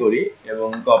কপি করি এবং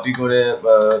কপি করে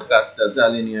কাজটা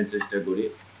চালিয়ে নেওয়ার চেষ্টা করি,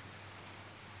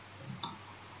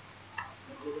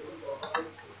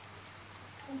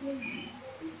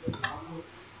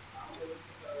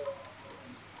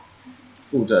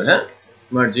 ফুটার, হ্যাঁ,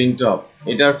 মার্জিন টপ,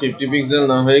 এটার 50 পিক্সেল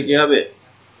না হয়ে কি হবে,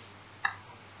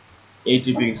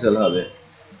 80 পিক্সেল হবে।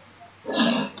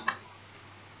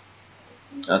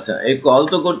 আচ্ছা, এই কল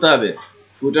তো করতে হবে।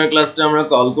 ফুটার ক্লাসটা আমরা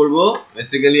কল করব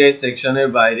বেসিক্যালি এই সেকশনের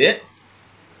বাইরে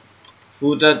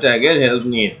ফুটার ট্যাগের হেল্প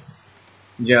নিয়ে,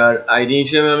 যার আইডি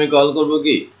হিসেবে আমি কল করব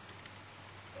কি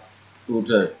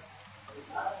ফুটার।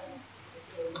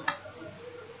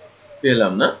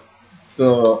 পেলাম না? সো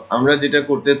আমরা যেটা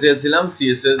করতে চেয়েছিলাম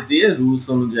সিএসএস দিয়ে রুলস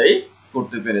অনুযায়ী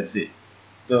করতে পেরেছি।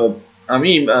 তো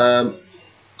আমি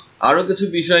আরো কিছু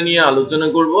বিষয় নিয়ে আলোচনা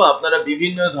করব। আপনারা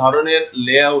বিভিন্ন ধরনের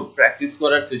লেআউট প্র্যাকটিস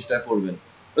করার চেষ্টা করবেন।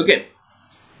 ওকে,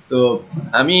 তো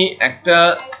আমি একটা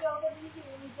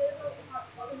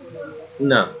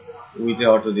না, উইথে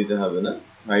অটো দিতে হবে না,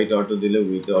 হাইট অটো দিলে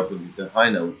উইথে অটো দিতে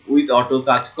হয় না, উইথ অটো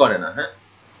কাজ করে না, হ্যাঁ,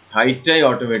 হাইটটাই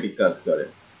অটোমেটিক কাজ করে।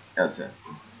 আচ্ছা,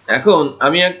 এখন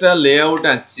আমি একটা লেআউট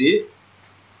আঁকছি,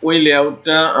 ওই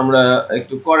লেআউটটা আমরা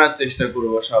একটু করার চেষ্টা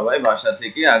করব সবাই বাসা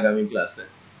থেকে আগামী ক্লাসে।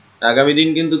 আগামী দিন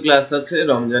কিন্তু ক্লাস আছে,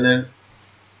 রমজানের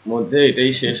মধ্যে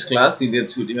এটাই শেষ ক্লাস, ঈদের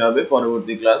ছুটি হবে,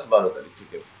 পরবর্তী ক্লাস 12 তারিখ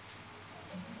থেকে।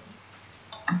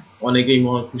 অনেকেই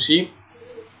মহা খুশি।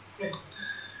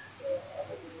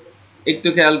 একটু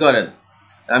খেয়াল করেন,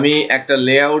 আমি একটা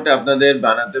লেআউট আপনাদের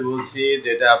বানাতে বলছি,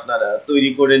 যেটা আপনারা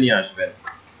তৈরি করে নিয়ে আসবেন।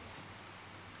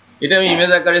 এটা আমি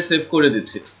ইমেজ আকারে সেভ করে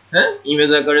দিচ্ছি, হ্যাঁ,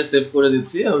 ইমেজ আকারে সেভ করে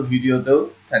দিচ্ছি, আর ভিডিওতেও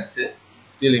থাকছে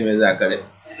স্টিল ইমেজ আকারে।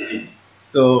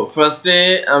 তো ফার্স্টে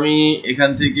আমি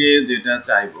এখান থেকে যেটা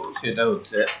চাইবো সেটা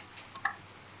হচ্ছে,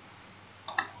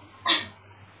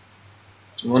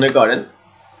 মনে করেন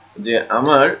যে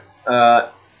আমার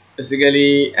বেসিক্যালি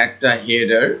একটা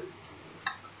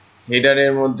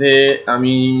হেডারের মধ্যে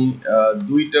আমি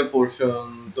দুইটা পোর্শন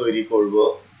তৈরি করব,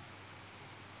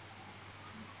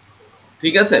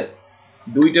 ঠিক আছে,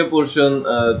 দুইটা পোর্শন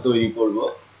তৈরি করব,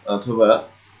 অথবা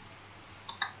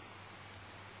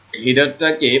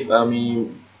হেডারটাকে আমি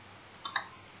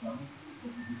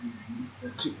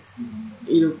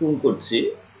এরকম করছি,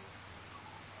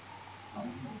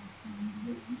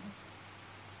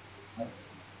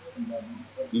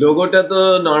 লোগোটা তো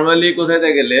নরমালি কোথায়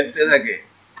থাকে, লেফটে থাকে,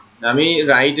 আমি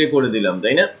রাইটে করে দিলাম,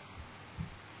 তাই না?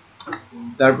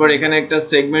 তারপর এখানে একটা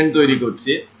সেগমেন্ট তৈরি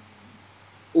করছি,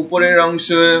 উপরের অংশ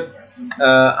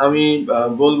আমি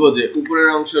বলবো যে উপরের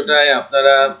অংশটায়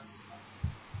আপনারা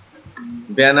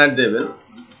ব্যানার দেবেন,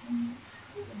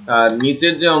 আর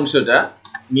নিচের যে অংশটা,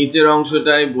 নিচের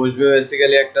অংশটায় বসবে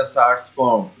বেসিক্যালি একটা সার্চ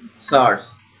ফর্ম,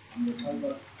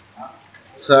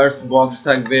 সার্চ বক্স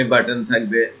থাকবে, বাটন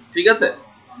থাকবে, ঠিক আছে।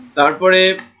 তারপরে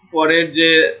পরের যে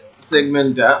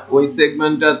সেগমেন্টটা, ওই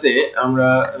সেগমেন্টটাতে আমরা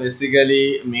বেসিক্যালি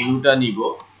মেনুটা নিব,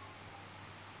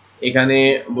 এখানে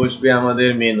বসবে আমাদের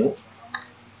মেনু।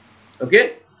 ওকে,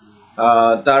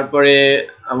 তারপরে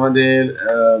আমাদের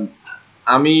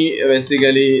আমি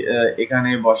বেসিক্যালি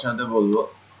এখানে বসাতে বলবো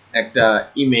একটা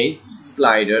ইমেজ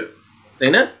স্লাইডার,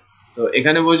 তাই না? তো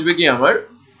এখানে বসবে কি আমার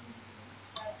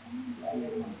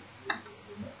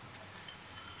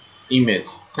ইমেজ,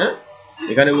 হ্যাঁ,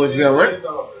 এখানে বসবে আমার,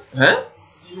 হ্যাঁ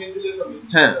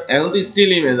হ্যাঁ, এখন তো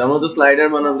স্টিল ইমেজ, আমরা তো স্লাইডার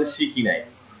বানাতে শিখি নাই।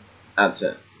 আচ্ছা,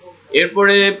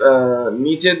 এরপরে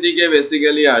নিচের দিকে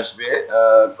বেসিক্যালি আসবে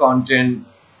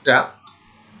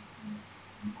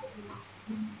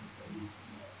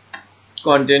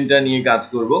কন্টেন্টটা নিয়ে কাজ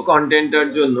করব। কন্টেন্টটার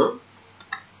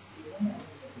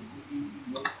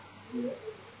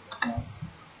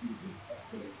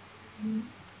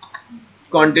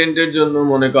জন্য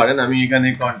মনে করেন আমি এখানে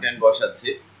কন্টেন্ট বসাচ্ছি,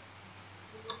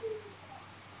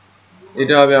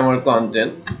 এটা হবে আমার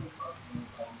কন্টেন্ট।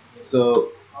 সো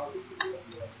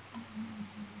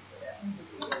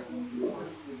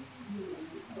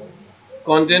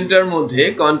কন্টেন্টের মধ্যে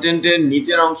কন্টেন্টের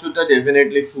নিচের অংশটা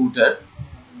ডেফিনেটলি ফুটার,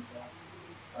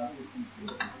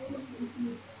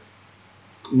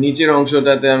 নিচের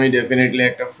অংশটাতে আমি ডেফিনেটলি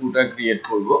একটা ফুটার ক্রিয়েট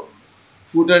করব।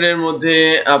 ফুটারের মধ্যে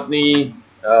আপনি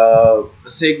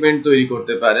সেগমেন্ট তৈরি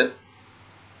করতে পারেন,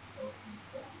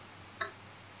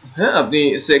 হ্যাঁ, আপনি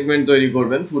সেগমেন্ট তৈরি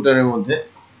করবেন ফুটারের মধ্যে,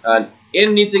 আর এর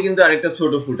নিচে কিন্তু আরেকটা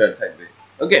ছোট ফুটার থাকবে।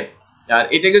 ওকে, আর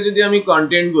এটাকে যদি আমি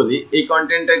কন্টেন্ট বলি, এই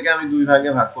কন্টেন্টটাকে আমি দুই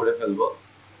ভাগে ভাগ করে ফেলবো।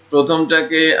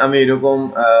 প্রথমটাকে আমি এরকম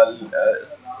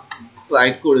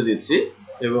স্লাইড করে দিচ্ছি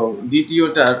এবং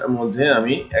দ্বিতীয়টার মধ্যে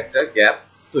আমি একটা গ্যাপ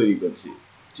তৈরি করছি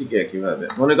ঠিক একইভাবে।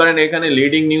 মনে করেন এখানে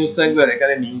লিডিং নিউজ থাকবে আর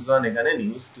এখানে নিউজ 1 এখানে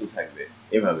নিউজ 2 থাকবে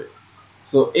এভাবে।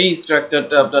 সো এই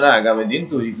স্ট্রাকচারটা আপনারা আগামী দিন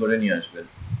তৈরি করে নিয়ে আসবেন।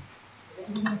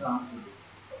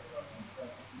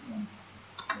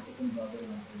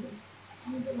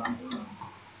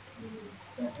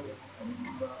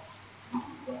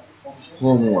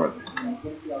 হোমওয়ার্ক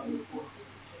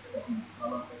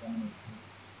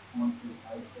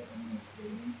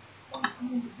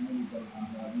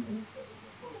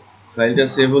ফাইলটা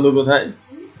সেভ হলো কোথায়?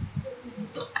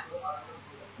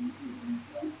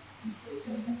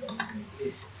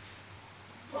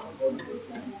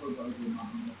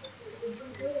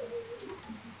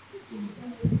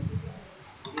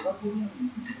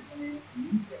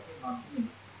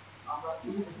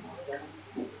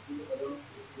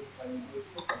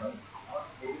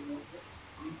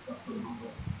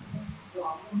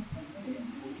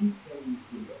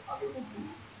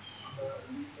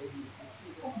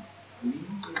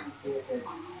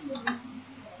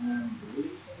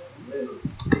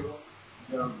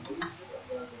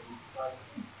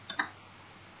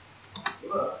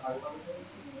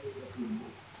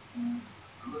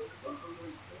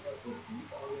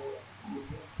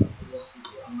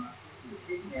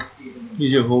 এই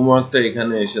যে হোমওয়ার্কটা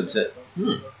এখানে এসেছে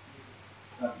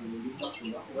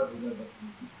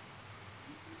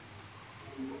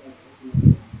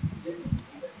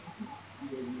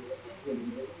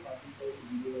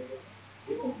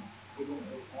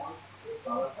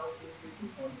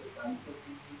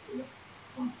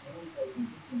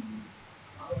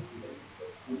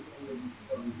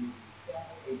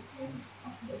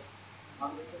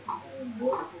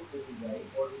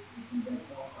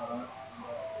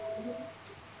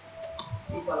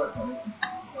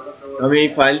আমি এই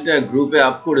ফাইলটা গ্রুপে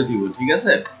আপ করে দিব, ঠিক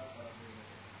আছে?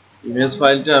 ইমেজ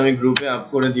ফাইলটা আমি গ্রুপে আপ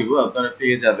করে দিব, আপনারা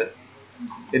পেয়ে যাবেন।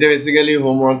 এটা বেসিক্যালি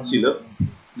হোমওয়ার্ক ছিল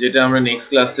যেটা আমরা নেক্সট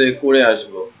ক্লাসে করে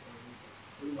আসব।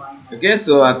 ওকে,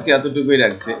 সো আজকে এতটুকুই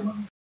রাখছি।